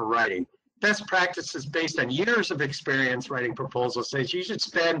time for writing. Best practices based on years of experience writing proposals says you should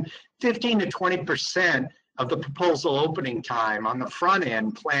spend 15 to 20% of the proposal opening time on the front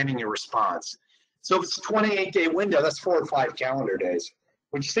end planning your response. So if it's a 28-day window, that's 4 or 5 calendar days,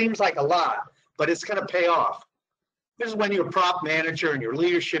 which seems like a lot, but it's going to pay off. This is when your prop manager and your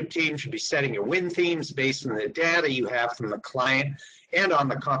leadership team should be setting your win themes based on the data you have from the client and on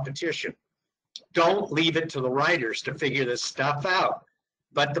the competition. Don't leave it to the writers to figure this stuff out,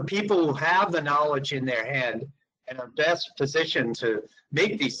 but the people who have the knowledge in their hand and are best positioned to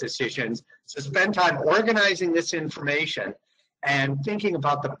make these decisions, so spend time organizing this information and thinking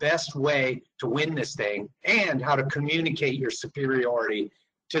about the best way to win this thing and how to communicate your superiority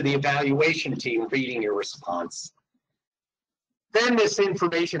to the evaluation team reading your response. Then this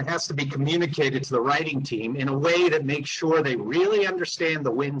information has to be communicated to the writing team in a way that makes sure they really understand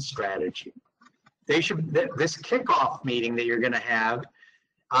the win strategy. This kickoff meeting that you're going to have,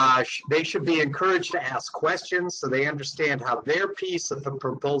 they should be encouraged to ask questions so they understand how their piece of the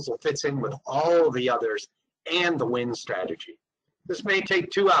proposal fits in with all of the others and the win strategy. This may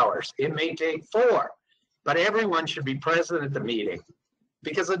take 2 hours, it may take 4, but everyone should be present at the meeting,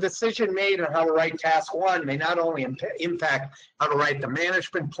 because a decision made on how to write task 1 may not only impact how to write the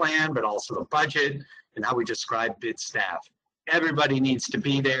management plan, but also the budget and how we describe bid staff. Everybody needs to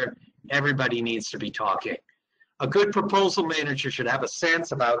be there, everybody needs to be talking. A good proposal manager should have a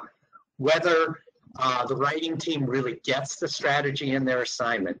sense about whether the writing team really gets the strategy in their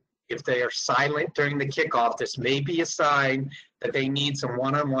assignment. If they are silent during the kickoff, this may be a sign that they need some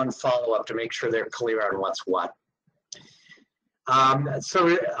one-on-one follow-up to make sure they're clear on what's what.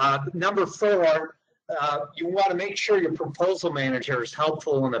 Number 4, you want to make sure your proposal manager is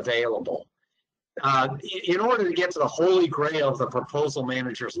helpful and available. In order to get to the holy grail of the proposal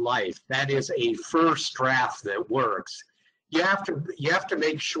manager's life, that is a first draft that works, you have to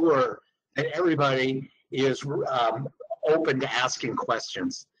make sure that everybody is open to asking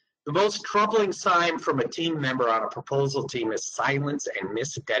questions. The most troubling sign from a team member on a proposal team is silence and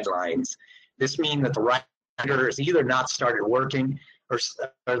missed deadlines. This means that the writer is either not started working or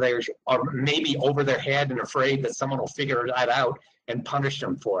they're maybe over their head and afraid that someone will figure that out and punish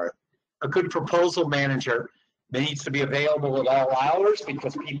them for it. A good proposal manager needs to be available at all hours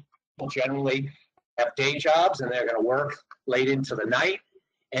because people generally have day jobs and they're going to work late into the night,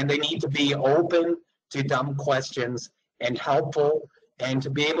 and they need to be open to dumb questions and helpful, and to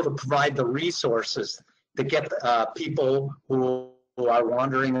be able to provide the resources to get people who are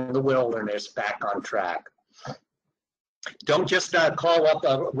wandering in the wilderness back on track. Don't just call up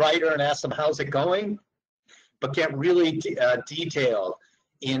a writer and ask them how's it going, but get really detailed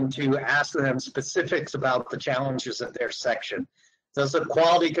into asking them specifics about the challenges of their section. Does the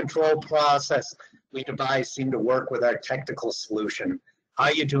quality control process we devised seem to work with our technical solution? How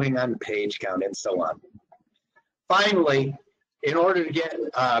are you doing on page count, and so on? Finally, in order to get,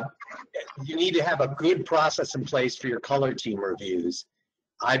 you need to have a good process in place for your color team reviews.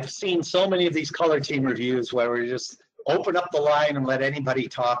 I've seen so many of these color team reviews where we just open up the line and let anybody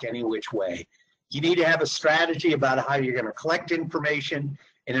talk any which way. You need to have a strategy about how you're going to collect information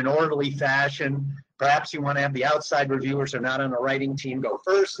in an orderly fashion. Perhaps you want to have the outside reviewers who are not on the writing team go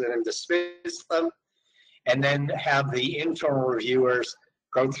first and then dismiss them, and then have the internal reviewers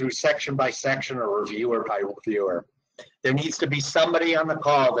go through section by section or reviewer by reviewer. There needs to be somebody on the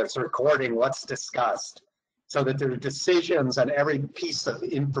call that's recording what's discussed so that there are decisions on every piece of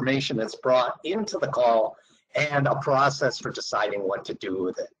information that's brought into the call and a process for deciding what to do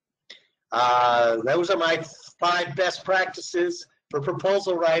with it. Those are my 5 best practices for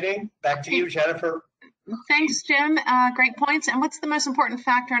proposal writing. Back to you, Jennifer. Thanks, Jim. Great points. And what's the most important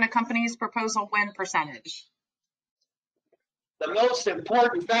factor in a company's proposal win percentage? The most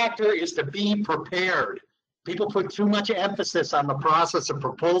important factor is to be prepared. People put too much emphasis on the process of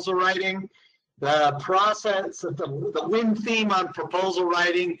proposal writing. The process, the win theme on proposal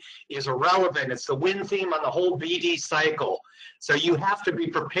writing is irrelevant. It's the win theme on the whole BD cycle. So you have to be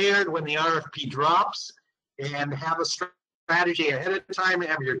prepared when the RFP drops and have a strategy ahead of time and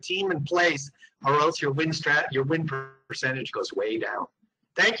have your team in place, or else your win percentage goes way down.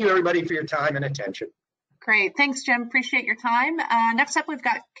 Thank you, everybody, for your time and attention. Great. Thanks, Jim. Appreciate your time. Next up, we've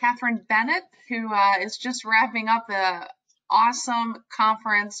got Catherine Bennett, who is just wrapping up the awesome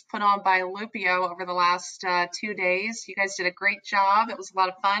conference put on by Lupio over the last 2 days. You guys did a great job. It was a lot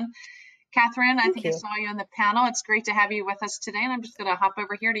of fun. Catherine, I think I saw you on the panel. It's great to have you with us today, and I'm just going to hop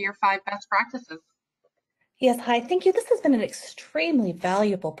over here to your 5 best practices. Yes, hi, thank you. This has been an extremely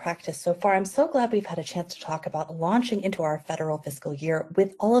valuable practice so far. I'm so glad we've had a chance to talk about launching into our federal fiscal year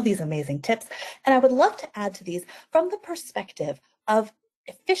with all of these amazing tips. And I would love to add to these from the perspective of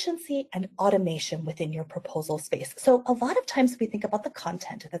efficiency and automation within your proposal space. So a lot of times we think about the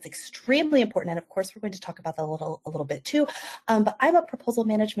content. That's extremely important. And of course, we're going to talk about that a little bit too. But I'm a proposal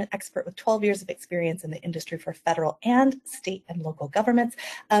management expert with 12 years of experience in the industry for federal and state and local governments.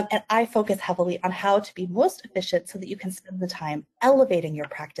 And I focus heavily on how to be most efficient so that you can spend the time elevating your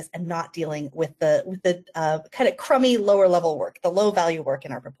practice and not dealing with the kind of crummy lower level work, the low value work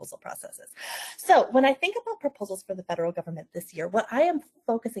in our proposal processes. So when I think about proposals for the federal government this year, what I am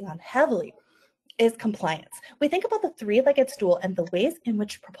focusing on heavily is compliance. We think about the 3-legged stool and the ways in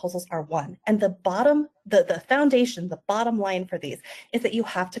which proposals are won. And the foundation, the bottom line for these is that you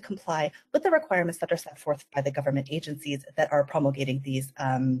have to comply with the requirements that are set forth by the government agencies that are promulgating these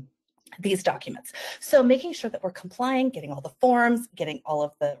documents. So making sure that we're complying, getting all the forms, getting all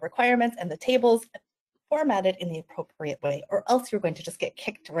of the requirements and the tables formatted in the appropriate way, or else you're going to just get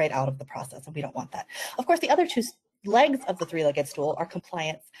kicked right out of the process, and we don't want that. Of course, the other 2 legs of the 3-legged stool are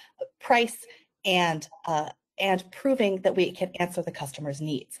compliance, price, and proving that we can answer the customer's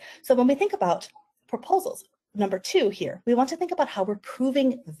needs. So when we think about proposals, number 2 here, we want to think about how we're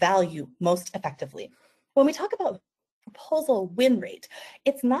proving value most effectively. When we talk about proposal win rate,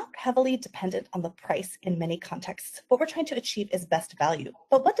 it's not heavily dependent on the price in many contexts. What we're trying to achieve is best value.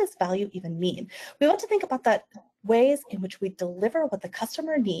 But what does value even mean? We want to think about that ways in which we deliver what the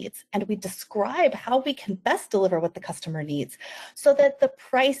customer needs, and we describe how we can best deliver what the customer needs so that the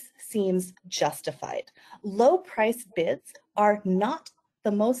price seems justified. Low price bids are not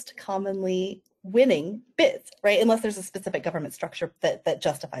the most commonly winning bids, right? Unless there's a specific government structure that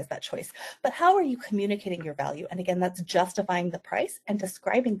justifies that choice. But how are you communicating your value? And again, that's justifying the price and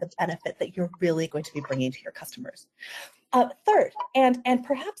describing the benefit that you're really going to be bringing to your customers. Third, and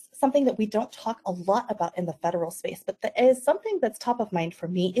perhaps something that we don't talk a lot about in the federal space, but that is something that's top of mind for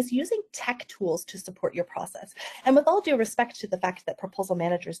me, is using tech tools to support your process. And with all due respect to the fact that proposal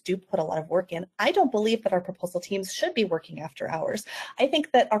managers do put a lot of work in, I don't believe that our proposal teams should be working after hours. I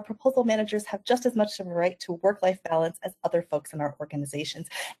think that our proposal managers have just as much of a right to work-life balance as other folks in our organizations.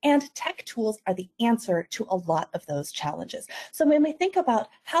 And tech tools are the answer to a lot of those challenges. So when we think about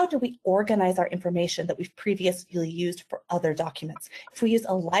how do we organize our information that we've previously used for other documents, if we use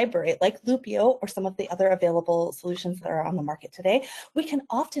a library like Lupio or some of the other available solutions that are on the market today, we can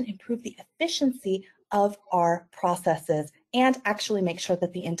often improve the efficiency of our processes and actually make sure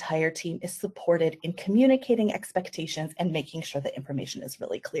that the entire team is supported in communicating expectations and making sure that information is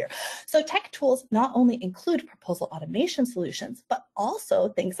really clear. So tech tools not only include proposal automation solutions, but also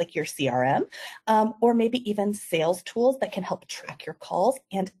things like your CRM, or maybe even sales tools that can help track your calls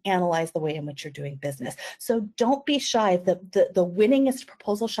and analyze the way in which you're doing business. So don't be shy. The winningest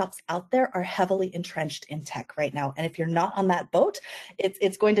proposal shops out there are heavily entrenched in tech right now. And if you're not on that boat,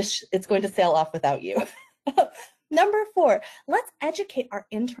 it's going to sail off without you. Number 4, let's educate our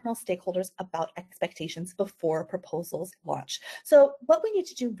internal stakeholders about expectations before proposals launch. So what we need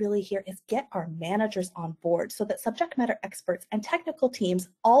to do really here is get our managers on board so that subject matter experts and technical teams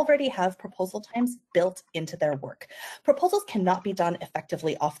already have proposal times built into their work. Proposals cannot be done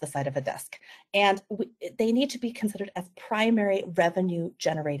effectively off the side of a desk, and they need to be considered as primary revenue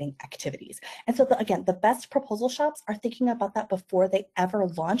generating activities. And so again, the best proposal shops are thinking about that before they ever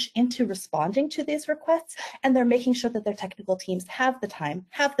launch into responding to these requests, and they're making sure that their technical teams have the time,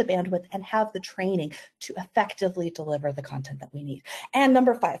 have the bandwidth, and have the training to effectively deliver the content that we need. And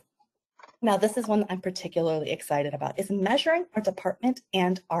number 5, now this is one that I'm particularly excited about, is measuring our department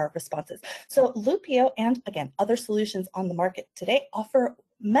and our responses. So Lupio and again, other solutions on the market today offer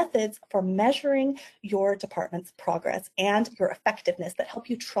methods for measuring your department's progress and your effectiveness that help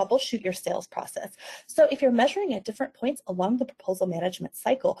you troubleshoot your sales process. So if you're measuring at different points along the proposal management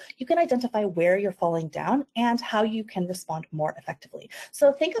cycle, you can identify where you're falling down and how you can respond more effectively.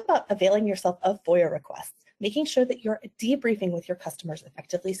 So think about availing yourself of FOIA requests, making sure that you're debriefing with your customers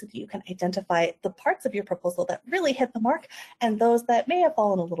effectively so that you can identify the parts of your proposal that really hit the mark and those that may have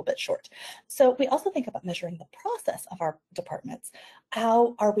fallen a little bit short. So we also think about measuring the process of our departments.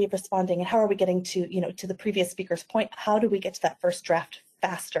 How are we responding and how are we getting to, to the previous speaker's point, how do we get to that first draft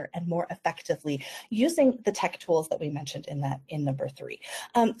faster and more effectively using the tech tools that we mentioned in number 3.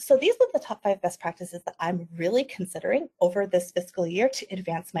 So these are the top 5 best practices that I'm really considering over this fiscal year to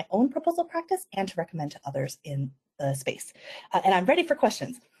advance my own proposal practice and to recommend to others in the space. And I'm ready for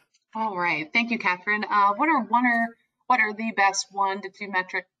questions. All right, thank you, Catherine. What are the best 1 to 2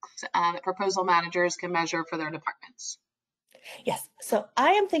 metrics that proposal managers can measure for their departments? Yes, so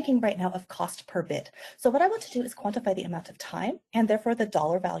I am thinking right now of cost per bid. So what I want to do is quantify the amount of time and therefore the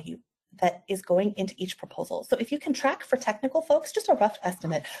dollar value that is going into each proposal. So if you can track for technical folks, just a rough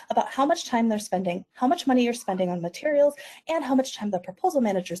estimate about how much time they're spending, how much money you're spending on materials, and how much time the proposal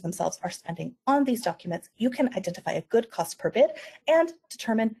managers themselves are spending on these documents, you can identify a good cost per bid and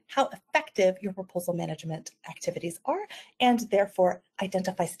determine how effective your proposal management activities are, and therefore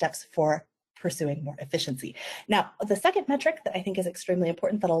identify steps for pursuing more efficiency. Now, the second metric that I think is extremely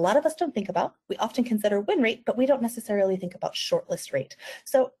important that a lot of us don't think about, we often consider win rate, but we don't necessarily think about shortlist rate.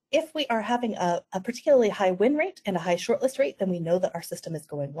 So if we are having a particularly high win rate and a high shortlist rate, then we know that our system is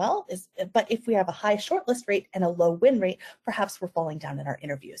going well. But if we have a high shortlist rate and a low win rate, perhaps we're falling down in our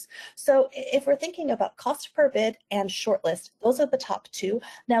interviews. So if we're thinking about cost per bid and shortlist, those are the top 2.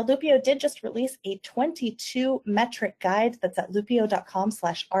 Now, Lupio did just release a 22 metric guide that's at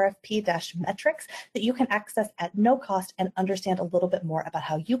lupio.com/RFP-metrics that you can access at no cost and understand a little bit more about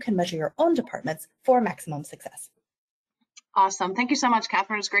how you can measure your own departments for maximum success. Awesome. Thank you so much,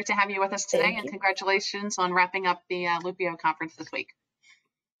 Catherine. It's great to have you with us today, and congratulations on wrapping up the Lupio conference this week.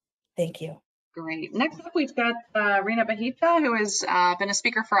 Thank you. Great. Next up, we've got Rina Bahita, who has been a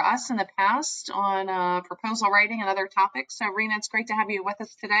speaker for us in the past on proposal writing and other topics. So, Rina, it's great to have you with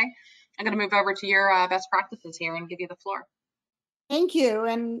us today. I'm going to move over to your best practices here and give you the floor. Thank you.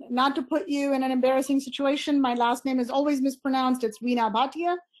 And not to put you in an embarrassing situation, my last name is always mispronounced. It's Rina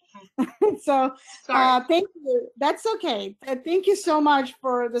Bhatia. So thank you. That's okay. Thank you so much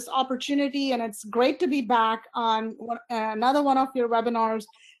for this opportunity. And it's great to be back on another one of your webinars.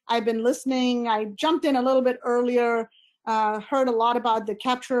 I've been listening. I jumped in a little bit earlier, heard a lot about the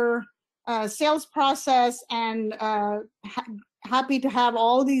capture sales process, and happy to have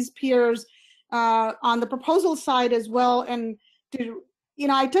all these peers on the proposal side as well. And to,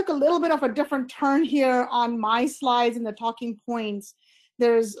 I took a little bit of a different turn here on my slides and the talking points.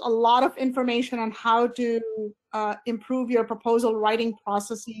 There's a lot of information on how to improve your proposal writing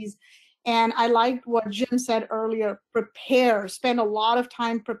processes. And I liked what Jim said earlier, prepare, spend a lot of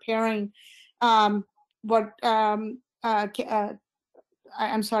time preparing. I'm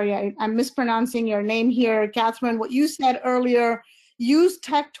sorry, I'm mispronouncing your name here, Catherine. What you said earlier, use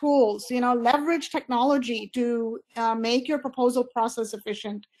tech tools, leverage technology to make your proposal process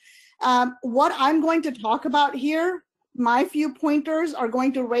efficient. What I'm going to talk about here, my few pointers are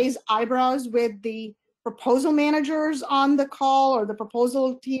going to raise eyebrows with the proposal managers on the call or the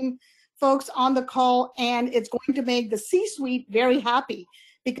proposal team folks on the call, and it's going to make the C-suite very happy,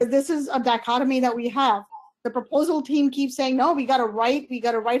 because this is a dichotomy that we have. The proposal team keeps saying, no, we got to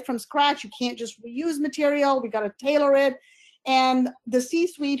write from scratch. You can't just reuse material. We got to tailor it. And the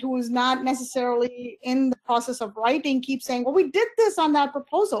C-suite, who is not necessarily in the process of writing, keeps saying, well, we did this on that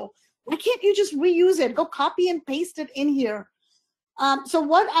proposal. Why can't you just reuse it? Go copy and paste it in here. So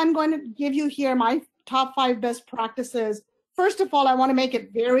what I'm going to give you here, my top 5 best practices. First of all, I want to make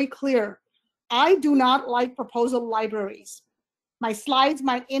it very clear. I do not like proposal libraries. My slides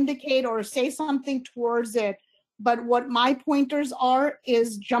might indicate or say something towards it, but what my pointers are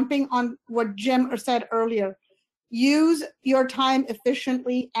is jumping on what Jim said earlier. Use your time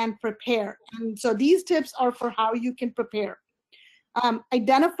efficiently and prepare. And so these tips are for how you can prepare.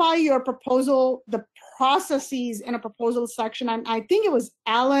 Identify your proposal, the processes in a proposal section. And I think it was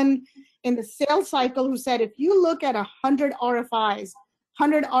Alan in the sales cycle who said, if you look at 100 RFIs,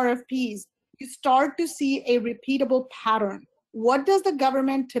 100 RFPs, you start to see a repeatable pattern. What does the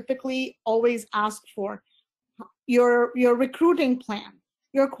government typically always ask for? Your recruiting plan,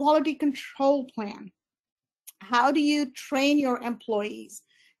 your quality control plan. How do you train your employees?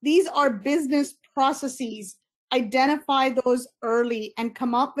 These are business processes. Identify those early and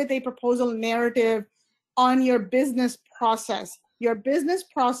come up with a proposal narrative on your business process. Your business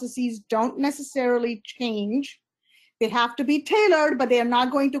processes don't necessarily change. They have to be tailored, but they are not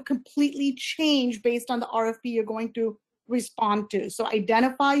going to completely change based on the RFP you're going to respond to. So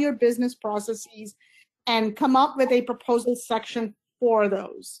identify your business processes and come up with a proposal section for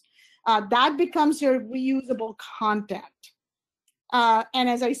those. That becomes your reusable content. And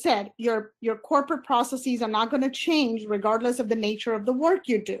as I said, your corporate processes are not going to change regardless of the nature of the work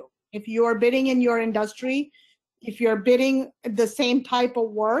you do. If you are bidding in your industry, if you're bidding the same type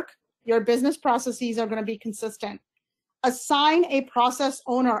of work, your business processes are going to be consistent. Assign a process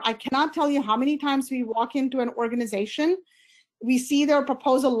owner. I cannot tell you how many times we walk into an organization, we see their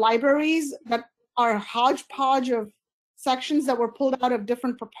proposal libraries that are a hodgepodge of sections that were pulled out of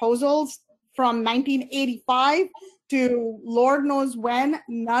different proposals from 1985 to Lord knows when.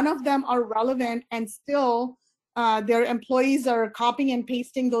 None of them are relevant, and still their employees are copying and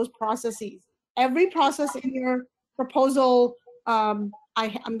pasting those processes. Every process in your proposal, I'm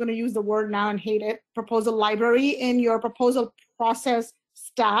going to use the word now and hate it, proposal library in your proposal process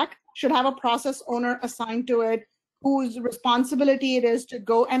stack should have a process owner assigned to it whose responsibility it is to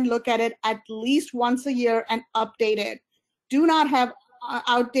go and look at it at least once a year and update it. Do not have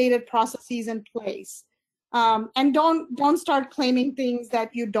outdated processes in place. And don't start claiming things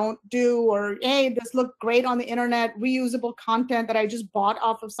that you don't do, or hey, this looked great on the internet, reusable content that I just bought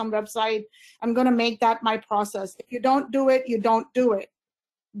off of some website. I'm going to make that my process. If you don't do it, you don't do it.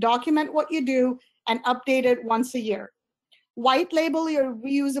 Document what you do and update it once a year. White label your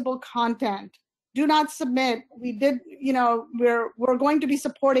reusable content. Do not submit. We're going to be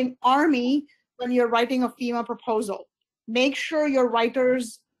supporting Army when you're writing a FEMA proposal. Make sure your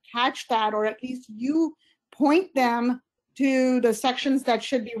writers catch that, or at least you point them to the sections that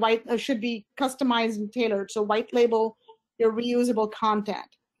should be customized and tailored. So white label your reusable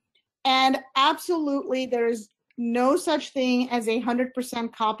content. And absolutely, there is no such thing as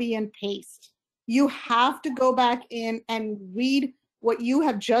 100% copy and paste. You have to go back in and read what you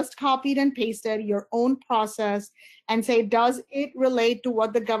have just copied and pasted, your own process, and say, does it relate to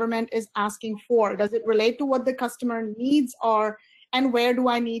what the government is asking for? Does it relate to what the customer needs are? And where do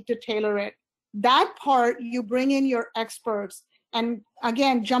I need to tailor it? That part, you bring in your experts. And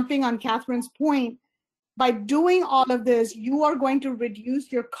again, jumping on Catherine's point, by doing all of this, you are going to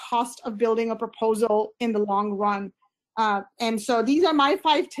reduce your cost of building a proposal in the long run. And so these are my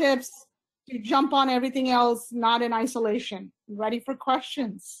 5 tips to jump on everything else, not in isolation. Ready for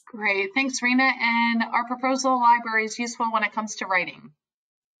questions? Great, thanks, Rena. And our proposal library is useful when it comes to writing.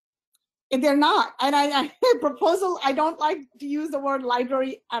 And they're not. And I don't like to use the word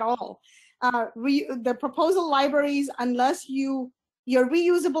library at all. The proposal libraries, unless you your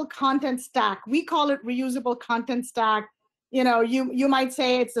reusable content stack. We call it reusable content stack. You know, you might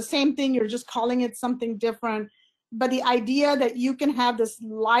say it's the same thing, you're just calling it something different. But the idea that you can have this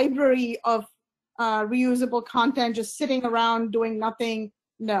library of reusable content just sitting around doing nothing,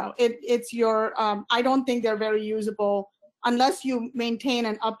 no, it's your, I don't think they're very usable unless you maintain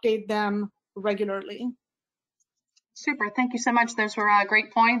and update them regularly. Super, thank you so much. Those were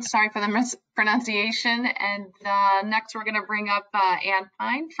great points. Sorry for the mispronunciation. And next we're gonna bring up Ann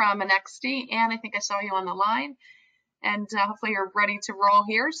Pine from Annexty. Ann, I think I saw you on the line. And hopefully you're ready to roll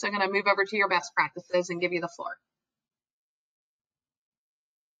here. So I'm gonna move over to your best practices and give you the floor.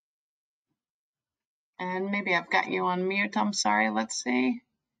 And maybe I've got you on mute, I'm sorry, let's see.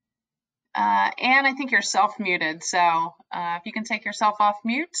 Ann, I think you're self-muted, so if you can take yourself off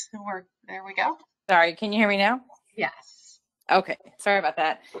mute, there we go. Sorry, can you hear me now? Yes. Okay, sorry about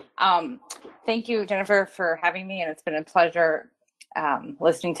that. Thank you, Jennifer, for having me, and it's been a pleasure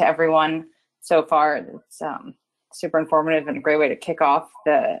listening to everyone so far. It's super informative and a great way to kick off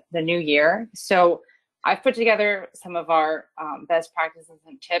the new year. So I've put together some of our best practices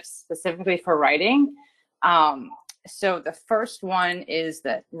and tips specifically for writing. So the first one is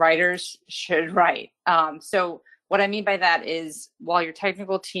that writers should write. So what I mean by that is, while your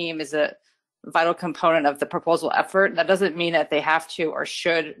technical team is a vital component of the proposal effort, that doesn't mean that they have to or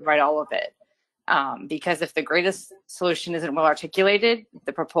should write all of it. Because if the greatest solution isn't well articulated,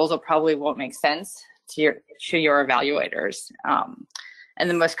 the proposal probably won't make sense to your evaluators. And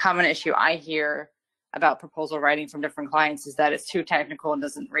the most common issue I hear about proposal writing from different clients is that it's too technical and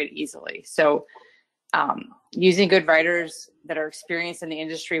doesn't rate easily. So using good writers that are experienced in the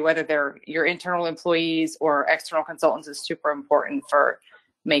industry, whether they're your internal employees or external consultants, is super important for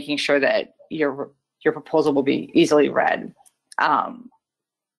making sure that your proposal will be easily read.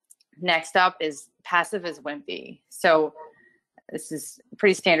 Next up is passive as wimpy. So this is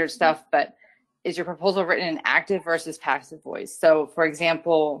pretty standard stuff, but is your proposal written in active versus passive voice? So for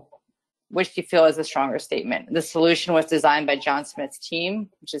example, which do you feel is a stronger statement? The solution was designed by John Smith's team,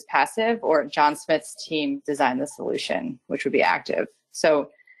 which is passive, or John Smith's team designed the solution, which would be active. So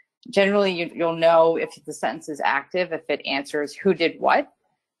generally you'll know if the sentence is active if it answers who did what.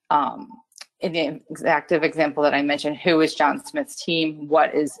 In the active example that I mentioned, who is John Smith's team,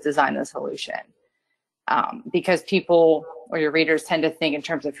 what is design the solution? Because people or your readers tend to think in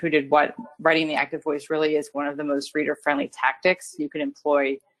terms of who did what, writing the active voice really is one of the most reader-friendly tactics you can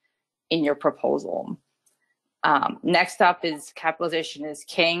employ in your proposal. Next up is capitalization is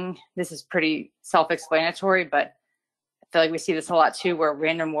king. This is pretty self-explanatory, but I feel like we see this a lot too, where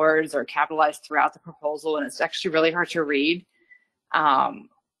random words are capitalized throughout the proposal, and it's actually really hard to read.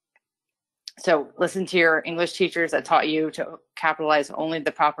 So listen to your English teachers that taught you to capitalize only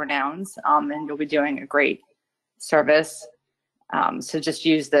the proper nouns, and you'll be doing a great service. So just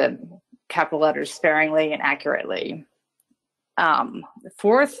use the capital letters sparingly and accurately. The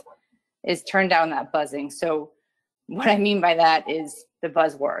fourth is turn down that buzzing. So what I mean by that is the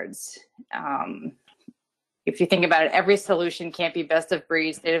buzzwords. If you think about it, every solution can't be best of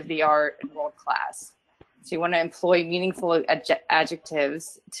breed, state of the art, and world class. So you want to employ meaningful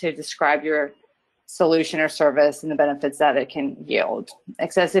adjectives to describe your solution or service and the benefits that it can yield.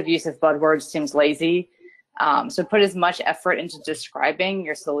 Excessive use of buzzwords seems lazy. So put as much effort into describing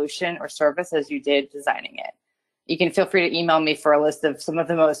your solution or service as you did designing it. You can feel free to email me for a list of some of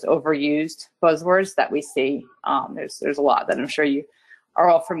the most overused buzzwords that we see. There's a lot that I'm sure you are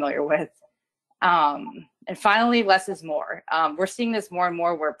all familiar with. And finally, less is more. We're seeing this more and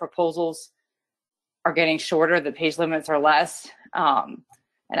more where proposals are getting shorter, the page limits are less. And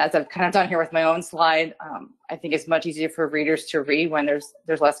as I've kind of done here with my own slide, I think it's much easier for readers to read when there's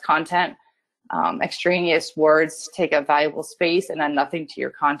less content. Extraneous words take up valuable space and add nothing to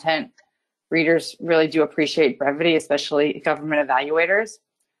your content. Readers really do appreciate brevity, especially government evaluators.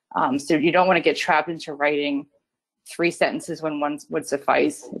 So you don't want to get trapped into writing 3 sentences when one would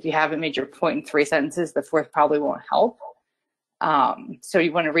suffice. If you haven't made your point in 3 sentences, the 4th probably won't help. So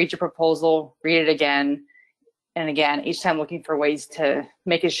you want to read your proposal, read it again and again, each time looking for ways to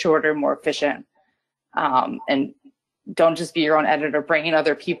make it shorter, more efficient. And don't just be your own editor, bring in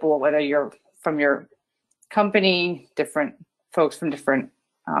other people, whether you're from your company, different folks from different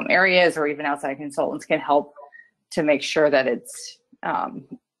areas, or even outside consultants can help to make sure that it's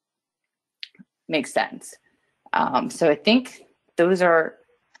makes sense. So I think those are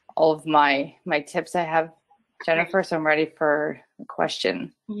all of my tips I have, Jennifer, so I'm ready for a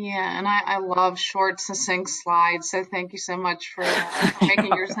question. Yeah, and I love short, succinct slides, so thank you so much for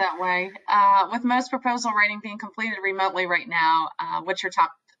making yours that way. With most proposal writing being completed remotely right now, what's your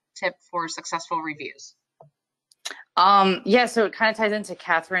top tip for successful reviews? Yeah, so it kind of ties into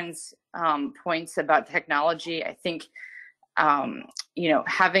Catherine's points about technology. I think,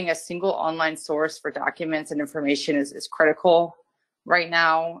 having a single online source for documents and information is critical right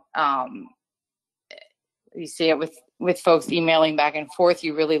now. You see it with folks emailing back and forth.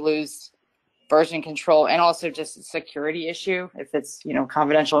 You really lose version control, and also just a security issue. If it's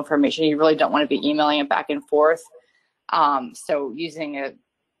confidential information, you really don't want to be emailing it back and forth. So using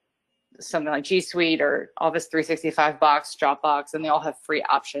something like G Suite or Office 365 Box, Dropbox, and they all have free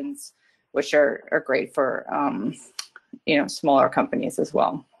options, which are great for smaller companies as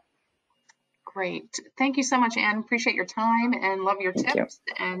well. Great. Thank you so much, Anne. Appreciate your time and love your Thank tips.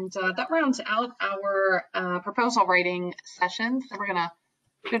 you. And that rounds out our proposal writing session. So we're going to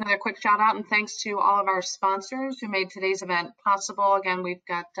do another quick shout out and thanks to all of our sponsors who made today's event possible. Again, we've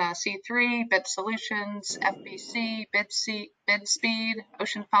got C3, Bit Solutions, FBC, BidSpeed,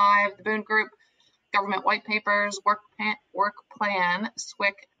 Ocean 5, the Boone Group, Government White Papers, Work Plan,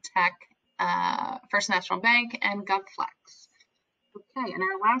 SWIC Tech, First National Bank, and GovFlex. Okay, and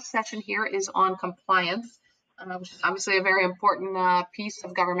our last session here is on compliance, which is obviously a very important piece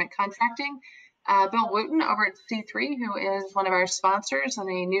of government contracting. Bill Wooten over at C3, who is one of our sponsors and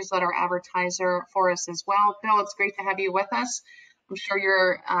a newsletter advertiser for us as well. Bill, it's great to have you with us. I'm sure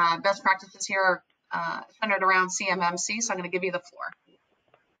your best practices here are centered around CMMC, so I'm going to give you the floor.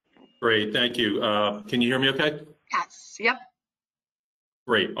 Great, thank you. Can you hear me okay? Yes, yep.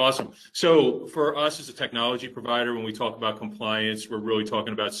 Great, awesome. So for us as a technology provider, when we talk about compliance, we're really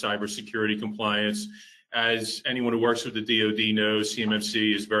talking about cybersecurity compliance. As anyone who works with the DoD knows,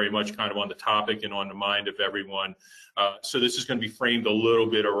 CMMC is very much kind of on the topic and on the mind of everyone. So this is going to be framed a little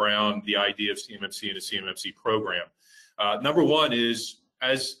bit around the idea of CMMC and a CMMC program. Number one is,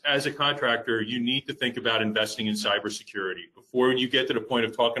 as a contractor, you need to think about investing in cybersecurity. Before you get to the point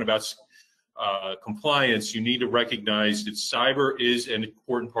of talking about compliance, you need to recognize that cyber is an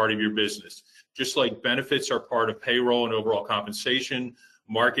important part of your business. Just like benefits are part of payroll and overall compensation,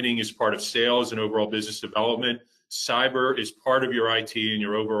 marketing is part of sales and overall business development, cyber is part of your IT and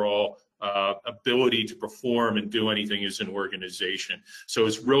your overall ability to perform and do anything as an organization. So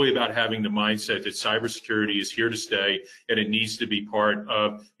it's really about having the mindset that cybersecurity is here to stay and it needs to be part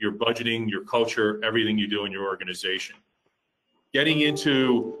of your budgeting, your culture, everything you do in your organization. Getting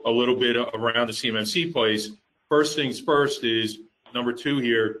into a little bit around the CMMC place, first things first is number two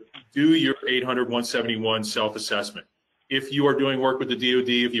here, do your 800-171 self-assessment. If you are doing work with the DoD,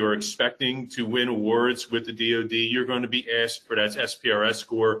 if you are expecting to win awards with the DoD, you're going to be asked for that SPRS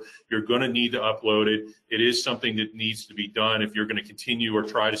score. You're going to need to upload it. It is something that needs to be done if you're going to continue or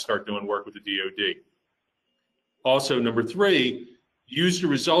try to start doing work with the DoD. Also, number three, use the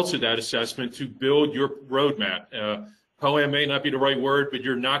results of that assessment to build your roadmap. POAM may not be the right word, but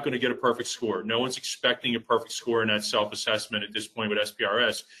you're not going to get a perfect score. No one's expecting a perfect score in that self-assessment at this point with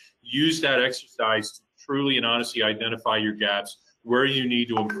SPRS. Use that exercise to truly and honestly identify your gaps, where you need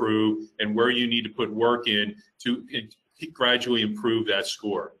to improve, and where you need to put work in to gradually improve that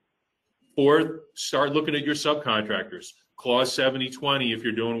score. Fourth, start looking at your subcontractors. Clause 7020, if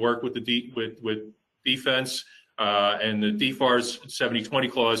you're doing work with the defense and the DFARS 7020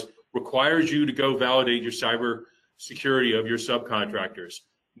 clause, requires you to go validate your cyber security of your subcontractors.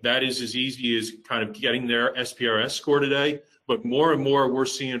 That is as easy as kind of getting their SPRS score today, but more and more we're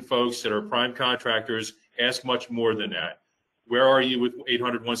seeing folks that are prime contractors ask much more than that. Where are you with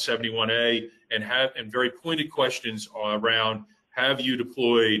 800-171A? And very pointed questions around, have you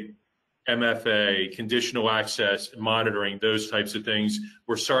deployed MFA, conditional access, monitoring, those types of things.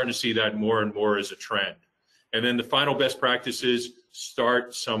 We're starting to see that more and more as a trend. And then the final best practice is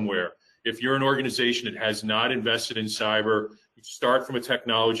start somewhere. If you're an organization that has not invested in cyber, start from a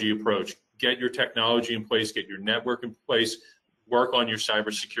technology approach. Get your technology in place, get your network in place, work on your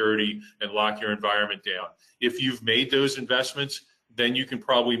cybersecurity, and lock your environment down. If you've made those investments, then you can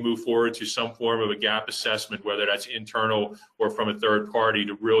probably move forward to some form of a gap assessment, whether that's internal or from a third party,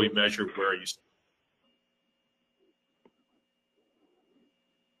 to really measure where you stand.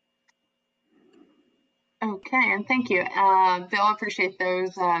 Okay, and thank you. Bill, I appreciate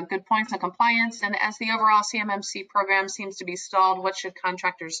those good points on compliance. And as the overall CMMC program seems to be stalled, what should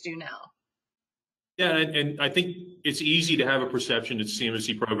contractors do now? Yeah, and I think it's easy to have a perception that the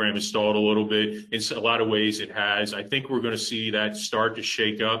CMMC program is stalled a little bit. In a lot of ways it has. I think we're going to see that start to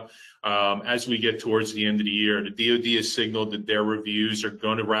shake up as we get towards the end of the year. The DoD has signaled that their reviews are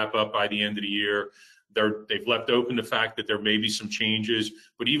going to wrap up by the end of the year. They've left open the fact that there may be some changes,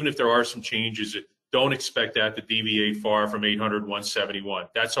 but even if there are some changes, don't expect that to deviate far from 800-171.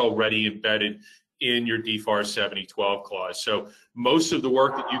 That's already embedded in your DFARS 7012 clause. So most of the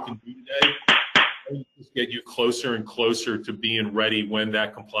work that you can do today, just get you closer and closer to being ready when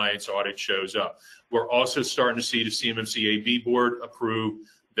that compliance audit shows up. We're also starting to see the CMMC AB board approve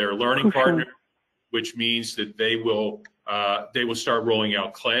their learning partner, which means that they will start rolling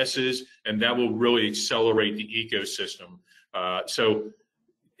out classes, and that will really accelerate the ecosystem. So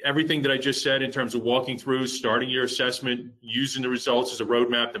everything that I just said in terms of walking through, starting your assessment, using the results as a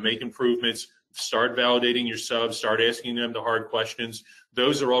roadmap to make improvements, start validating your subs, start asking them the hard questions.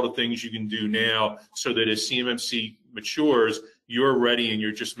 Those are all the things you can do now so that as CMMC matures, you're ready and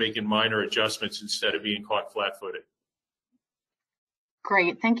you're just making minor adjustments instead of being caught flat-footed.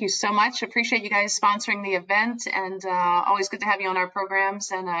 Great. Thank you so much. Appreciate you guys sponsoring the event, and always good to have you on our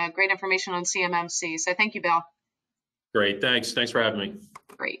programs, and great information on CMMC. So thank you, Bill. Great. Thanks. Thanks for having me.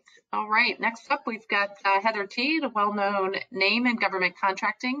 Great. All right. Next up, we've got Heather Teed, a well-known name in government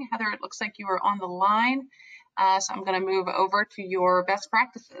contracting. Heather, it looks like you are on the line. So I'm going to move over to your best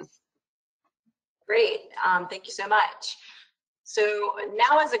practices. Great. Thank you so much. So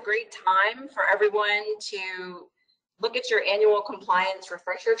now is a great time for everyone to look at your annual compliance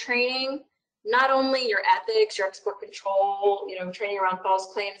refresher training. Not only your ethics, your export control, training around False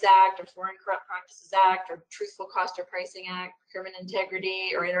Claims Act or Foreign Corrupt Practices Act or Truthful Cost or Pricing Act, procurement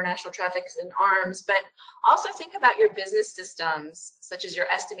integrity, or international traffics in arms, but also think about your business systems, such as your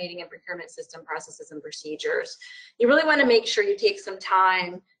estimating and procurement system processes and procedures. You really want to make sure you take some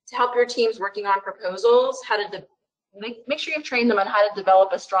time to help your teams working on proposals, make sure you've trained them on how to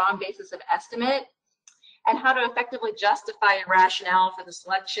develop a strong basis of estimate, and how to effectively justify your rationale for the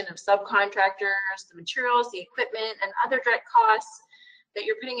selection of subcontractors, the materials, the equipment, and other direct costs that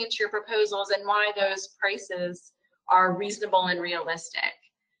you're putting into your proposals, and why those prices are reasonable and realistic.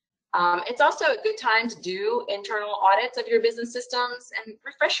 It's also a good time to do internal audits of your business systems and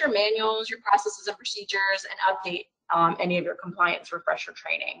refresh your manuals, your processes and procedures, and update any of your compliance refresher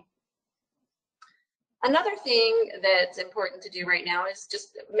training. Another thing that's important to do right now is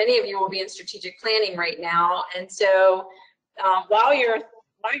just many of you will be in strategic planning right now, and so while you're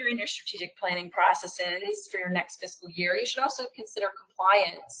in your strategic planning processes for your next fiscal year, you should also consider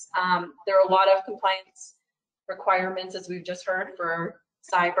compliance. There are a lot of compliance requirements, as we've just heard, for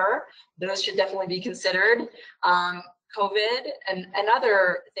cyber. Those should definitely be considered. COVID and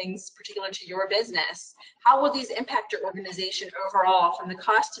other things particular to your business. How will these impact your organization overall, from the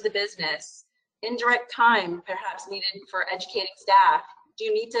cost to the business? Indirect time perhaps needed for educating staff. Do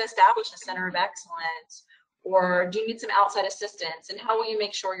you need to establish a center of excellence, or do you need some outside assistance? And how will you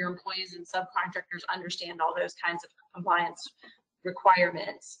make sure your employees and subcontractors understand all those kinds of compliance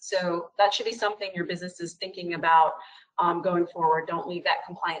requirements? So that should be something your business is thinking about going forward. Don't leave that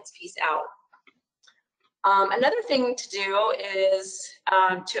compliance piece out. Another thing to do is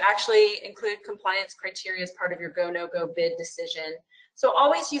to actually include compliance criteria as part of your go, no-go bid decision. So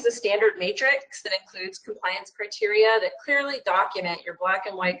always use a standard matrix that includes compliance criteria that clearly document your black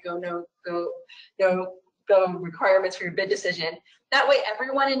and white go, no-go requirements for your bid decision. That way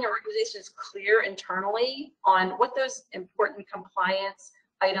everyone in your organization is clear internally on what those important compliance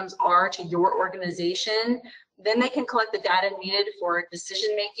items are to your organization. Then they can collect the data needed for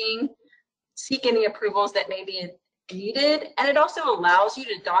decision making, seek any approvals that may be needed, and it also allows you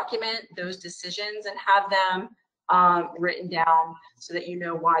to document those decisions and have them written down so that you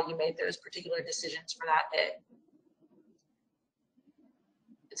know why you made those particular decisions for that bid.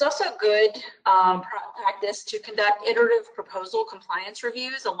 It's also good practice to conduct iterative proposal compliance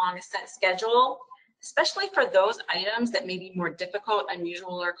reviews along a set schedule, especially for those items that may be more difficult,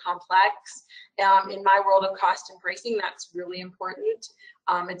 unusual, or complex. In my world of cost and pricing, that's really important.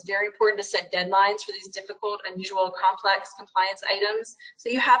 It's very important to set deadlines for these difficult, unusual, complex compliance items so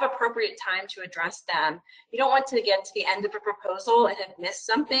you have appropriate time to address them. You don't want to get to the end of a proposal and have missed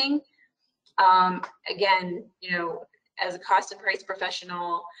something. Again, as a cost and price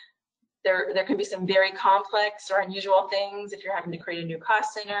professional, there can be some very complex or unusual things. If you're having to create a new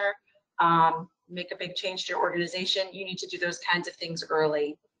cost center, make a big change to your organization, you need to do those kinds of things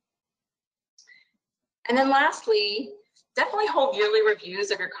early. And then lastly, definitely hold yearly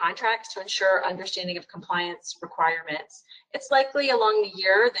reviews of your contracts to ensure understanding of compliance requirements. It's likely along the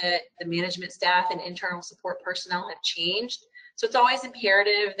year that the management staff and internal support personnel have changed. So it's always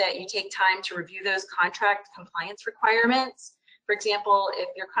imperative that you take time to review those contract compliance requirements. For example, if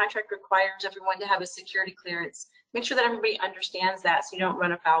your contract requires everyone to have a security clearance, make sure that everybody understands that so you don't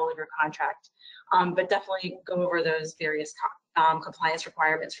run afoul of your contract. But definitely go over those various compliance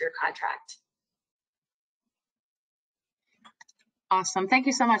requirements for your contract. Awesome. Thank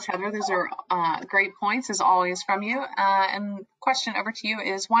you so much, Heather. Those are great points, as always, from you. And question over to you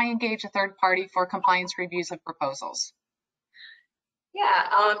is, why engage a third party for compliance reviews of proposals?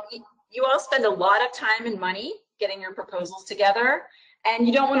 Yeah, You all spend a lot of time and money getting your proposals together, and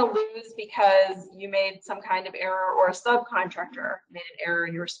you don't want to lose because you made some kind of error or a subcontractor made an error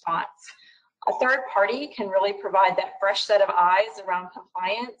in your response. A third party can really provide that fresh set of eyes around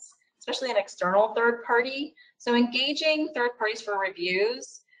compliance, especially an external third party. So engaging third parties for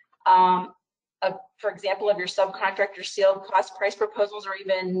reviews, for example, of your subcontractor sealed cost price proposals, or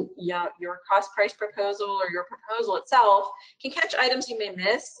even your cost price proposal or your proposal itself, can catch items you may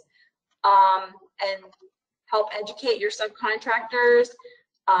miss and help educate your subcontractors,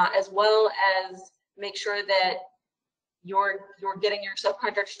 as well as make sure that you're getting your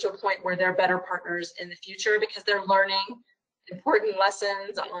subcontractors to a point where they're better partners in the future, because they're learning important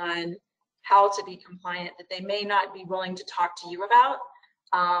lessons on how to be compliant that they may not be willing to talk to you about.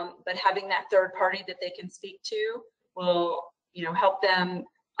 But having that third party that they can speak to will, help them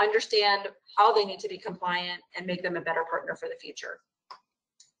understand how they need to be compliant and make them a better partner for the future.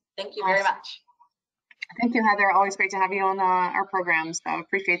 Thank you very much. Thank you, Heather. Always great to have you on our program, so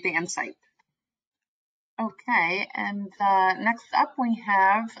appreciate the insight. Okay, and next up we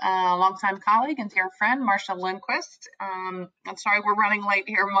have a longtime colleague and dear friend, Marcia Lindquist. I'm sorry we're running late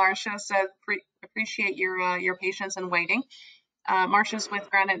here, Marcia, so appreciate your patience and waiting. Marcia's with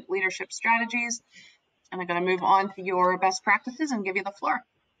Granite Leadership Strategies, and I'm going to move on to your best practices and give you the floor.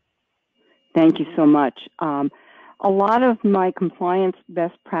 Thank you so much. A lot of my compliance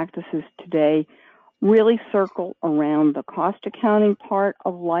best practices today really circle around the cost accounting part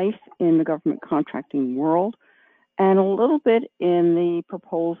of life in the government contracting world, and a little bit in the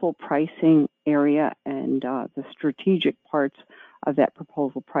proposal pricing area and the strategic parts of that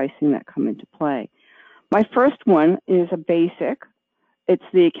proposal pricing that come into play. My first one is a basic. It's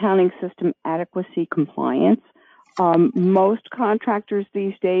the accounting system adequacy compliance. Most contractors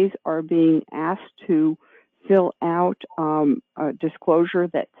these days are being asked to fill out a disclosure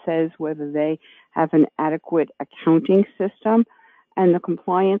that says whether they have an adequate accounting system, and the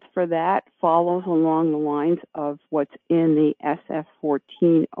compliance for that follows along the lines of what's in the SF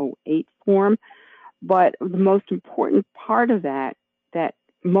 1408 form. But the most important part of that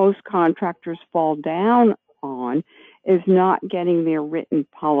most contractors fall down on is not getting their written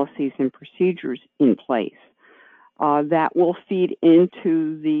policies and procedures in place. That will feed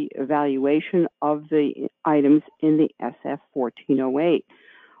into the evaluation of the items in the SF 1408.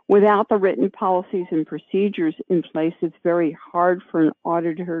 Without the written policies and procedures in place, it's very hard for an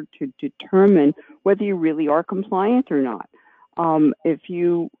auditor to determine whether you really are compliant or not. If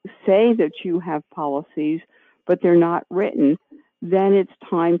you say that you have policies, but they're not written, then it's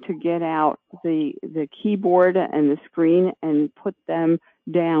time to get out the keyboard and the screen and put them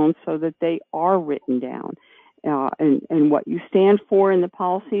down so that they are written down. And what you stand for in the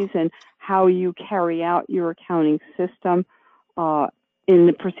policies and how you carry out your accounting system in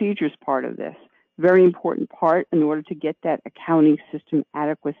the procedures part of this. Very important part in order to get that accounting system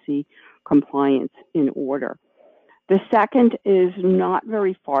adequacy compliance in order. The second is not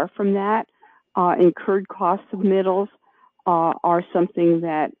very far from that. Incurred cost submittals are something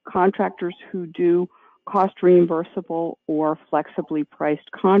that contractors who do cost reimbursable or flexibly priced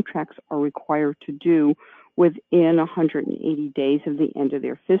contracts are required to do within 180 days of the end of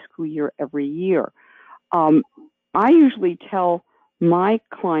their fiscal year every year. I usually tell my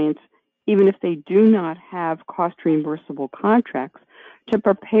clients, even if they do not have cost reimbursable contracts, to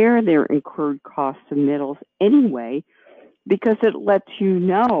prepare their incurred cost submittals anyway, because it lets you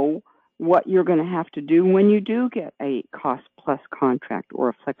know what you're going to have to do when you do get a cost plus contract or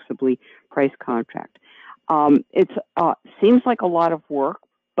a flexibly priced contract. It seems like a lot of work,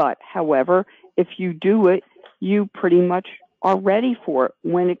 but however, if you do it, you pretty much are ready for it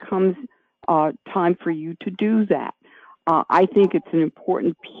when it comes time for you to do that. I think it's an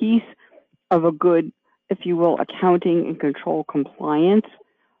important piece of a good, if you will, accounting and control compliance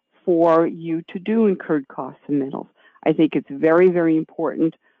for you to do incurred cost submittals. I think it's very, very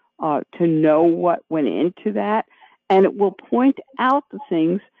important to know what went into that, and it will point out the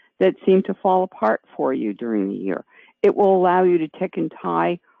things that seem to fall apart for you during the year. It will allow you to tick and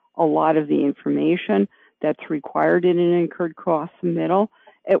tie a lot of the information that's required in an incurred cost submittal.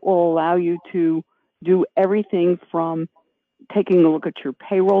 It will allow you to do everything from taking a look at your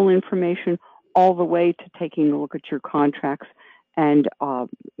payroll information all the way to taking a look at your contracts and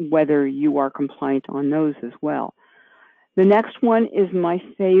whether you are compliant on those as well. The next one is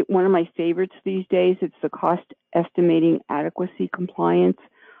one of my favorites these days. It's the cost estimating adequacy compliance.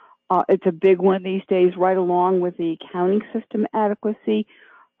 It's a big one these days, right along with the accounting system adequacy.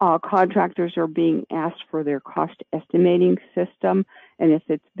 Contractors are being asked for their cost estimating system, and if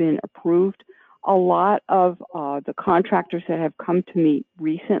it's been approved. A lot of the contractors that have come to me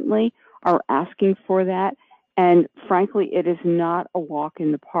recently are asking for that, and frankly, it is not a walk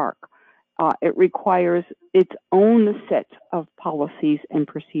in the park. It requires its own set of policies and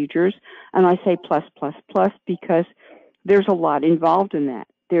procedures, and I say plus, plus, plus because there's a lot involved in that.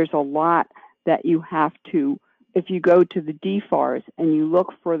 There's a lot that you have to, if you go to the DFARS and you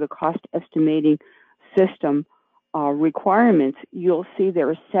look for the cost estimating system requirements, you'll see there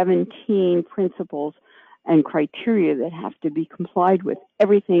are 17 principles and criteria that have to be complied with.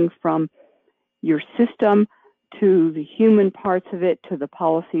 Everything from your system to the human parts of it to the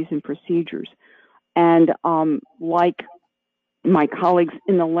policies and procedures. And like my colleagues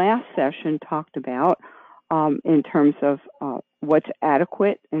in the last session talked about in terms of what's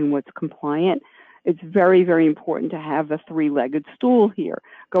adequate and what's compliant, it's very, very important to have the three-legged stool here,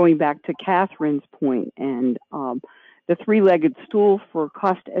 going back to Catherine's point. And the three-legged stool for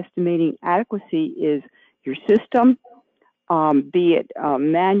cost estimating adequacy is your system, be it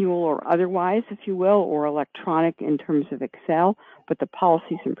manual or otherwise, if you will, or electronic in terms of Excel, but the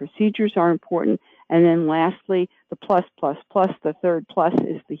policies and procedures are important. And then lastly, the plus, plus, plus, the third plus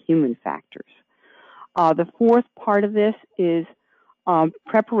is the human factors. The fourth part of this is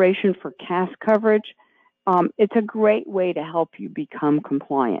preparation for CAS coverage. It's a great way to help you become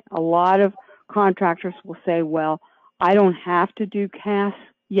compliant. A lot of contractors will say, well, I don't have to do CAS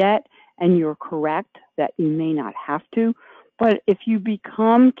yet, and you're correct that you may not have to, but if you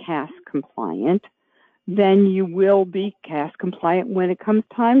become CAS compliant, then you will be CAS compliant when it comes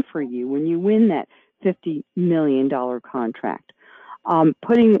time for you, when you win that $50 million contract.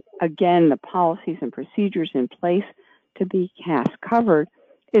 Putting, again, the policies and procedures in place to be CAS covered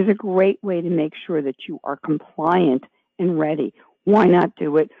is a great way to make sure that you are compliant and ready. Why not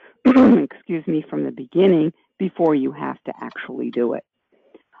do it, excuse me, from the beginning before you have to actually do it?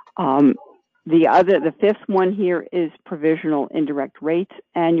 The fifth one here is provisional indirect rates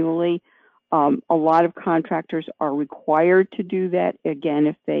annually. A lot of contractors are required to do that, again,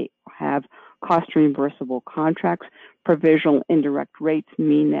 if they have cost reimbursable contracts. Provisional indirect rates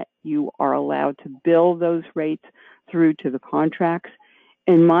mean that you are allowed to bill those rates through to the contracts.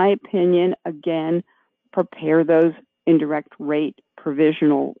 In my opinion, again, prepare those indirect rate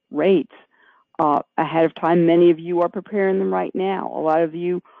provisional rates ahead of time. Many of you are preparing them right now. A lot of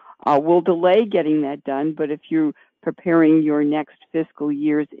you will delay getting that done, but if you're preparing your next fiscal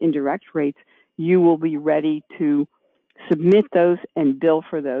year's indirect rates, you will be ready to submit those and bill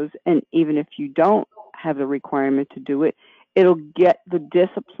for those. And even if you don't have the requirement to do it, it'll get the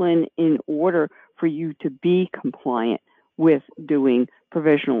discipline in order for you to be compliant with doing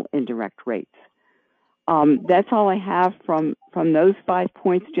provisional indirect rates. That's all I have from those 5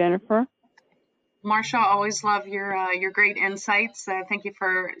 points, Jennifer. Marcia, always love your great insights. Thank you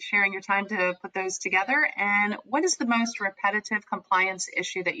for sharing your time to put those together. And what is the most repetitive compliance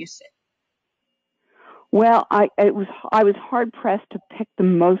issue that you see? Well, I was hard pressed to pick the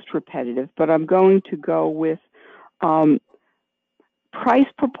most repetitive, but I'm going to go with price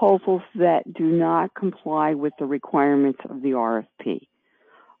proposals that do not comply with the requirements of the RFP.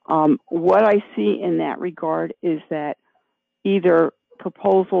 What I see in that regard is that either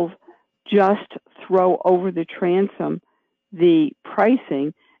proposals just throw over the transom the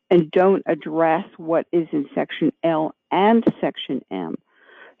pricing and don't address what is in Section L and Section M.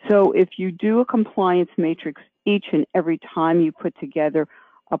 So if you do a compliance matrix each and every time you put together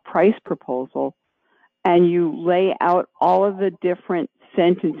a price proposal and you lay out all of the different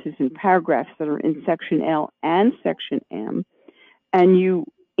sentences and paragraphs that are in Section L and Section M, and you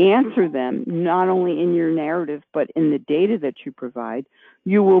answer them not only in your narrative but in the data that you provide,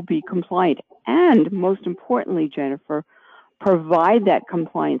 you will be compliant. And most importantly, Jennifer, provide that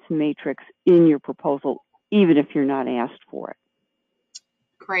compliance matrix in your proposal, even if you're not asked for it.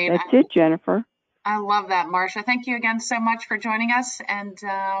 Great. That's it, Jennifer. I love that, Marcia. Thank you again so much for joining us, and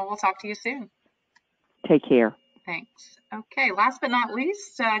we'll talk to you soon. Take care. Thanks. Okay, last but not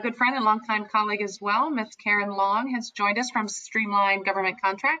least, a good friend and longtime colleague as well, Ms. Karen Long has joined us from Streamline Government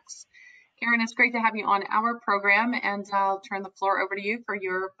Contracts. Karen, it's great to have you on our program, and I'll turn the floor over to you for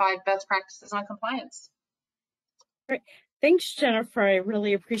your 5 best practices on compliance. Great. Thanks, Jennifer. I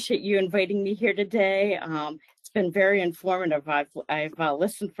really appreciate you inviting me here today. It's been very informative. I've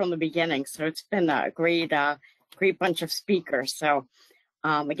listened from the beginning, so it's been a great bunch of speakers. So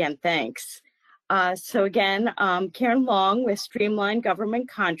again, thanks. Karen Long with Streamline Government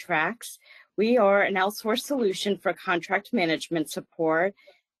Contracts. We are an outsourced solution for contract management support,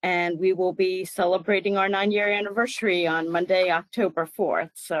 and we will be celebrating our 9-year anniversary on Monday, October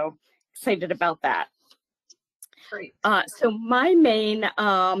 4th. So excited about that. Great. So my main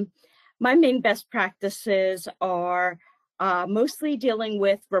My main best practices are mostly dealing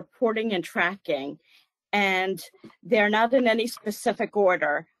with reporting and tracking, and they're not in any specific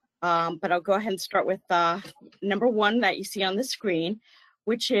order, but I'll go ahead and start with number one that you see on the screen,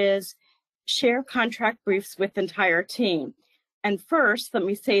 which is share contract briefs with the entire team. And first, let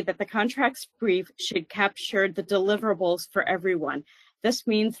me say that the contracts brief should capture the deliverables for everyone. This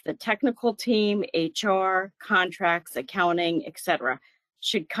means the technical team, HR, contracts, accounting, etc.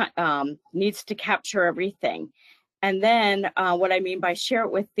 Needs to capture everything. And then what I mean by share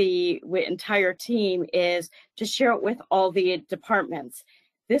it with the entire team is to share it with all the departments.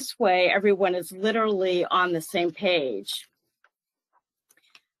 This way, everyone is literally on the same page.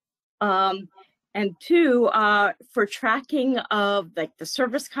 And two, for tracking of like the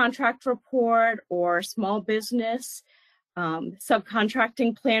service contract report or small business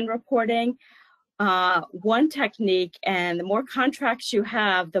subcontracting plan reporting, one technique, and the more contracts you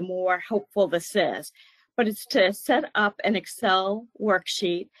have, the more helpful this is, but it's to set up an Excel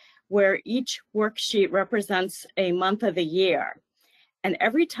worksheet where each worksheet represents a month of the year. And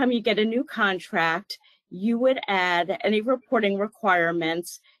every time you get a new contract, you would add any reporting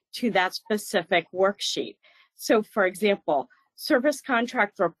requirements to that specific worksheet. So for example, service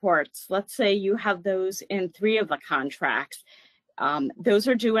contract reports, let's say you have those in 3 of the contracts. Those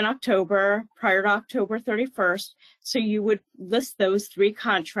are due in October, prior to October 31st. So you would list those 3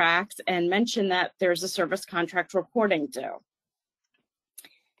 contracts and mention that there's a service contract reporting due.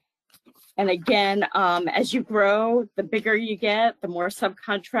 And again, as you grow, the bigger you get, the more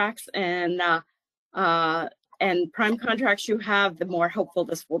subcontracts and prime contracts you have, the more helpful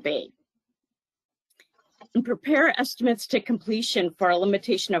this will be. And prepare estimates to completion for a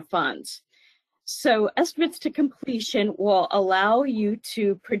limitation of funds. So estimates to completion will allow you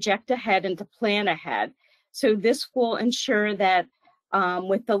to project ahead and to plan ahead. So this will ensure that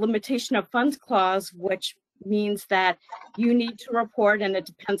with the limitation of funds clause, which means that you need to report, and it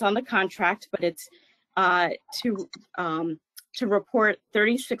depends on the contract, but it's to report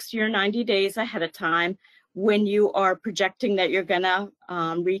 30, 60, or 90 days ahead of time when you are projecting that you're going to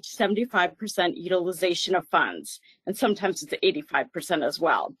reach 75% utilization of funds, and sometimes it's 85% as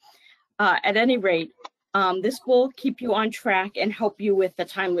well. At any rate, this will keep you on track and help you with the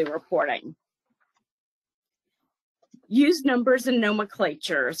timely reporting. Use numbers and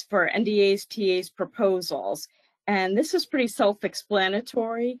nomenclatures for NDAs, TAs, proposals, and this is pretty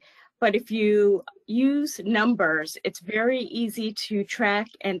self-explanatory, but if you use numbers, it's very easy to track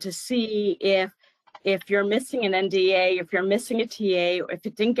and to see if you're missing an NDA, if you're missing a TA, or if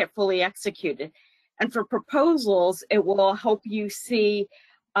it didn't get fully executed. And for proposals, it will help you see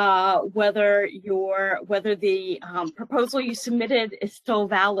whether the proposal you submitted is still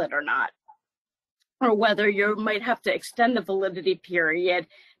valid or not, or whether you might have to extend the validity period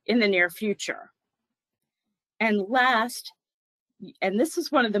in the near future. And last, and this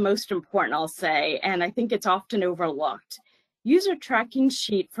is one of the most important, I'll say, and I think it's often overlooked, use a tracking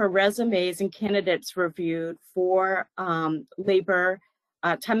sheet for resumes and candidates reviewed for labor,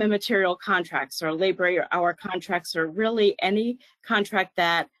 time and material contracts, or labor hour contracts, or really any contract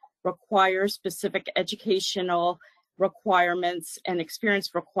that requires specific educational requirements and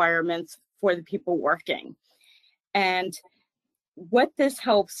experience requirements for the people working. And what this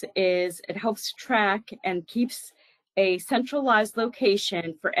helps is it helps track and keeps a centralized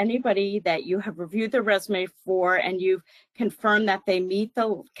location for anybody that you have reviewed the resume for and you've confirmed that they meet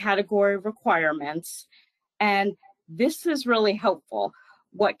the category requirements. And this is really helpful.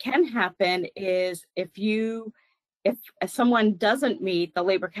 What can happen is if someone doesn't meet the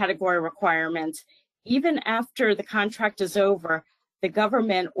labor category requirements, even after the contract is over, the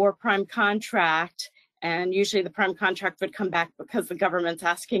government or prime contract, and usually the prime contract would come back because the government's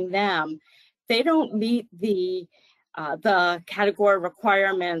asking them, they don't meet the category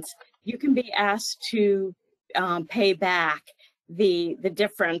requirements, you can be asked to pay back the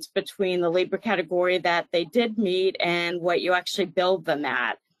difference between the labor category that they did meet and what you actually billed them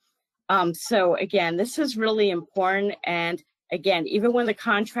at. So again, this is really important. And again, even when the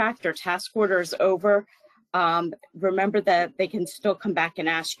contract or task order is over, remember that they can still come back and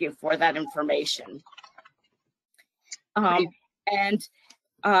ask you for that information.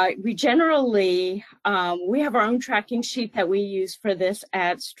 We generally, we have our own tracking sheet that we use for this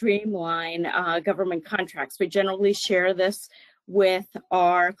at Streamline Government Contracts. We generally share this with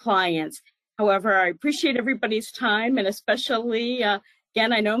our clients. However, I appreciate everybody's time, and especially,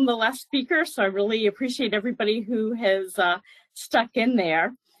 again, I know I'm the last speaker, so I really appreciate everybody who has stuck in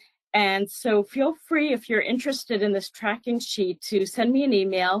there. And so feel free, if you're interested in this tracking sheet, to send me an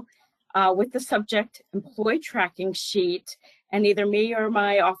email with the subject Employee Tracking Sheet, and either me or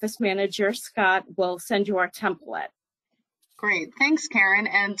my office manager, Scott, will send you our template. Great. Thanks, Karen.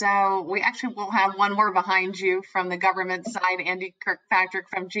 And we actually will have one more behind you from the government side, Andy Kirkpatrick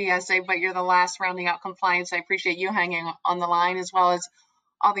from GSA, but you're the last rounding out compliance. I appreciate you hanging on the line, as well as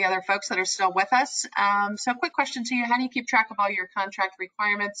all the other folks that are still with us. So quick question to you. How do you keep track of all your contract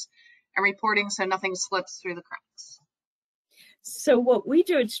requirements and reporting so nothing slips through the cracks? So what we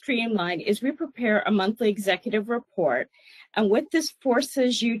do at Streamline is we prepare a monthly executive report. And what this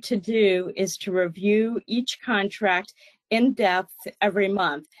forces you to do is to review each contract in depth every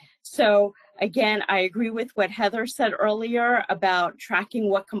month. So again, I agree with what Heather said earlier about tracking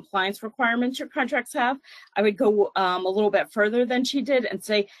what compliance requirements your contracts have. I would go a little bit further than she did and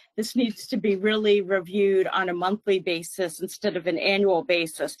say this needs to be really reviewed on a monthly basis instead of an annual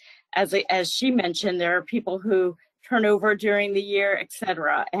basis. As she mentioned, there are people who turn over during the year,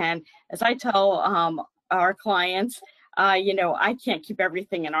 etc. And as I tell our clients, you know, I can't keep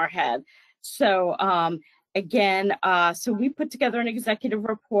everything in our head. So again, so we put together an executive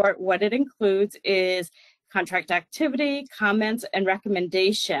report. What it includes is contract activity, comments, and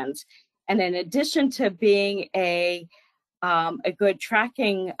recommendations. And in addition to being a good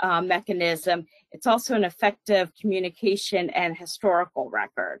tracking mechanism, it's also an effective communication and historical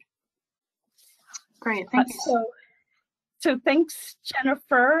record. Great, thank you. So thanks,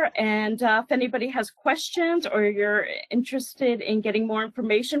 Jennifer. And if anybody has questions or you're interested in getting more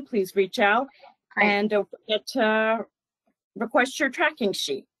information, please reach out. Great. And don't forget to request your tracking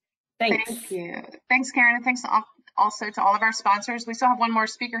sheet. Thanks. Thank you. Thanks, Karen. And thanks also to all of our sponsors. We still have one more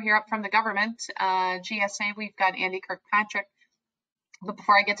speaker here up from the government, GSA. We've got Andy Kirkpatrick. But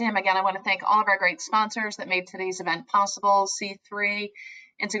before I get to him again, I want to thank all of our great sponsors that made today's event possible. C3,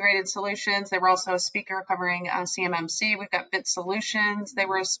 Integrated Solutions. They were also a speaker covering CMMC. We've got Bit Solutions. They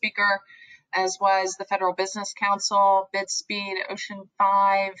were a speaker, as was the Federal Business Council, BidSpeed, Ocean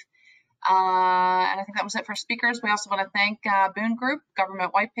 5. And I think that was it for speakers. We also want to thank Boone Group,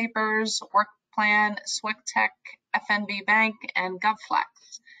 Government White Papers, Work Plan, SWICTech, FNB Bank, and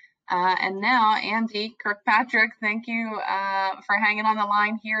GovFlex. And now, Andy Kirkpatrick, thank you for hanging on the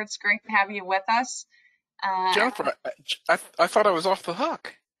line here. It's great to have you with us. Jennifer, I thought I was off the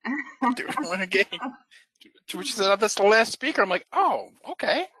hook. Doing a game. Which said, that's the last speaker. I'm like, oh,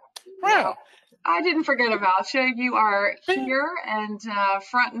 okay. Wow. I didn't forget about you. You are here and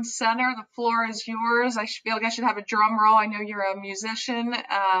front and center. The floor is yours. I feel like I should have a drum roll. I know you're a musician.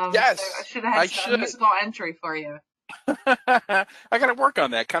 Yes, so I should have had a musical entry for you. I got to work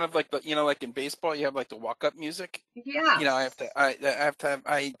on that. Kind of like the, you know, like in baseball, you have like the walk-up music. Yeah. You know,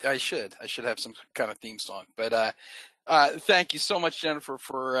 I should have some kind of theme song. But thank you so much, Jennifer,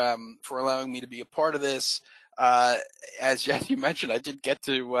 for allowing me to be a part of this. As you mentioned, I did get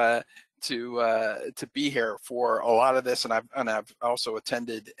to be here for a lot of this, and I've also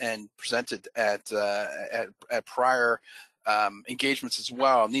attended and presented at prior engagements as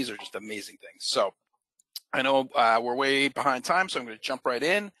well, and these are just amazing things. So I know we're way behind time, so I'm going to jump right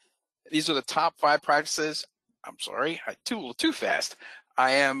in. These are the top 5 practices. I'm sorry, a little too fast.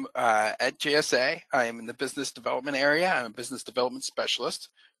 I am at JSA. I am in the business development area. I'm a business development specialist,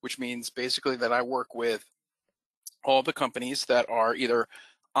 which means basically that I work with all the companies that are either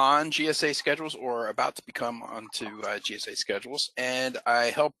on GSA schedules or about to become onto GSA schedules, and I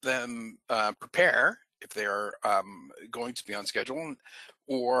help them prepare if they're going to be on schedule,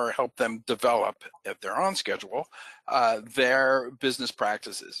 or help them develop, if they're on schedule, their business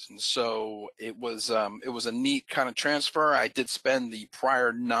practices. And so it was a neat kind of transfer. I did spend the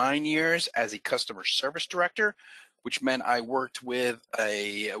prior 9 years as a customer service director, which meant I worked with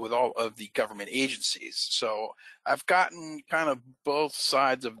all of the government agencies. So I've gotten kind of both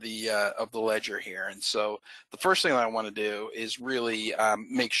sides of the ledger here. And so the first thing that I want to do is really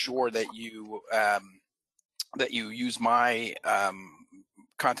make sure that you use my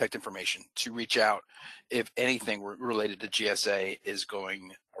contact information to reach out if anything related to GSA is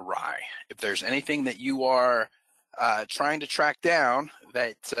going awry. If there's anything that you are trying to track down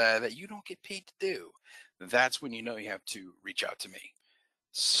that you don't get paid to do, that's when you know you have to reach out to me.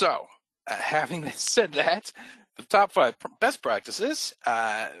 So having said that, the top 5 best practices,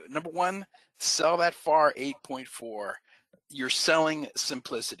 number 1, sell that FAR 8.4. You're selling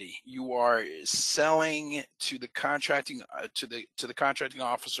simplicity. You are selling to the contracting to the contracting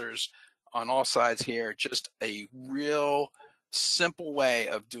officers on all sides here just a real simple way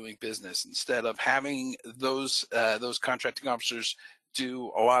of doing business, instead of having those contracting officers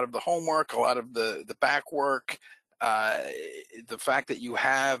do a lot of the homework, a lot of the back work. The fact that you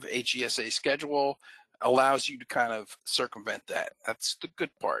have a GSA schedule allows you to kind of circumvent that. That's the good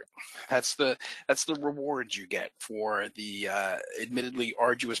part. That's the rewards you get for the admittedly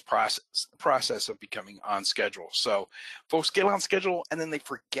arduous process of becoming on schedule. So folks get on schedule and then they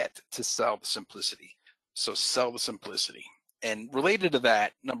forget to sell the simplicity. So sell the simplicity. And related to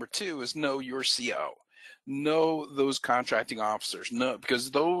that, number 2 is know your CO. Know those contracting officers. Know, because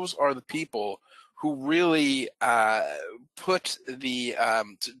those are the people who really put the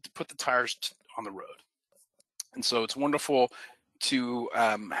tires on the road. And so it's wonderful to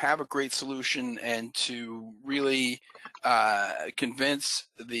have a great solution and to really convince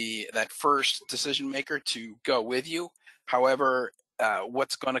that first decision maker to go with you. However,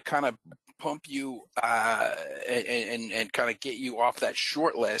 what's going to kind of pump you and kind of get you off that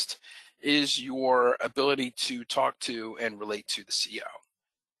short list is your ability to talk to and relate to the CO.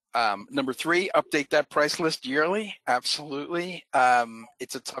 Number 3, update that price list yearly. Absolutely.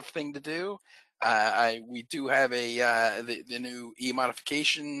 It's a tough thing to do. We do have the new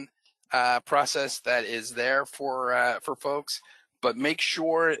e-modification process that is there for folks, but make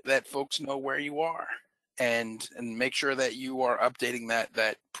sure that folks know where you are and make sure that you are updating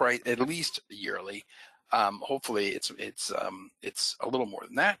that price at least yearly. Hopefully it's a little more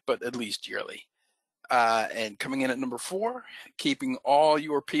than that, but at least yearly. And coming in at number 4, keeping all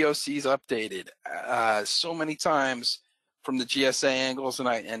your POCs updated. So many times from the GSA angles,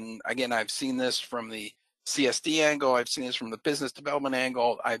 and again, I've seen this from the CSD angle, I've seen this from the business development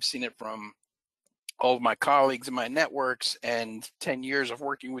angle, I've seen it from all of my colleagues in my networks, and 10 years of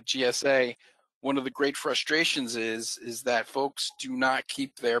working with GSA. One of the great frustrations is that folks do not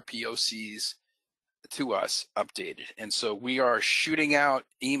keep their POCs to us updated, and so we are shooting out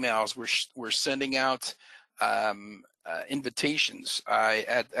emails. We're sending out invitations.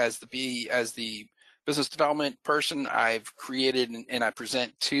 As the business development person, I've created and I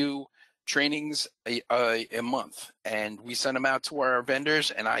present 2 trainings a month, and we send them out to our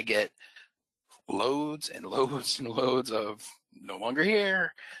vendors, and I get loads and loads and loads of no longer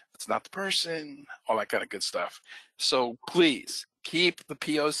here, it's not the person, all that kind of good stuff. So please keep the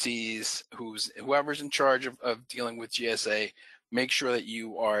POCs, whoever's in charge of dealing with GSA, make sure that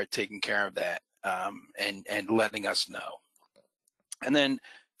you are taking care of that and letting us know. And then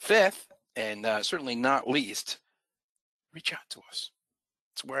 5th, and certainly not least, reach out to us.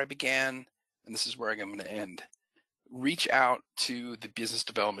 It's where I began, and this is where I'm going to end. Reach out to the business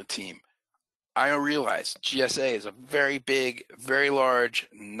development team. I realize GSA is a very big, very large,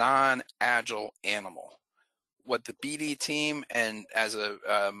 non-agile animal. What the BD team and as a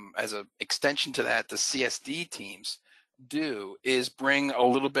extension to that, the CSD teams do is bring a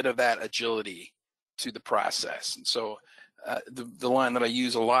little bit of that agility to the process. And so the line that I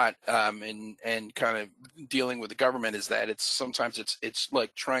use a lot in kind of dealing with the government is that sometimes it's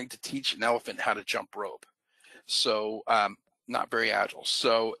like trying to teach an elephant how to jump rope. So not very agile.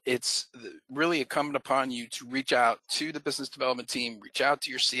 So it's really incumbent upon you to reach out to the business development team, reach out to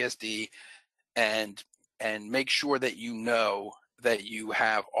your CSD, and make sure that you know that you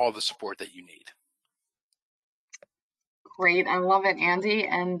have all the support that you need. Great, I love it, Andy.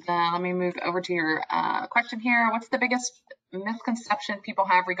 And let me move over to your question here. What's the biggest misconception people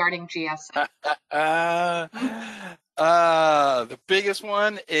have regarding GSA? The biggest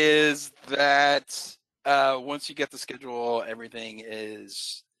one is that once you get the schedule, everything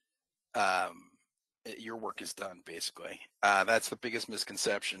is your work is done, basically. That's the biggest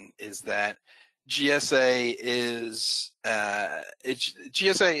misconception, is that GSA is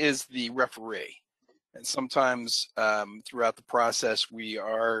the referee, and sometimes throughout the process we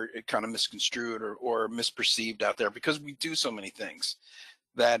are kind of misconstrued or misperceived out there because we do so many things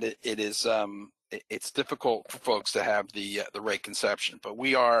that it's difficult for folks to have the right conception. But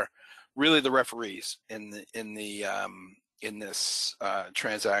we are really the referees in this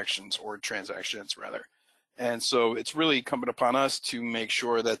transactions rather. And so it's really incumbent upon us to make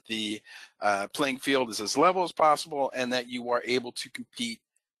sure that the playing field is as level as possible and that you are able to compete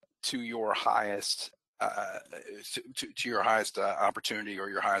to your highest opportunity or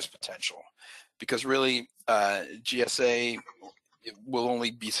your highest potential. Because really, GSA will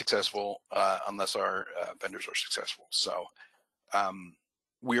only be successful unless our vendors are successful. So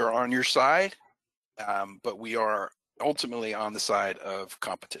we are on your side, but we are ultimately on the side of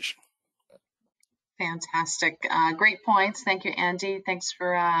competition. Fantastic. Great points. Thank you, Andy. Thanks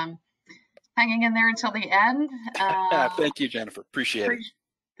for hanging in there until the end. Thank you, Jennifer. Appreciate it.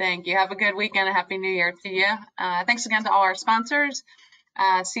 Thank you. Have a good weekend. A happy New Year to you. Thanks again to all our sponsors.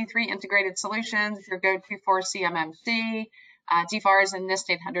 C3 Integrated Solutions, your go-to for CMMC, DFARS and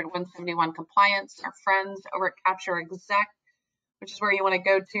NIST 800-171 compliance, our friends over at Capture Exec, which is where you want to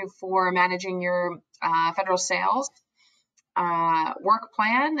go to for managing your federal sales. Work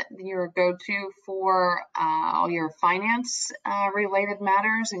plan, your go-to for all your finance related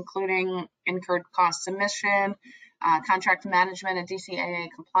matters, including incurred cost submission, contract management, and DCAA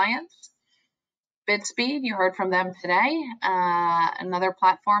compliance. Bid Speed, you heard from them today, another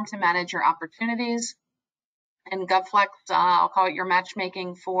platform to manage your opportunities. And GovFlex, I'll call it your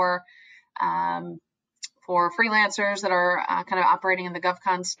matchmaking for freelancers that are kind of operating in the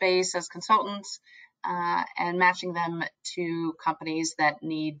GovCon space as consultants, and matching them to companies that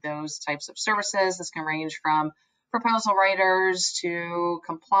need those types of services. This can range from proposal writers to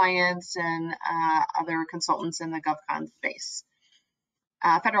compliance and other consultants in the GovCon space.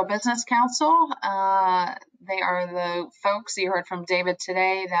 Federal Business Council, they are the folks you heard from David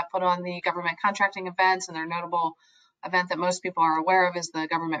today that put on the government contracting events, and their notable event that most people are aware of is the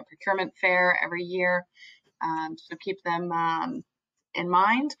Government Procurement Fair every year. So keep them in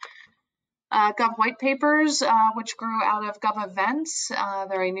mind. Gov White Papers, which grew out of Gov Events.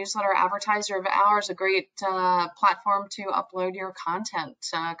 They're a newsletter advertiser of ours, a great platform to upload your content.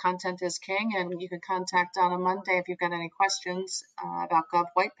 Content is king, and you can contact on a Monday if you've got any questions about Gov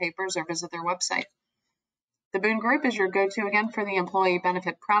White Papers or visit their website. The Boone Group is your go-to again for the employee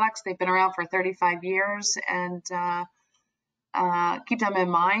benefit products. They've been around for 35 years, and keep them in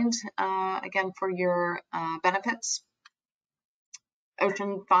mind, again, for your benefits.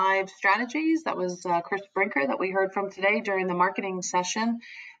 Ocean 5 Strategies, that was Chris Brinker that we heard from today during the marketing session.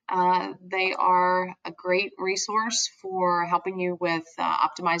 They are a great resource for helping you with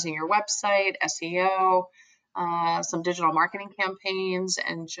optimizing your website, SEO, some digital marketing campaigns,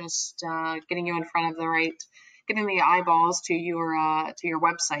 and just getting you in front of getting the eyeballs to your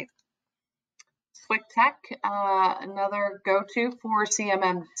website. Swick Tech, another go-to for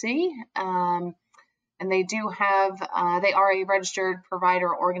CMMC. And they do have, they are a registered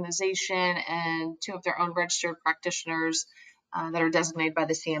provider organization and two of their own registered practitioners that are designated by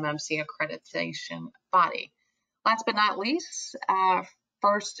the CMMC accreditation body. Last but not least,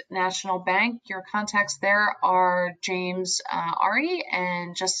 First National Bank. Your contacts there are James Ari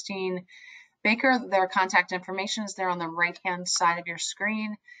and Justine Baker. Their contact information is there on the right-hand side of your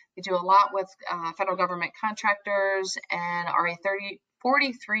screen. They do a lot with federal government contractors and are a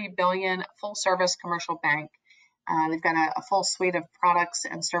 $43 billion full-service commercial bank. They've got a full suite of products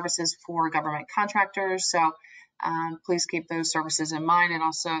and services for government contractors, so please keep those services in mind. And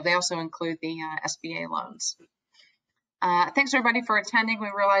they also include the SBA loans. Thanks everybody for attending.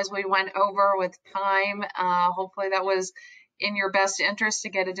 We realize we went over with time. Hopefully that was in your best interest to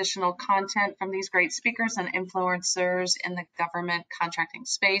get additional content from these great speakers and influencers in the government contracting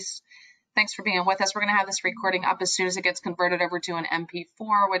space. Thanks for being with us. We're going to have this recording up as soon as it gets converted over to an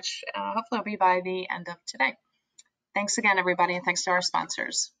MP4, which hopefully will be by the end of today. Thanks again, everybody, and thanks to our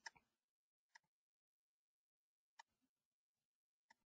sponsors.